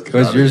this. Let's get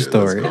What's out your of here.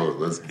 story?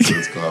 Let's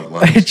go have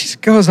lunch. It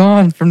just goes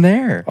on from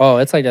there. Oh,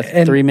 it's like a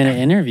 3-minute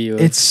interview.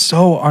 It's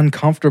so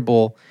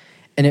uncomfortable,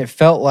 and it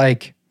felt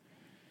like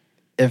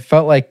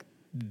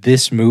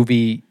this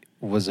movie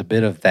was a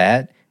bit of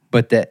that,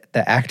 but the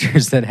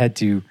actors that had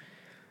to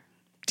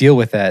deal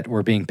with that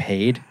were being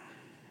paid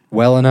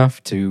well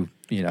enough to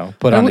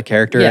put on the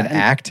character and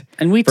act.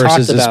 And we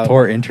versus talked about this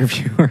poor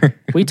interviewer.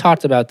 We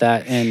talked about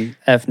that in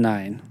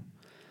F9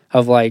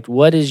 of like,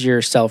 what is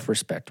your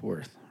self-respect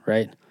worth,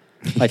 right?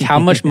 Like, how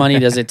much money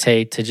does it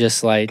take to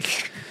just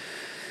like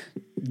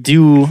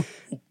do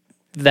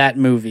that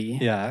movie?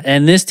 Yeah.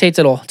 And this takes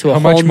it to a How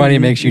whole much money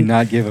makes you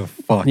not give a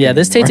fuck? Yeah,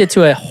 this anymore? takes it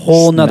to a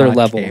whole Just nother not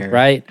level, care.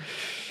 right?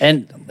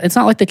 And it's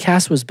not like the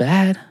cast was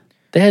bad.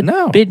 They had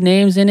big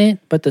names in it,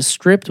 but the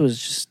script was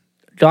just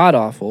god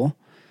awful.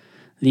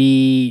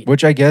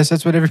 Which I guess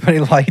that's what everybody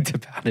liked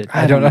about it.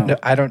 I don't know.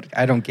 I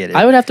don't get it.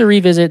 I would have to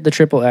revisit the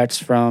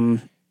XXX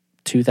from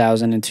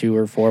 2002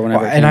 or 4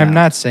 whenever. And I'm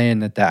not saying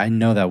that I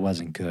know that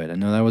wasn't good. I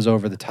know that was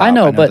over the top. I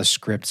know, but the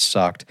script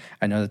sucked.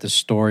 I know that the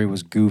story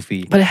was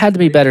goofy. But it had to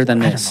be better than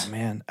this. I don't know,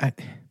 man.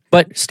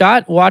 But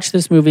Scott watched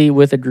this movie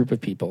with a group of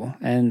people,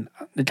 and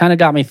it kind of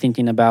got me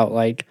thinking about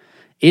like,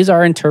 is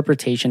our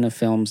interpretation of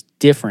films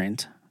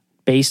different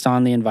based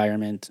on the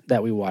environment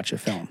that we watch a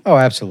film? Oh,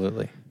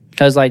 absolutely.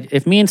 Because like,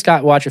 if me and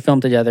Scott watch a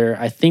film together,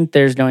 I think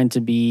there's going to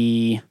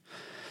be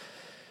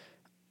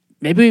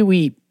maybe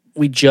we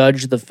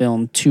judge the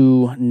film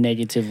too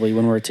negatively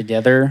when we're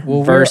together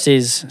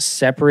versus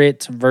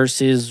separate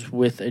versus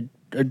with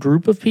a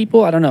group of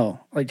people. I don't know.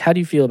 Like, how do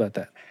you feel about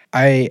that?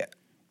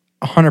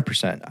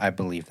 100%, I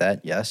believe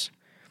that, yes.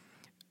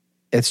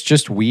 It's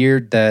just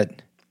weird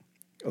that,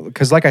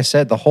 because like I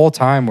said, the whole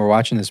time we're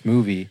watching this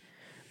movie,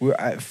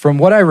 from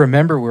what I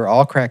remember, we're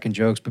all cracking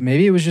jokes, but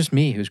maybe it was just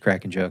me who's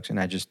cracking jokes, and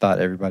I just thought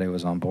everybody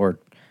was on board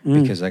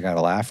because I got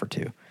a laugh or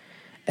two.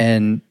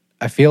 And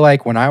I feel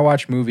like when I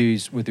watch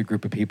movies with a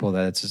group of people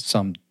that it's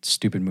some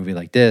stupid movie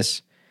like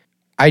this,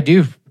 I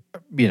do,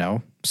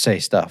 say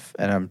stuff,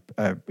 and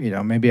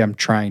maybe I'm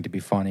trying to be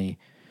funny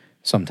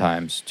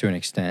sometimes to an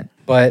extent,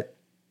 but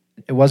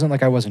it wasn't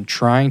like I wasn't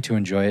trying to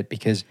enjoy it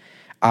because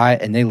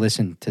and they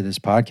listen to this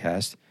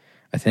podcast,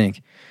 I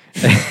think.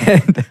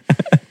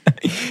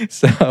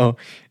 So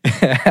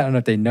I don't know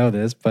if they know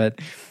this, but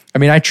I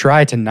mean, I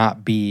try to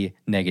not be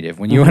negative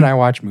when you and I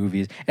watch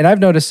movies. And I've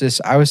noticed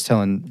this. I was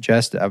telling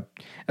Jess,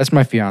 that's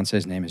my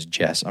fiance's name is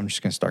Jess. I'm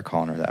just going to start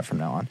calling her that from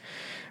now on.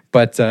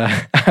 But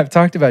I've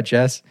talked about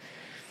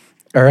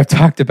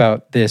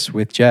this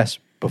with Jess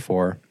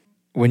before.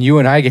 When you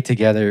and I get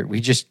together, we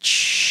just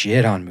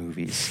shit on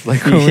movies.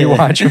 Like when we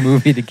watch a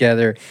movie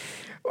together,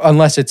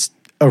 unless it's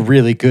a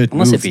really good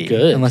movie. It's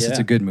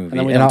a good movie.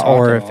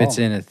 Or if it's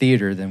in a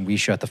theater, then we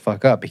shut the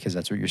fuck up because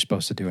that's what you're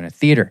supposed to do in a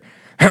theater.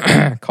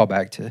 Call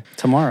back to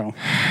Tomorrow.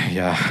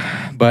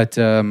 Yeah. But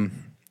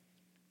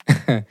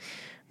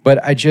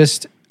but I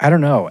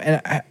don't know.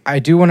 And I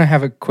do want to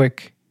have a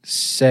quick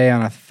say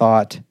on a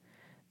thought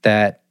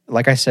that,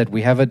 like I said,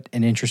 we have an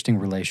interesting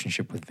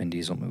relationship with Vin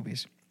Diesel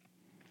movies.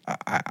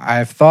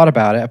 I've thought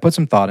about it. I put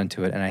some thought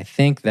into it, and I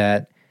think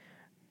that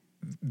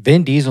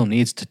Vin Diesel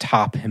needs to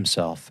top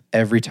himself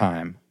every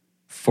time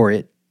for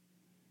it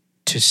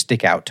to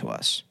stick out to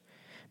us.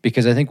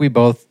 Because I think we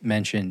both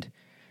mentioned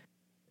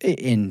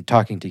in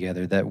talking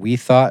together that we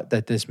thought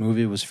that this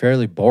movie was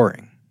fairly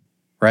boring,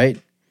 right?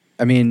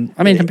 I mean,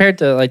 compared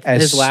to like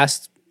his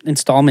last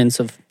installments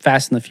of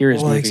Fast and the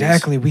Furious movies.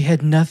 Exactly. We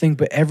had nothing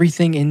but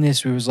everything in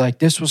this. We was like,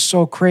 this was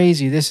so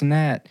crazy, this and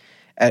that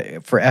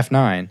for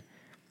F9.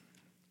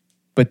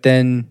 But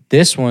then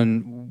this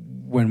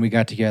one, when we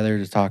got together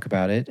to talk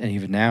about it, and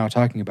even now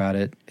talking about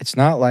it, it's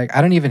not like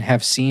I don't even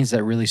have scenes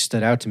that really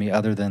stood out to me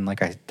other than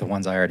like the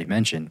ones I already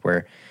mentioned,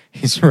 where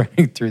he's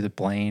running through the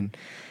plane,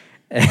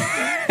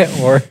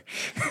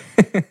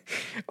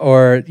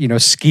 Or,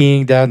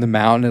 skiing down the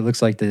mountain. It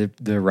looks like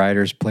the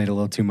riders played a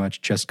little too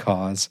much Just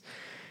Cause.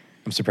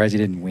 I'm surprised he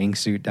didn't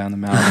wingsuit down the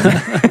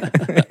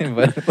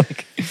mountain.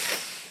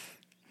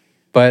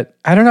 But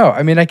I don't know.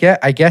 I mean, I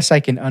guess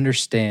I can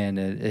understand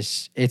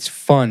it. It's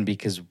fun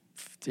because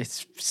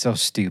it's so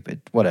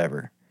stupid.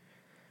 Whatever.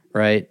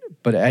 Right?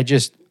 But I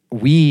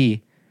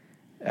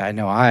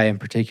know I in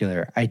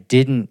particular,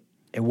 it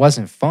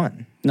wasn't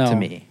fun to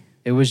me.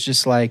 It was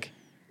just like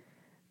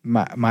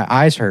my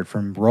eyes hurt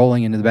from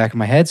rolling into the back of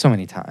my head so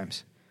many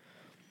times.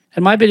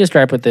 And my biggest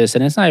gripe with this,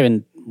 and it's not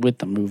even with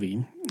the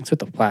movie, it's with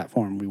the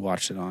platform we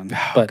watched it on.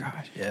 Oh, but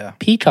God, yeah.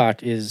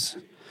 Peacock is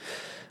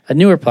a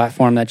newer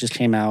platform that just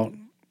came out.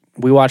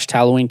 We watched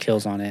Halloween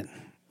Kills on it.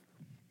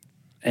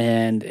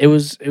 And it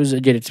was a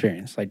good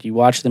experience. Like, you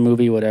watch the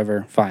movie,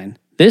 whatever, fine.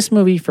 This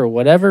movie, for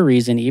whatever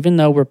reason, even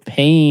though we're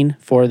paying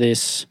for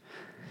this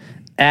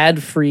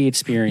ad-free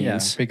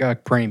experience. Yeah,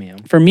 Peacock Premium.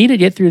 For me to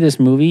get through this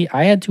movie,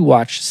 I had to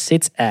watch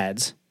 6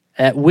 ads,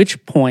 at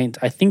which point,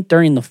 I think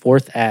during the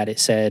 4th ad, it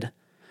said,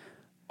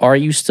 "Are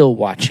you still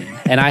watching?"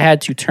 And I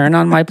had to turn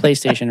on my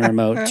PlayStation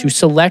remote to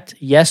select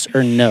yes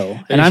or no.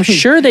 And I'm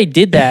sure they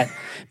did that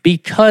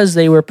because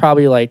they were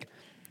probably like,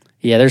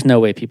 yeah, there's no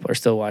way people are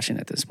still watching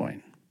at this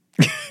point.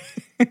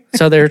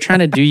 So they were trying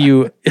to do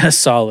you a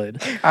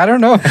solid. I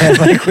don't know, man.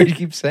 Like, what do you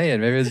keep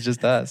saying? Maybe it's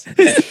just us.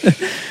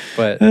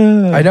 But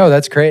I know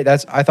that's great. I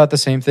thought the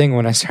same thing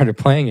when I started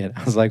playing it.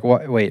 I was like,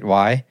 wait,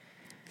 why?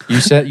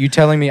 You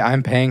telling me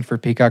I'm paying for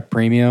Peacock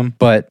Premium,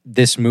 but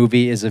this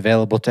movie is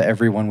available to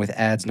everyone with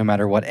ads no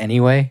matter what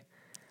anyway?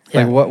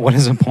 Yeah. Like, what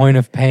is the point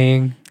of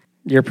paying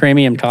your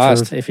premium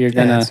cost if you're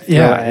gonna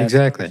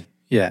exactly.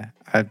 Yeah.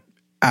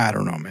 I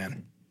don't know, man.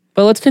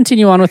 But let's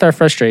continue on with our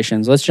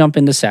frustrations. Let's jump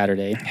into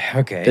Saturday.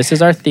 Okay. This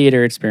is our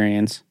theater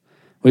experience.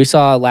 We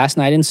saw Last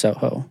Night in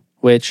Soho,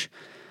 which,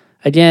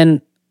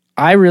 again,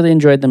 I really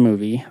enjoyed the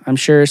movie. I'm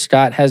sure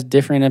Scott has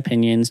different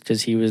opinions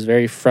because he was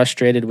very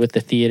frustrated with the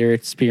theater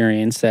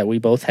experience that we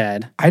both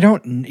had. I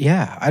don't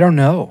know.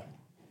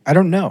 I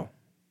don't know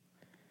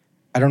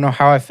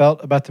how I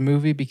felt about the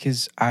movie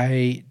because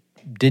I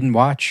didn't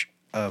watch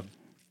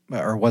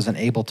or wasn't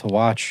able to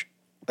watch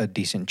a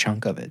decent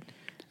chunk of it.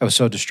 I was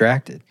so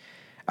distracted.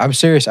 I'm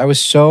serious. I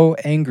was so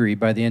angry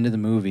by the end of the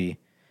movie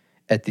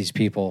at these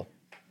people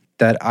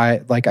that I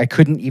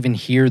couldn't even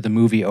hear the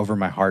movie over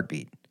my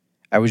heartbeat.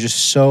 I was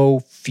just so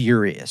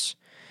furious.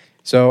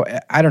 So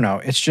I don't know.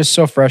 It's just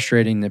so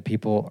frustrating that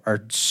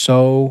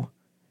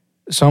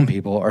some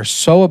people are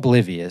so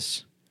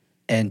oblivious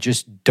and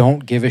just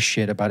don't give a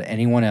shit about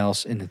anyone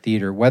else in the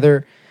theater.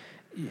 Whether,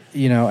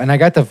 and I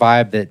got the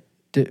vibe that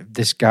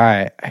this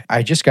guy,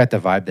 I just got the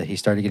vibe that he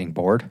started getting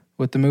bored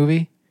with the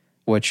movie,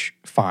 which,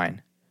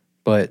 fine.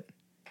 But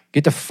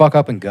get the fuck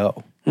up and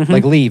go. Mm-hmm.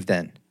 Like, leave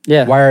then.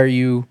 Yeah. Why are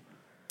you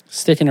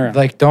sticking around?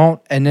 Like,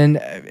 don't. And then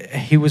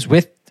he was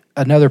with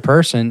another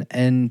person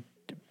and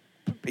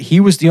he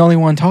was the only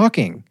one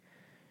talking.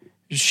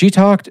 She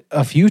talked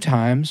a few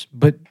times,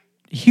 but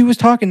he was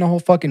talking the whole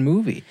fucking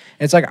movie.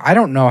 And it's like, I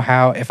don't know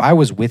how, if I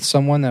was with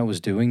someone that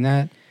was doing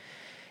that,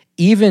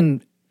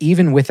 even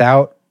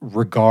without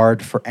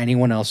regard for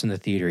anyone else in the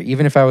theater,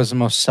 even if I was the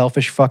most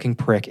selfish fucking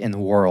prick in the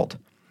world,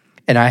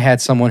 and I had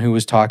someone who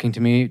was talking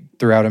to me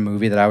throughout a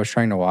movie that I was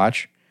trying to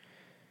watch.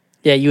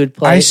 Yeah, you would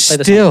play.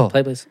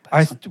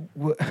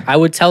 I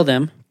would tell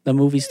them the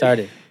movie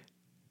started.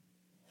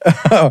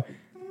 Oh.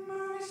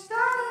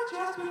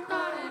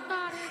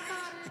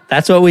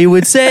 That's what we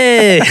would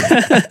say.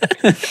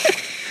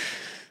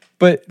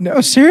 But no,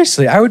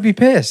 seriously, I would be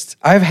pissed.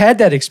 I've had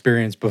that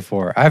experience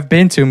before. I've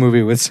been to a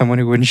movie with someone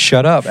who wouldn't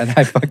shut up, and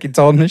I fucking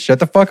told him to shut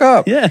the fuck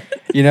up. Yeah.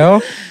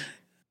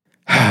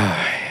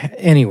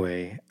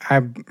 Anyway,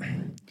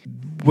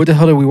 what the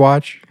hell did we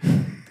watch?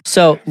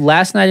 So,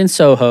 Last Night in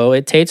Soho,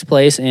 it takes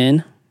place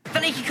in...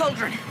 The Leaky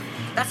Cauldron.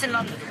 That's in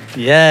London.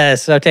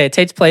 Yes, okay, it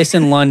takes place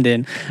in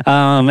London.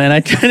 And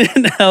I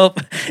couldn't help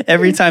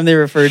every time they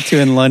referred to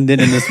in London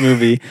in this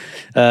movie,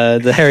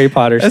 the Harry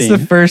Potter scene.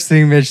 That's the first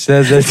thing Mitch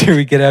says after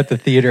we get out the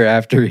theater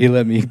after he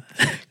let me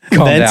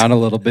calm down a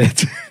little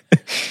bit.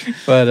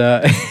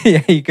 But yeah,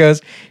 he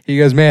goes,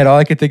 man, all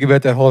I could think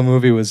about that whole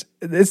movie was,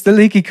 it's the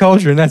Leaky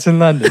Cauldron, that's in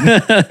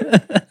London.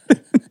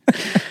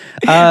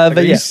 But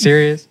are you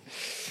serious?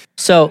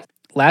 So,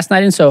 Last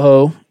Night in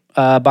Soho,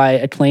 by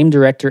acclaimed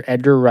director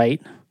Edgar Wright,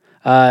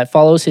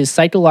 follows his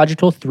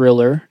psychological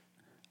thriller,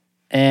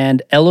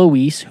 and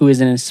Eloise, who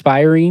is an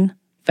aspiring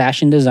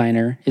fashion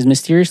designer, is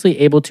mysteriously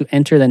able to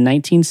enter the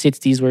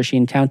 1960s where she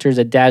encounters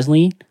a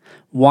dazzling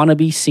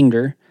wannabe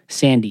singer,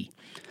 Sandy.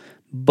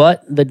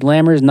 But the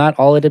glamour is not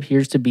all it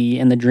appears to be,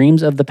 and the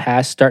dreams of the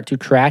past start to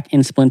crack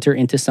and splinter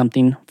into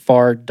something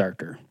far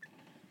darker.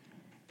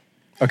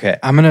 Okay,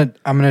 I'm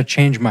gonna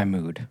change my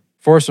mood.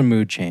 Force a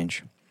mood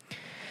change.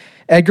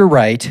 Edgar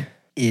Wright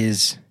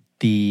is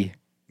the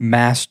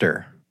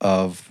master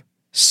of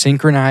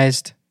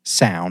synchronized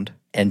sound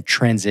and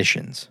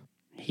transitions.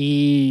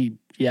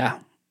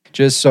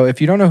 Just so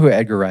if you don't know who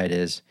Edgar Wright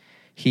is,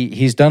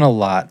 he's done a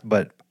lot,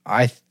 but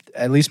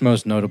at least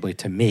most notably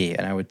to me,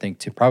 and I would think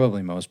to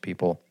probably most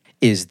people,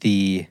 is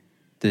the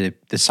the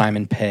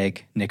Simon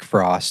Pegg, Nick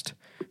Frost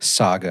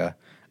saga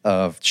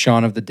of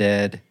Shaun of the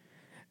Dead,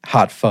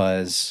 Hot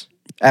Fuzz,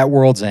 At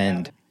World's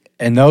End.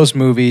 And those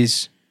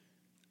movies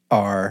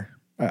are,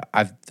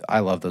 I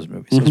love those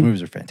movies. Those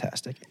movies are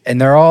fantastic.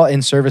 And they're all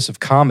in service of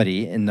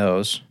comedy in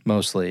those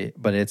mostly,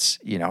 but it's,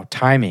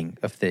 timing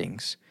of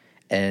things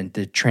and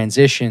the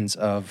transitions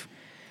of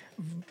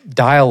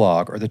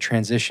dialogue or the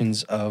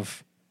transitions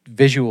of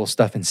visual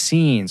stuff and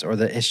scenes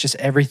it's just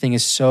everything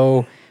is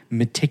so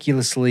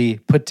meticulously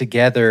put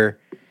together.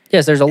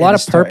 Yes, there's a lot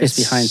of purpose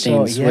behind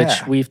things,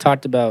 which we've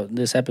talked about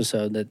this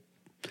episode, that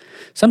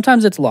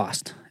sometimes it's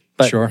lost.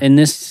 But in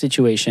this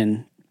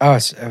situation... Oh,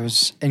 it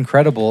was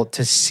incredible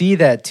to see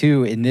that,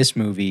 too, in this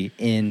movie,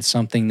 in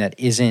something that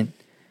isn't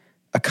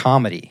a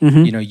comedy.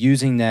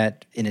 Using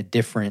that in a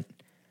different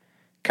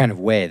kind of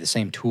way, the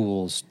same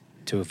tools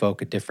to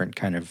evoke a different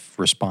kind of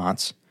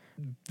response.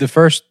 The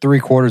first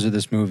 3/4 of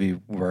this movie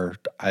were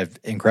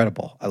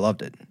incredible. I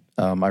loved it.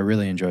 I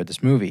really enjoyed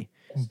this movie.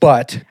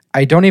 But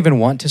I don't even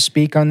want to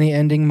speak on the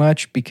ending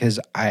much because,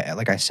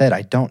 like I said,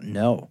 I don't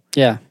know.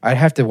 Yeah. I'd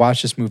have to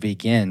watch this movie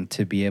again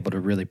to be able to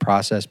really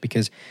process,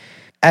 because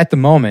at the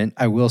moment,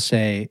 I will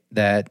say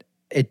that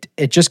it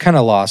just kind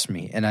of lost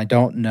me. And I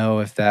don't know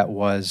if that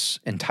was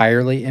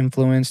entirely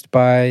influenced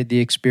by the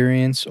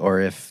experience or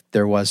if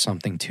there was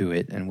something to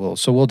it. And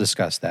we'll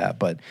discuss that.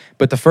 But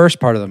the first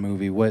part of the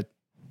movie, what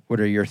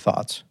are your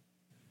thoughts?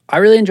 I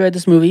really enjoyed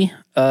this movie.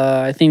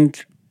 I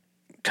think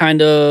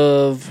kind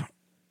of...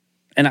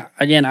 And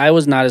again, I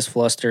was not as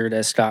flustered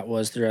as Scott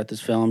was throughout this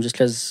film, just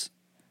because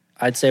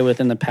I'd say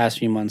within the past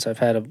few months, I've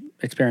had an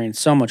experience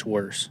so much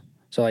worse.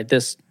 So like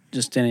this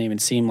just didn't even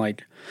seem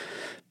like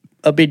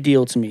a big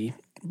deal to me.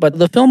 But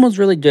the film was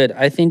really good.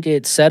 I think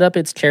it set up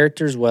its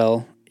characters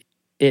well.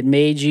 It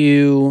made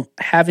you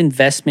have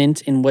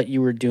investment in what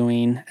you were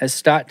doing. As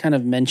Scott kind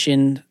of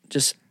mentioned,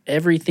 just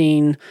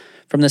everything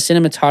from the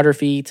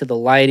cinematography to the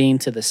lighting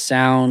to the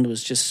sound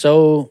was just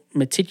so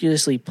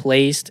meticulously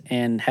placed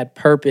and had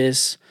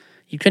purpose.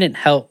 You couldn't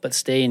help but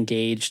stay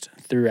engaged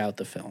throughout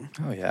the film.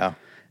 Oh, yeah.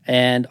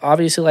 And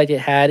obviously, like, it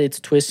had its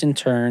twists and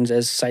turns,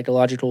 as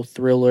psychological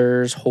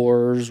thrillers,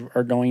 horrors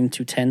are going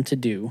to tend to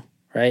do,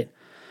 right?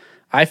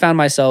 I found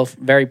myself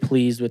very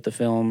pleased with the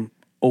film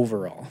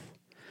overall.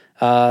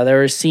 There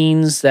were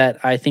scenes that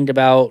I think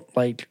about,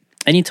 like,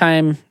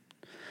 anytime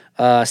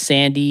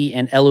Sandy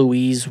and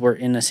Eloise were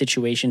in a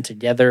situation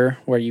together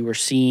where you were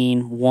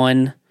seeing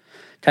one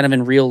kind of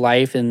in real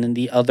life and then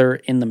the other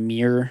in the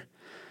mirror,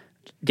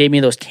 gave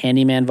me those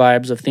Candyman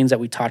vibes of things that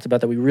we talked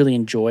about that we really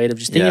enjoyed, of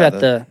just thinking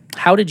about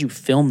how did you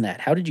film that?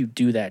 How did you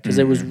do that? Because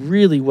it was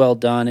really well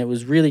done. It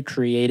was really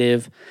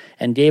creative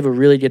and gave a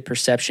really good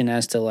perception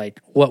as to like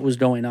what was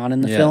going on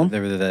in the film.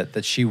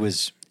 That she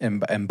was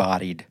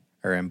embodying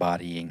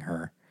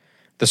her.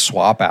 The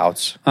swap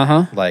outs,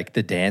 like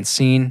the dance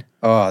scene.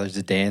 Oh, there's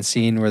a dance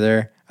scene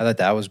I thought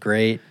that was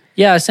great.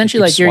 Yeah,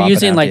 essentially, like you're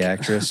using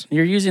actress.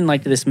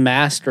 this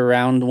mask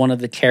around one of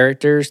the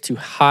characters to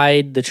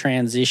hide the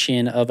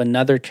transition of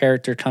another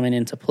character coming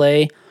into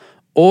play,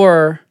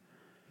 or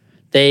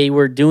they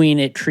were doing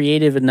it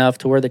creative enough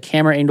to where the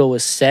camera angle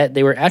was set.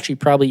 They were actually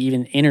probably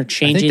even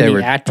interchanging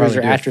the actors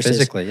or actresses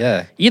physically.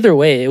 Yeah. Either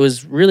way, it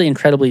was really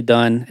incredibly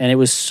done, and it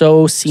was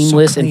so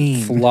seamless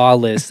and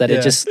flawless that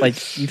it just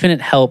like you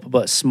couldn't help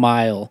but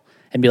smile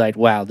and be like,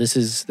 "Wow, this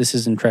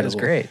is incredible."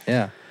 That's great.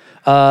 Yeah.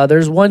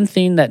 There's one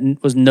thing that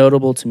was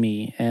notable to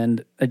me,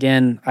 and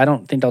again, I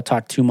don't think I'll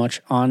talk too much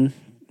on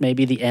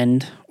maybe the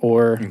end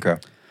or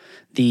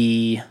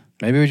the...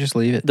 Maybe we just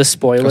leave it. The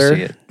spoiler. Go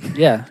see it.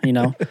 Yeah,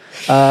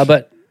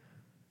 but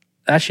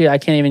actually, I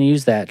can't even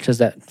use that because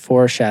that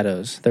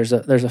foreshadows. There's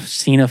a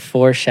scene of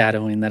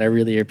foreshadowing that I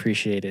really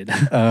appreciated.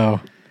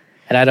 Oh.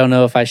 And I don't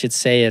know if I should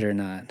say it or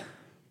not.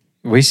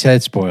 We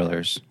said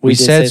spoilers. We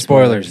said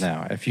spoilers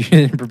now. If you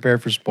didn't prepare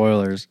for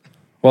spoilers...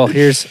 Well,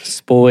 here's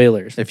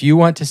spoilers. If you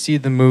want to see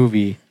the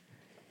movie,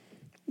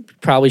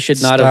 probably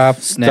should not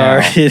have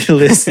started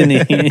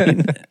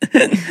listening.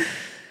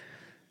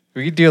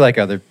 We could do like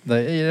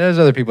there's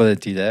other people that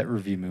do that,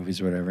 review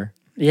movies or whatever.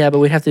 Yeah, but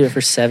we'd have to do it for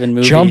 7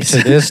 movies. Jump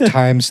to this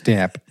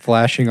timestamp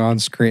flashing on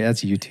screen.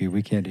 That's YouTube.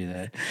 We can't do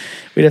that.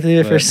 We'd have to do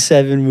it for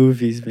 7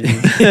 movies, man.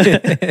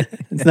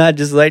 It's not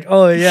just like,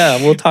 oh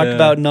yeah, we'll talk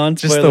about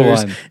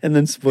non-spoilers and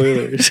then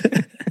spoilers.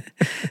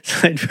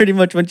 So like pretty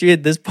much once you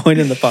hit this point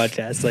in the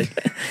podcast, like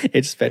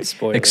expect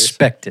spoilers.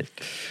 Expect it.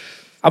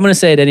 I'm gonna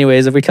say it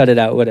anyways. If we cut it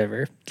out,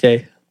 whatever.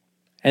 Okay.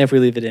 And if we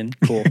leave it in,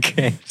 cool.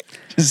 Okay.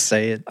 Just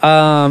say it.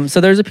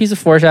 So there's a piece of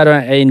foreshadowing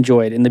I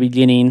enjoyed in the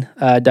beginning.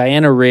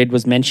 Diana Ridd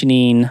was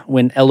mentioning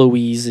when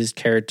Eloise's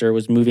character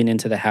was moving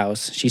into the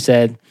house. She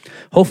said,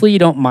 hopefully you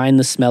don't mind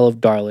the smell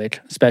of garlic,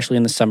 especially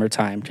in the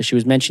summertime, because she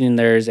was mentioning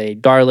there's a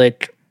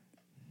garlic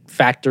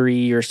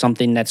factory or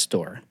something next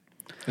door.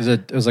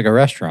 It was like a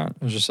restaurant.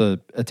 It was just an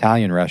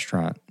Italian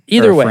restaurant.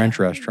 Either way. French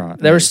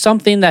restaurant. There was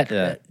something that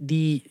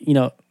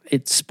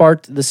it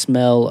sparked the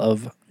smell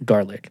of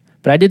garlic.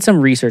 But I did some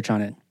research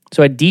on it.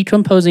 So a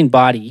decomposing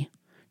body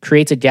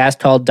creates a gas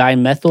called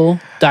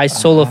dimethyl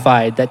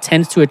disulfide that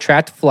tends to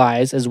attract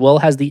flies as well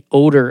as the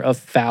odor of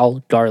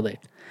foul garlic.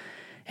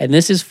 And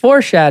this is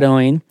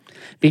foreshadowing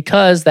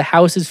because the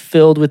house is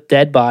filled with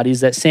dead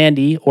bodies that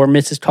Sandy or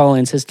Mrs.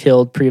 Collins has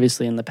killed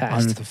previously in the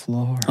past. Under the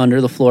floor.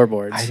 Under the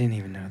floorboards. I didn't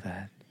even know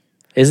that.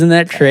 Isn't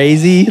that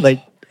crazy?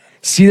 Like,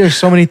 see, there's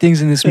so many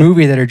things in this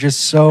movie that are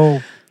just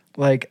so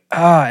like,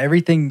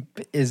 everything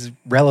is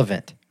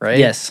relevant, right?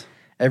 yes.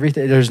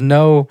 Everything. There's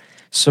no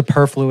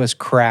superfluous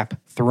crap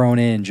thrown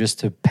in just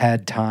to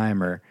pad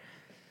time or,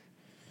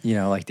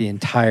 like the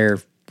entire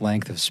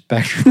length of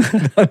Spectral.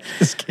 I'm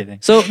just kidding.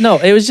 So, no,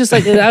 it was just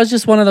like, that was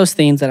just one of those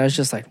things that I was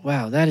just like,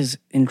 wow, that is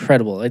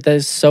incredible. Like, that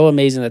is so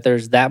amazing that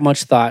there's that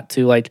much thought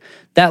to, like,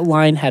 that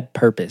line had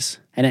purpose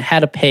and it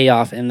had a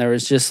payoff, and there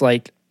was just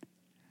like,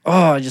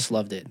 oh, I just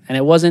loved it. And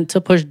it wasn't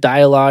to push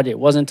dialogue. It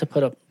wasn't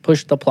to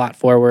push the plot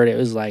forward. It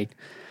was like,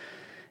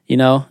 you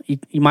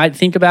might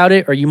think about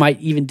it or you might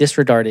even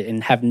disregard it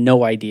and have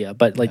no idea.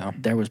 But like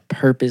there was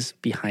purpose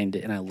behind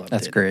it, and I loved it.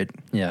 That's great.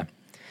 Yeah.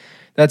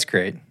 That's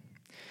great.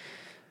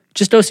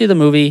 Just go see the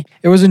movie.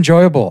 It was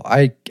enjoyable.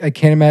 I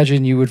can't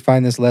imagine you would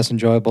find this less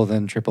enjoyable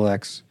than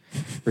XXX,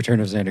 Return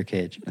of Xander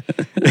Cage.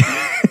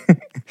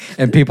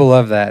 And people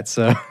love that,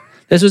 so...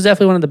 This was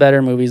definitely one of the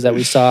better movies that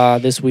we saw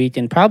this week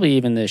and probably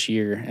even this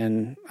year.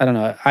 And I don't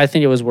know. I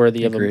think it was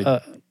worthy of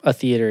a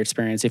theater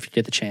experience if you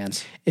get the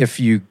chance. If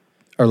you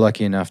are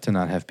lucky enough to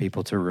not have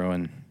people to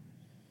ruin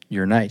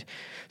your night.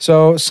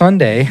 So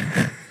Sunday...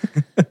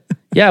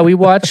 Yeah, we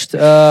watched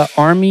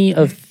Army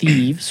of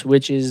Thieves,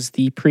 which is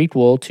the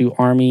prequel to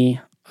Army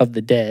of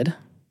the Dead.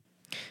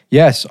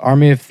 Yes,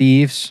 Army of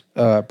Thieves,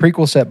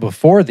 prequel set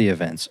before the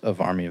events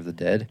of Army of the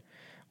Dead,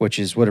 which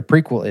is what a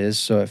prequel is,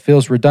 so it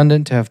feels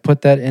redundant to have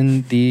put that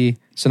in the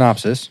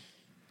synopsis,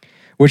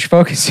 which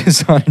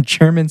focuses on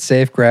German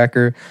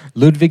safecracker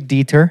Ludwig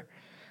Dieter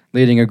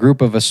leading a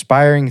group of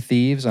aspiring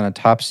thieves on a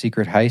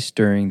top-secret heist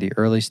during the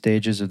early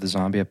stages of the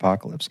zombie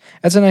apocalypse.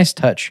 That's a nice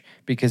touch,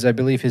 because I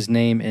believe his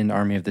name in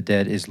Army of the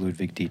Dead is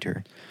Ludwig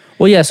Dieter.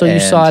 Well, yeah, so you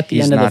saw at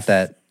the end of he's not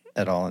that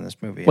at all in this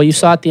movie. Well, you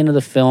saw at the end of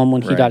the film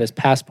when he got his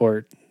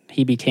passport,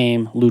 he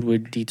became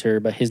Ludwig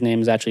Dieter, but his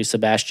name is actually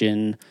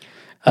Sebastian...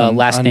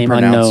 last name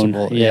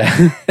unknown.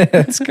 Yeah.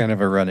 It's kind of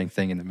a running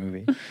thing in the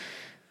movie.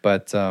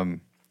 But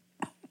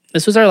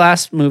this was our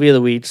last movie of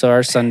the week, so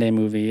our Sunday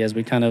movie as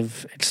we kind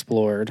of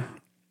explored.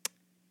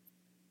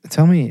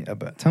 Tell me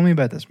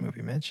about this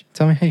movie, Mitch.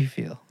 Tell me how you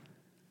feel.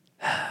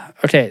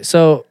 Okay,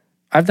 so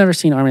I've never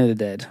seen Army of the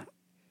Dead.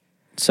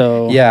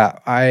 So yeah,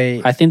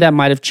 I think that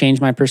might have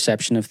changed my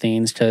perception of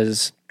things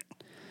because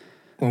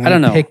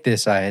when we picked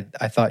this, I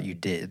thought you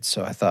did,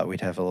 so I thought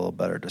we'd have a little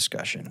better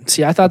discussion.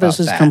 See, I thought this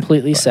was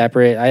completely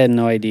separate. I had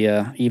no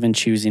idea even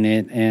choosing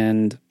it,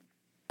 and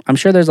I'm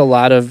sure there's a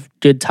lot of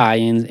good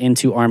tie-ins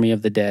into Army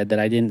of the Dead that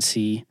I didn't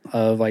see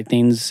of like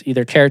things,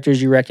 either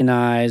characters you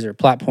recognize or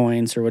plot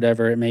points or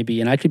whatever it may be,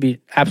 and I could be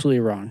absolutely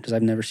wrong because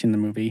I've never seen the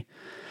movie.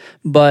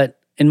 But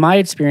in my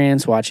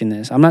experience watching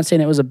this, I'm not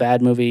saying it was a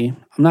bad movie.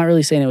 I'm not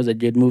really saying it was a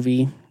good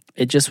movie.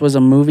 It just was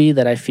a movie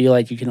that I feel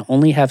like you can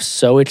only have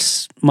so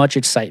much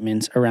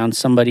excitement around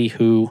somebody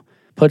who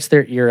puts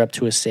their ear up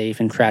to a safe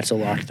and cracks a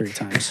lock 3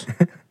 times.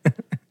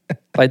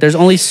 Like, there's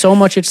only so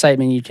much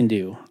excitement you can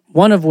do.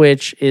 One of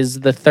which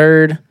is the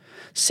third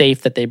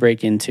safe that they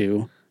break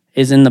into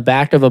is in the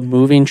back of a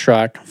moving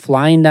truck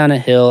flying down a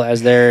hill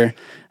as they're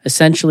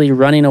essentially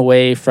running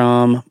away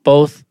from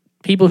both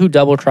people who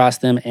double-cross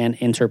them and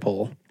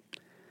Interpol.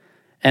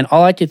 And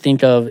all I could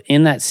think of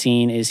in that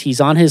scene is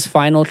he's on his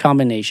final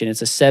combination.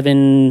 It's a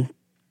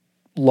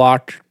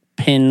 7-lock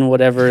pin,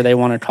 whatever they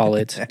want to call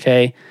it,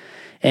 okay?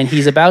 And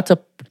he's about to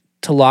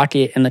lock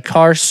it, and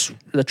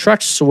the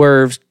truck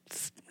swerves,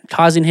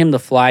 causing him to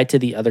fly to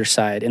the other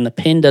side, and the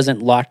pin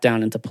doesn't lock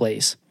down into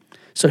place.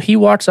 So he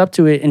walks up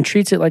to it and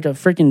treats it like a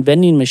freaking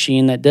vending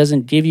machine that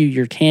doesn't give you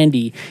your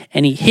candy,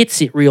 and he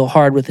hits it real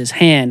hard with his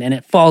hand, and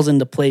it falls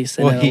into place,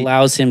 and it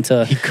allows him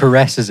to... He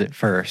caresses it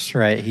first,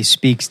 right? He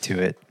speaks to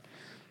it.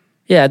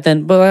 Yeah,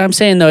 but I'm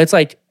saying, though, it's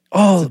like,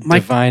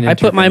 I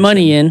put my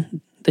money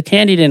in, the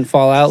candy didn't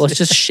fall out, let's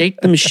just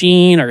shake the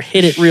machine or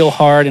hit it real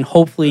hard, and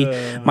hopefully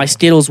my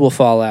Skittles will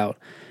fall out.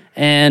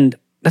 And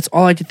that's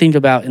all I could think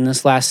about in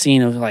this last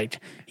scene of, like,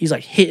 he's,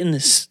 like, hitting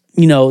this,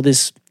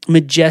 this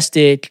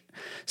majestic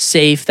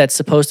safe that's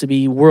supposed to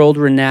be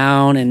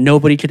world-renowned, and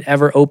nobody could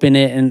ever open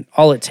it, and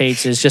all it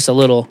takes is just a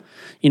little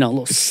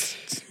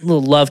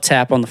love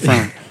tap on the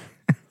front.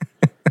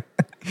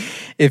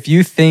 If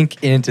you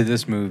think into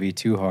this movie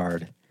too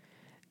hard,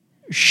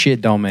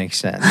 shit don't make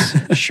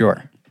sense.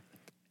 Sure.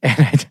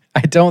 And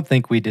I don't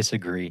think we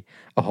disagree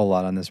a whole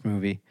lot on this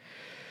movie.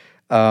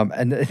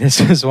 And this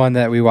is one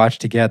that we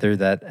watched together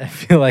that I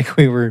feel like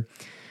we were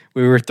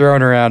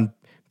throwing around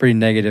pretty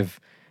negative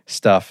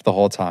stuff the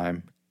whole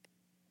time.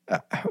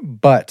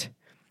 But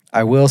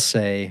I will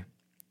say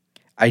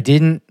I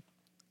didn't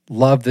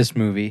love this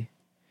movie,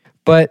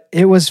 but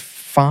it was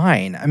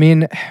fine. I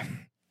mean,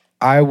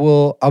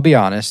 I'll be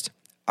honest.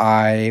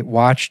 I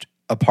watched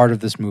a part of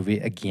this movie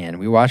again.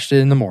 We watched it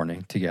in the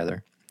morning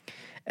together.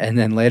 And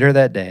then later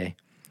that day,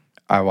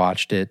 I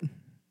watched it,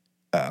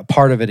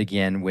 part of it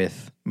again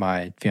with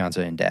my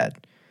fiance and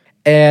dad.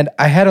 And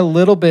I had a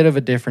little bit of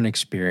a different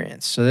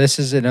experience. So this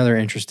is another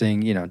interesting,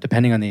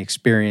 depending on the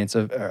experience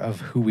of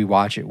who we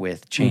watch it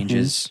with,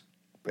 changes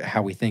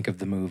how we think of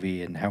the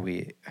movie and how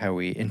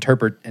we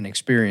interpret and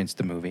experience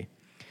the movie.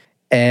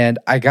 And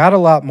I got a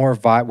lot more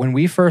vibe when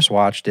we first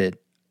watched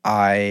it.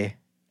 I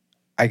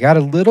got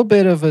a little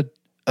bit of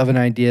an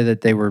idea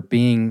that they were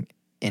being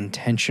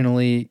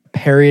intentionally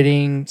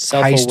parodying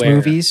heist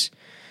movies.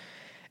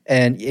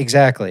 And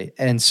exactly.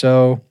 And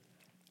so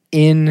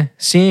in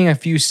seeing a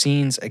few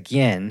scenes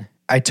again,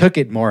 I took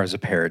it more as a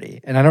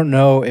parody. And I don't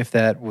know if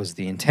that was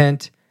the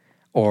intent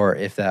or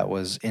if that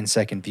was in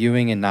second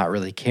viewing and not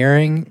really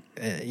caring,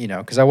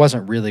 because I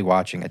wasn't really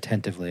watching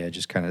attentively.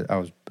 I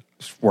was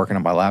working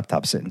on my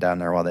laptop sitting down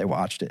there while they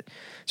watched it.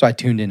 So I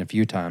tuned in a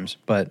few times.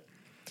 But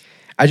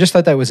I just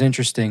thought that was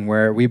interesting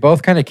where we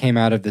both kind of came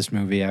out of this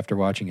movie after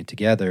watching it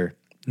together,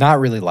 not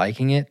really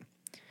liking it.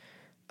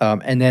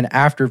 And then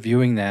after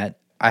viewing that,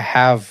 I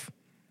have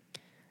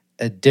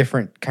a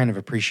different kind of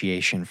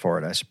appreciation for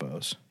it, I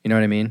suppose. You know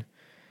what I mean?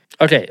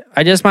 Okay,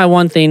 my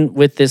one thing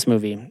with this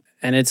movie,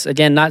 and it's,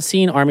 again, not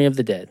seeing Army of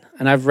the Dead.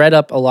 And I've read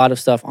up a lot of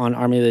stuff on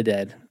Army of the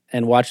Dead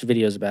and watched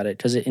videos about it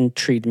because it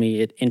intrigued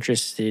me,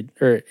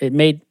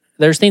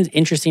 there's things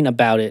interesting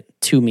about it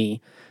to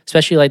me,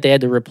 especially like they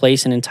had to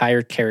replace an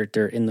entire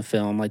character in the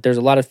film. Like there's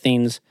a lot of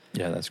things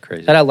that's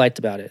crazy that I liked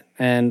about it.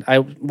 And I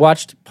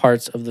watched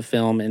parts of the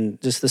film and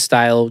just the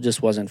style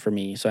just wasn't for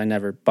me, so I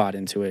never bought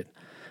into it.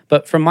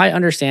 But from my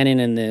understanding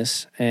in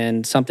this,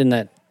 and something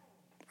that,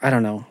 I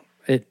don't know,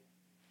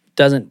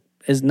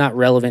 is not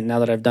relevant now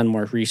that I've done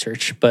more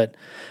research, but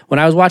when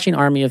I was watching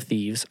Army of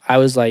Thieves, I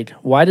was like,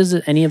 why does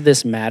any of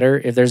this matter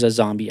if there's a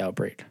zombie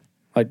outbreak?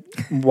 Like,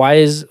 why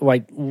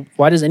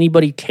does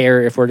anybody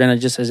care if we're going to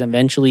just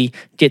eventually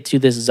get to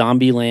this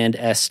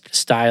Zombieland-esque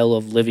style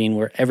of living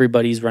where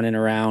everybody's running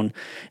around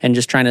and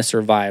just trying to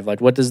survive?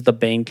 Like, what does the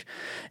bank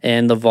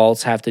and the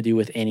vaults have to do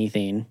with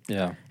anything?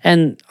 Yeah.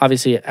 And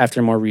obviously,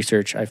 after more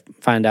research, I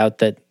find out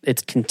that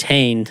it's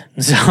contained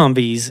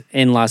zombies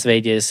in Las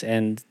Vegas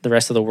and the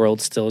rest of the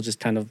world still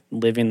just kind of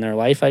living their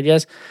life, I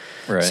guess.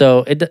 Right.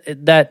 So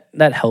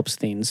that helps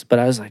things. But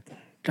I was like,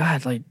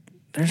 God, like,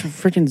 there's a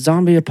freaking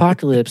zombie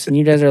apocalypse, and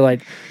you guys are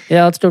like,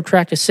 yeah, let's go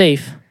crack a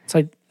safe. It's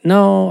like,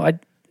 no,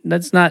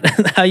 that's not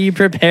how you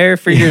prepare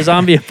for your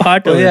zombie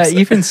apocalypse. Well, yeah,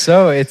 even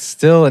so, it's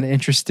still an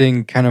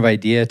interesting kind of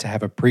idea to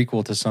have a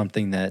prequel to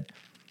something that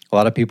a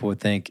lot of people would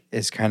think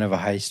is kind of a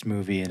heist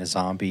movie in a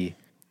zombie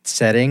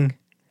setting.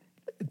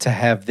 To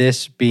have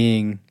this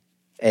being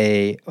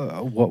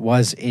what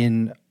was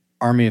in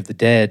Army of the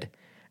Dead,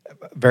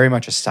 very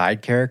much a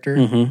side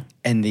character,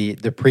 and the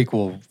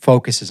prequel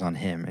focuses on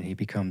him, and he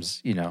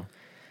becomes,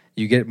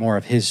 you get more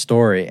of his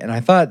story. And I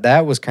thought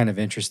that was kind of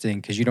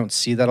interesting because you don't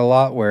see that a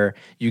lot, where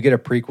you get a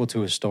prequel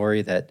to a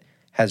story that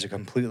has a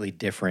completely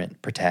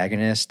different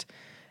protagonist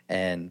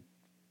and,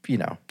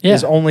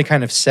 is only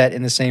kind of set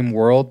in the same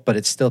world, but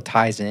it still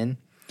ties in.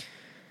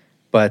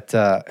 But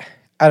I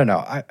don't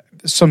know.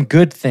 Some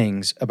good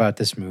things about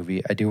this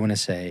movie I do want to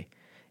say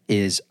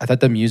is I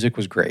thought the music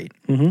was great.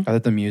 I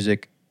thought the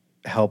music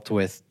helped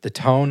with the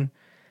tone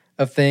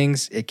of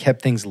things. It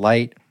kept things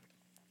light.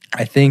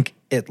 I think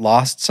it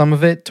lost some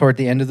of it toward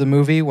the end of the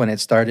movie when it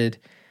started,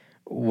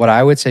 what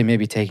I would say,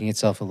 maybe taking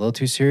itself a little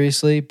too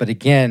seriously. But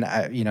again,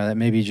 that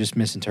maybe just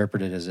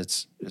misinterpreted as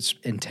it's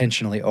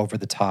intentionally over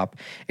the top,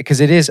 because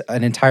it is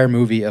an entire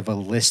movie of a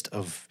list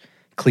of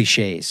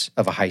cliches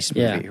of a heist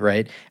movie,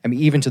 right? I mean,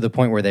 even to the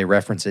point where they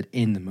reference it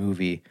in the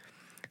movie,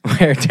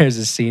 where there's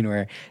a scene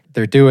where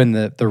they're doing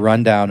the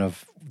rundown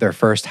of their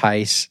first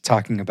heist,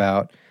 talking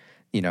about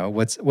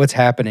what's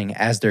happening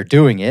as they're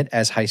doing it,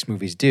 as heist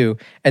movies do.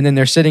 And then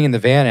they're sitting in the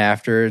van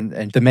after,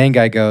 and the main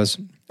guy goes,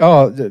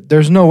 oh,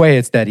 there's no way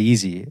it's that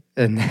easy.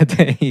 And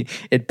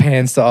it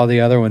pans to all the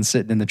other ones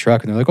sitting in the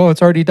truck, and they're like, oh,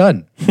 it's already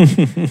done.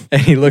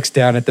 And he looks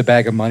down at the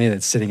bag of money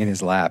that's sitting in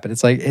his lap. And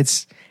it's like,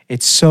 it's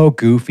so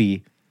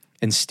goofy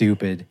and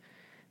stupid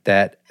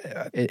that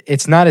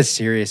it's not as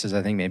serious as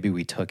I think maybe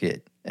we took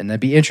it. And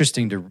that'd be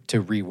interesting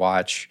to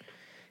rewatch,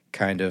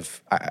 kind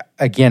of.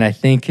 Again, I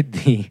think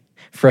the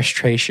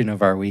frustration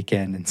of our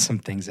weekend and some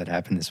things that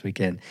happened this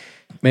weekend,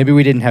 maybe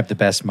we didn't have the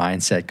best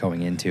mindset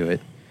going into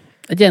it.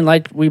 Again,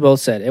 like we both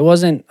said, it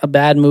wasn't a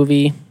bad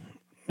movie.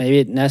 Maybe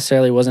it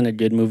necessarily wasn't a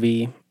good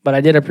movie, but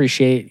I did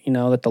appreciate,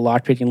 that the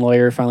lockpicking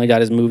lawyer finally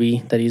got his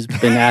movie that he's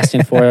been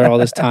asking for all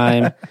this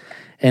time.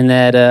 And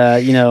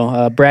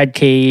that, Brad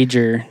Cage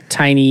or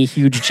Tiny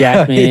Huge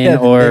Jackman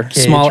or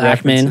Small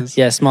Ackman.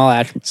 Yeah, Small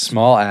Ackman.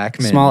 Small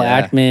Ackman. Small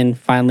Ackman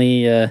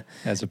finally...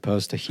 as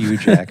opposed to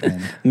Huge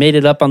Ackman. made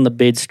it up on the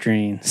big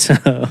screen. So...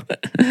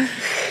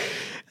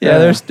 yeah,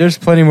 there's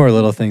plenty more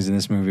little things in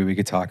this movie we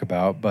could talk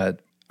about, but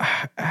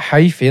how are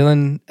you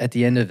feeling at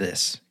the end of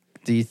this?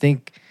 Do you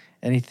think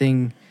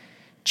anything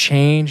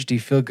changed? Do you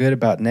feel good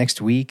about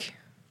next week?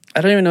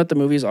 I don't even know what the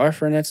movies are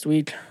for next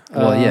week.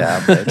 Well,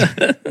 yeah,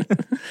 but...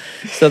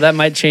 so that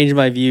might change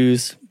my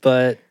views,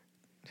 but...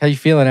 How you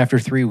feeling after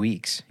 3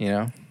 weeks,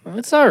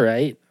 It's all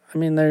right. I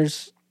mean,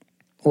 there's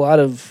a lot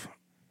of,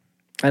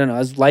 I don't know,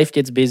 as life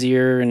gets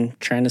busier and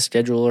trying to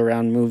schedule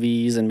around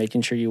movies and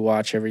making sure you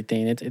watch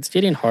everything, it's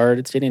getting hard.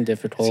 It's getting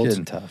difficult. It's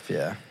getting tough,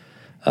 yeah.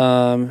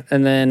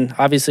 And then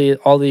obviously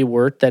all the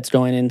work that's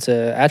going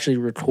into actually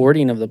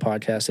recording of the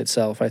podcast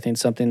itself, I think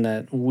something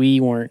that we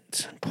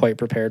weren't quite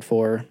prepared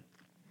for.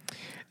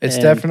 It's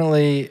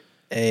definitely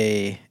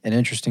an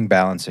interesting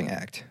balancing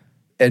act.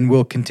 And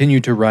we'll continue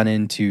to run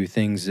into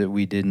things that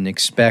we didn't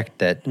expect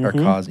that are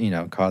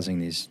causing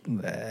these,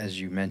 as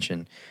you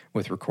mentioned,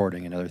 with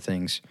recording and other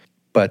things.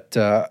 But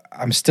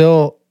I'm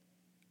still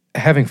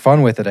having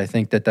fun with it. I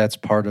think that's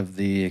part of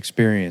the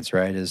experience,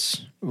 right?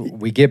 Is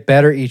we get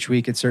better each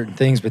week at certain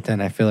things, but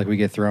then I feel like we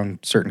get thrown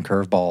certain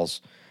curveballs.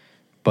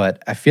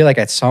 But I feel like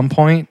at some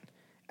point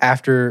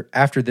after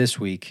this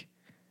week,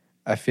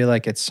 I feel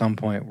like at some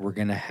point we're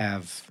gonna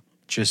have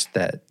just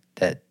that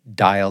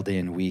dialed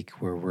in week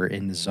where we're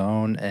in the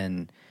zone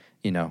and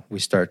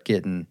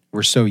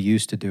we're so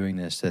used to doing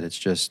this that it's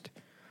just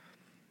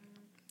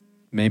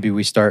maybe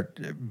we start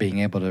being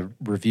able to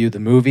review the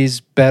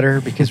movies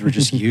better because we're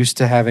just used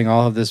to having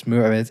all of this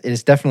movie. I mean,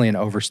 it's definitely an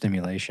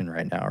overstimulation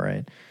right now,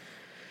 right?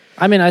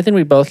 I mean, I think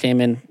we both came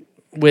in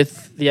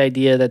with the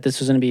idea that this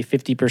was going to be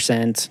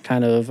 50%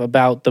 kind of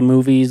about the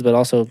movies, but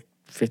also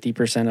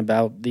 50%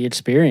 about the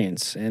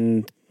experience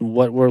and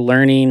what we're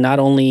learning, not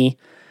only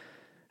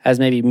as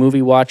maybe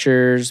movie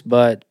watchers,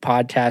 but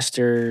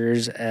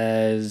podcasters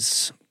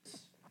as...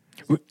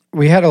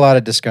 We had a lot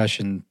of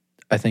discussion,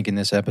 I think, in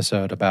this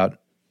episode about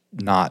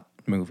not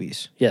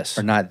movies. Yes.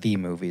 Or not the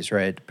movies,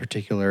 right?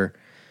 Particular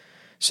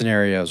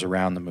scenarios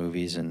around the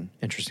movies and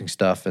interesting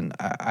stuff. And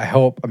I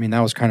hope, I mean, that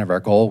was kind of our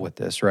goal with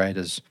this, right?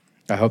 Is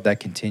I hope that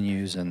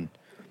continues. And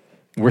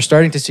we're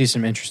starting to see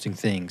some interesting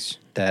things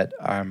that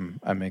I'm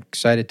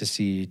excited to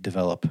see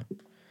develop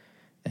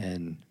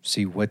and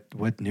see what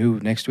new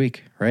next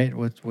week, right?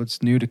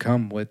 What's new to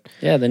come?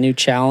 The new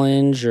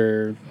challenge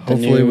or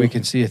hopefully we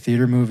can see a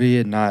theater movie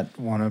and not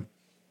want to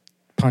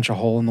punch a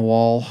hole in the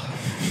wall,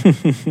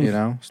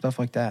 stuff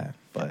like that.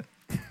 But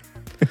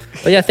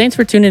yeah, thanks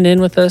for tuning in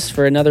with us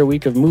for another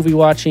week of movie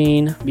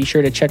watching. Be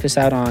sure to check us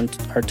out on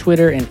our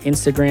Twitter and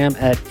Instagram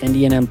at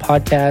NDNM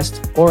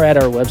Podcast or at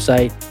our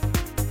website,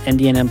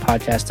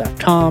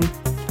 ndnmpodcast.com.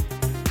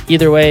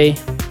 Either way,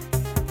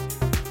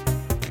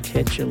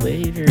 catch you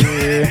later.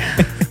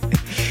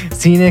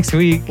 see you next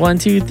week. 1,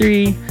 2,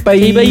 3. Bye.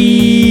 Okay, bye.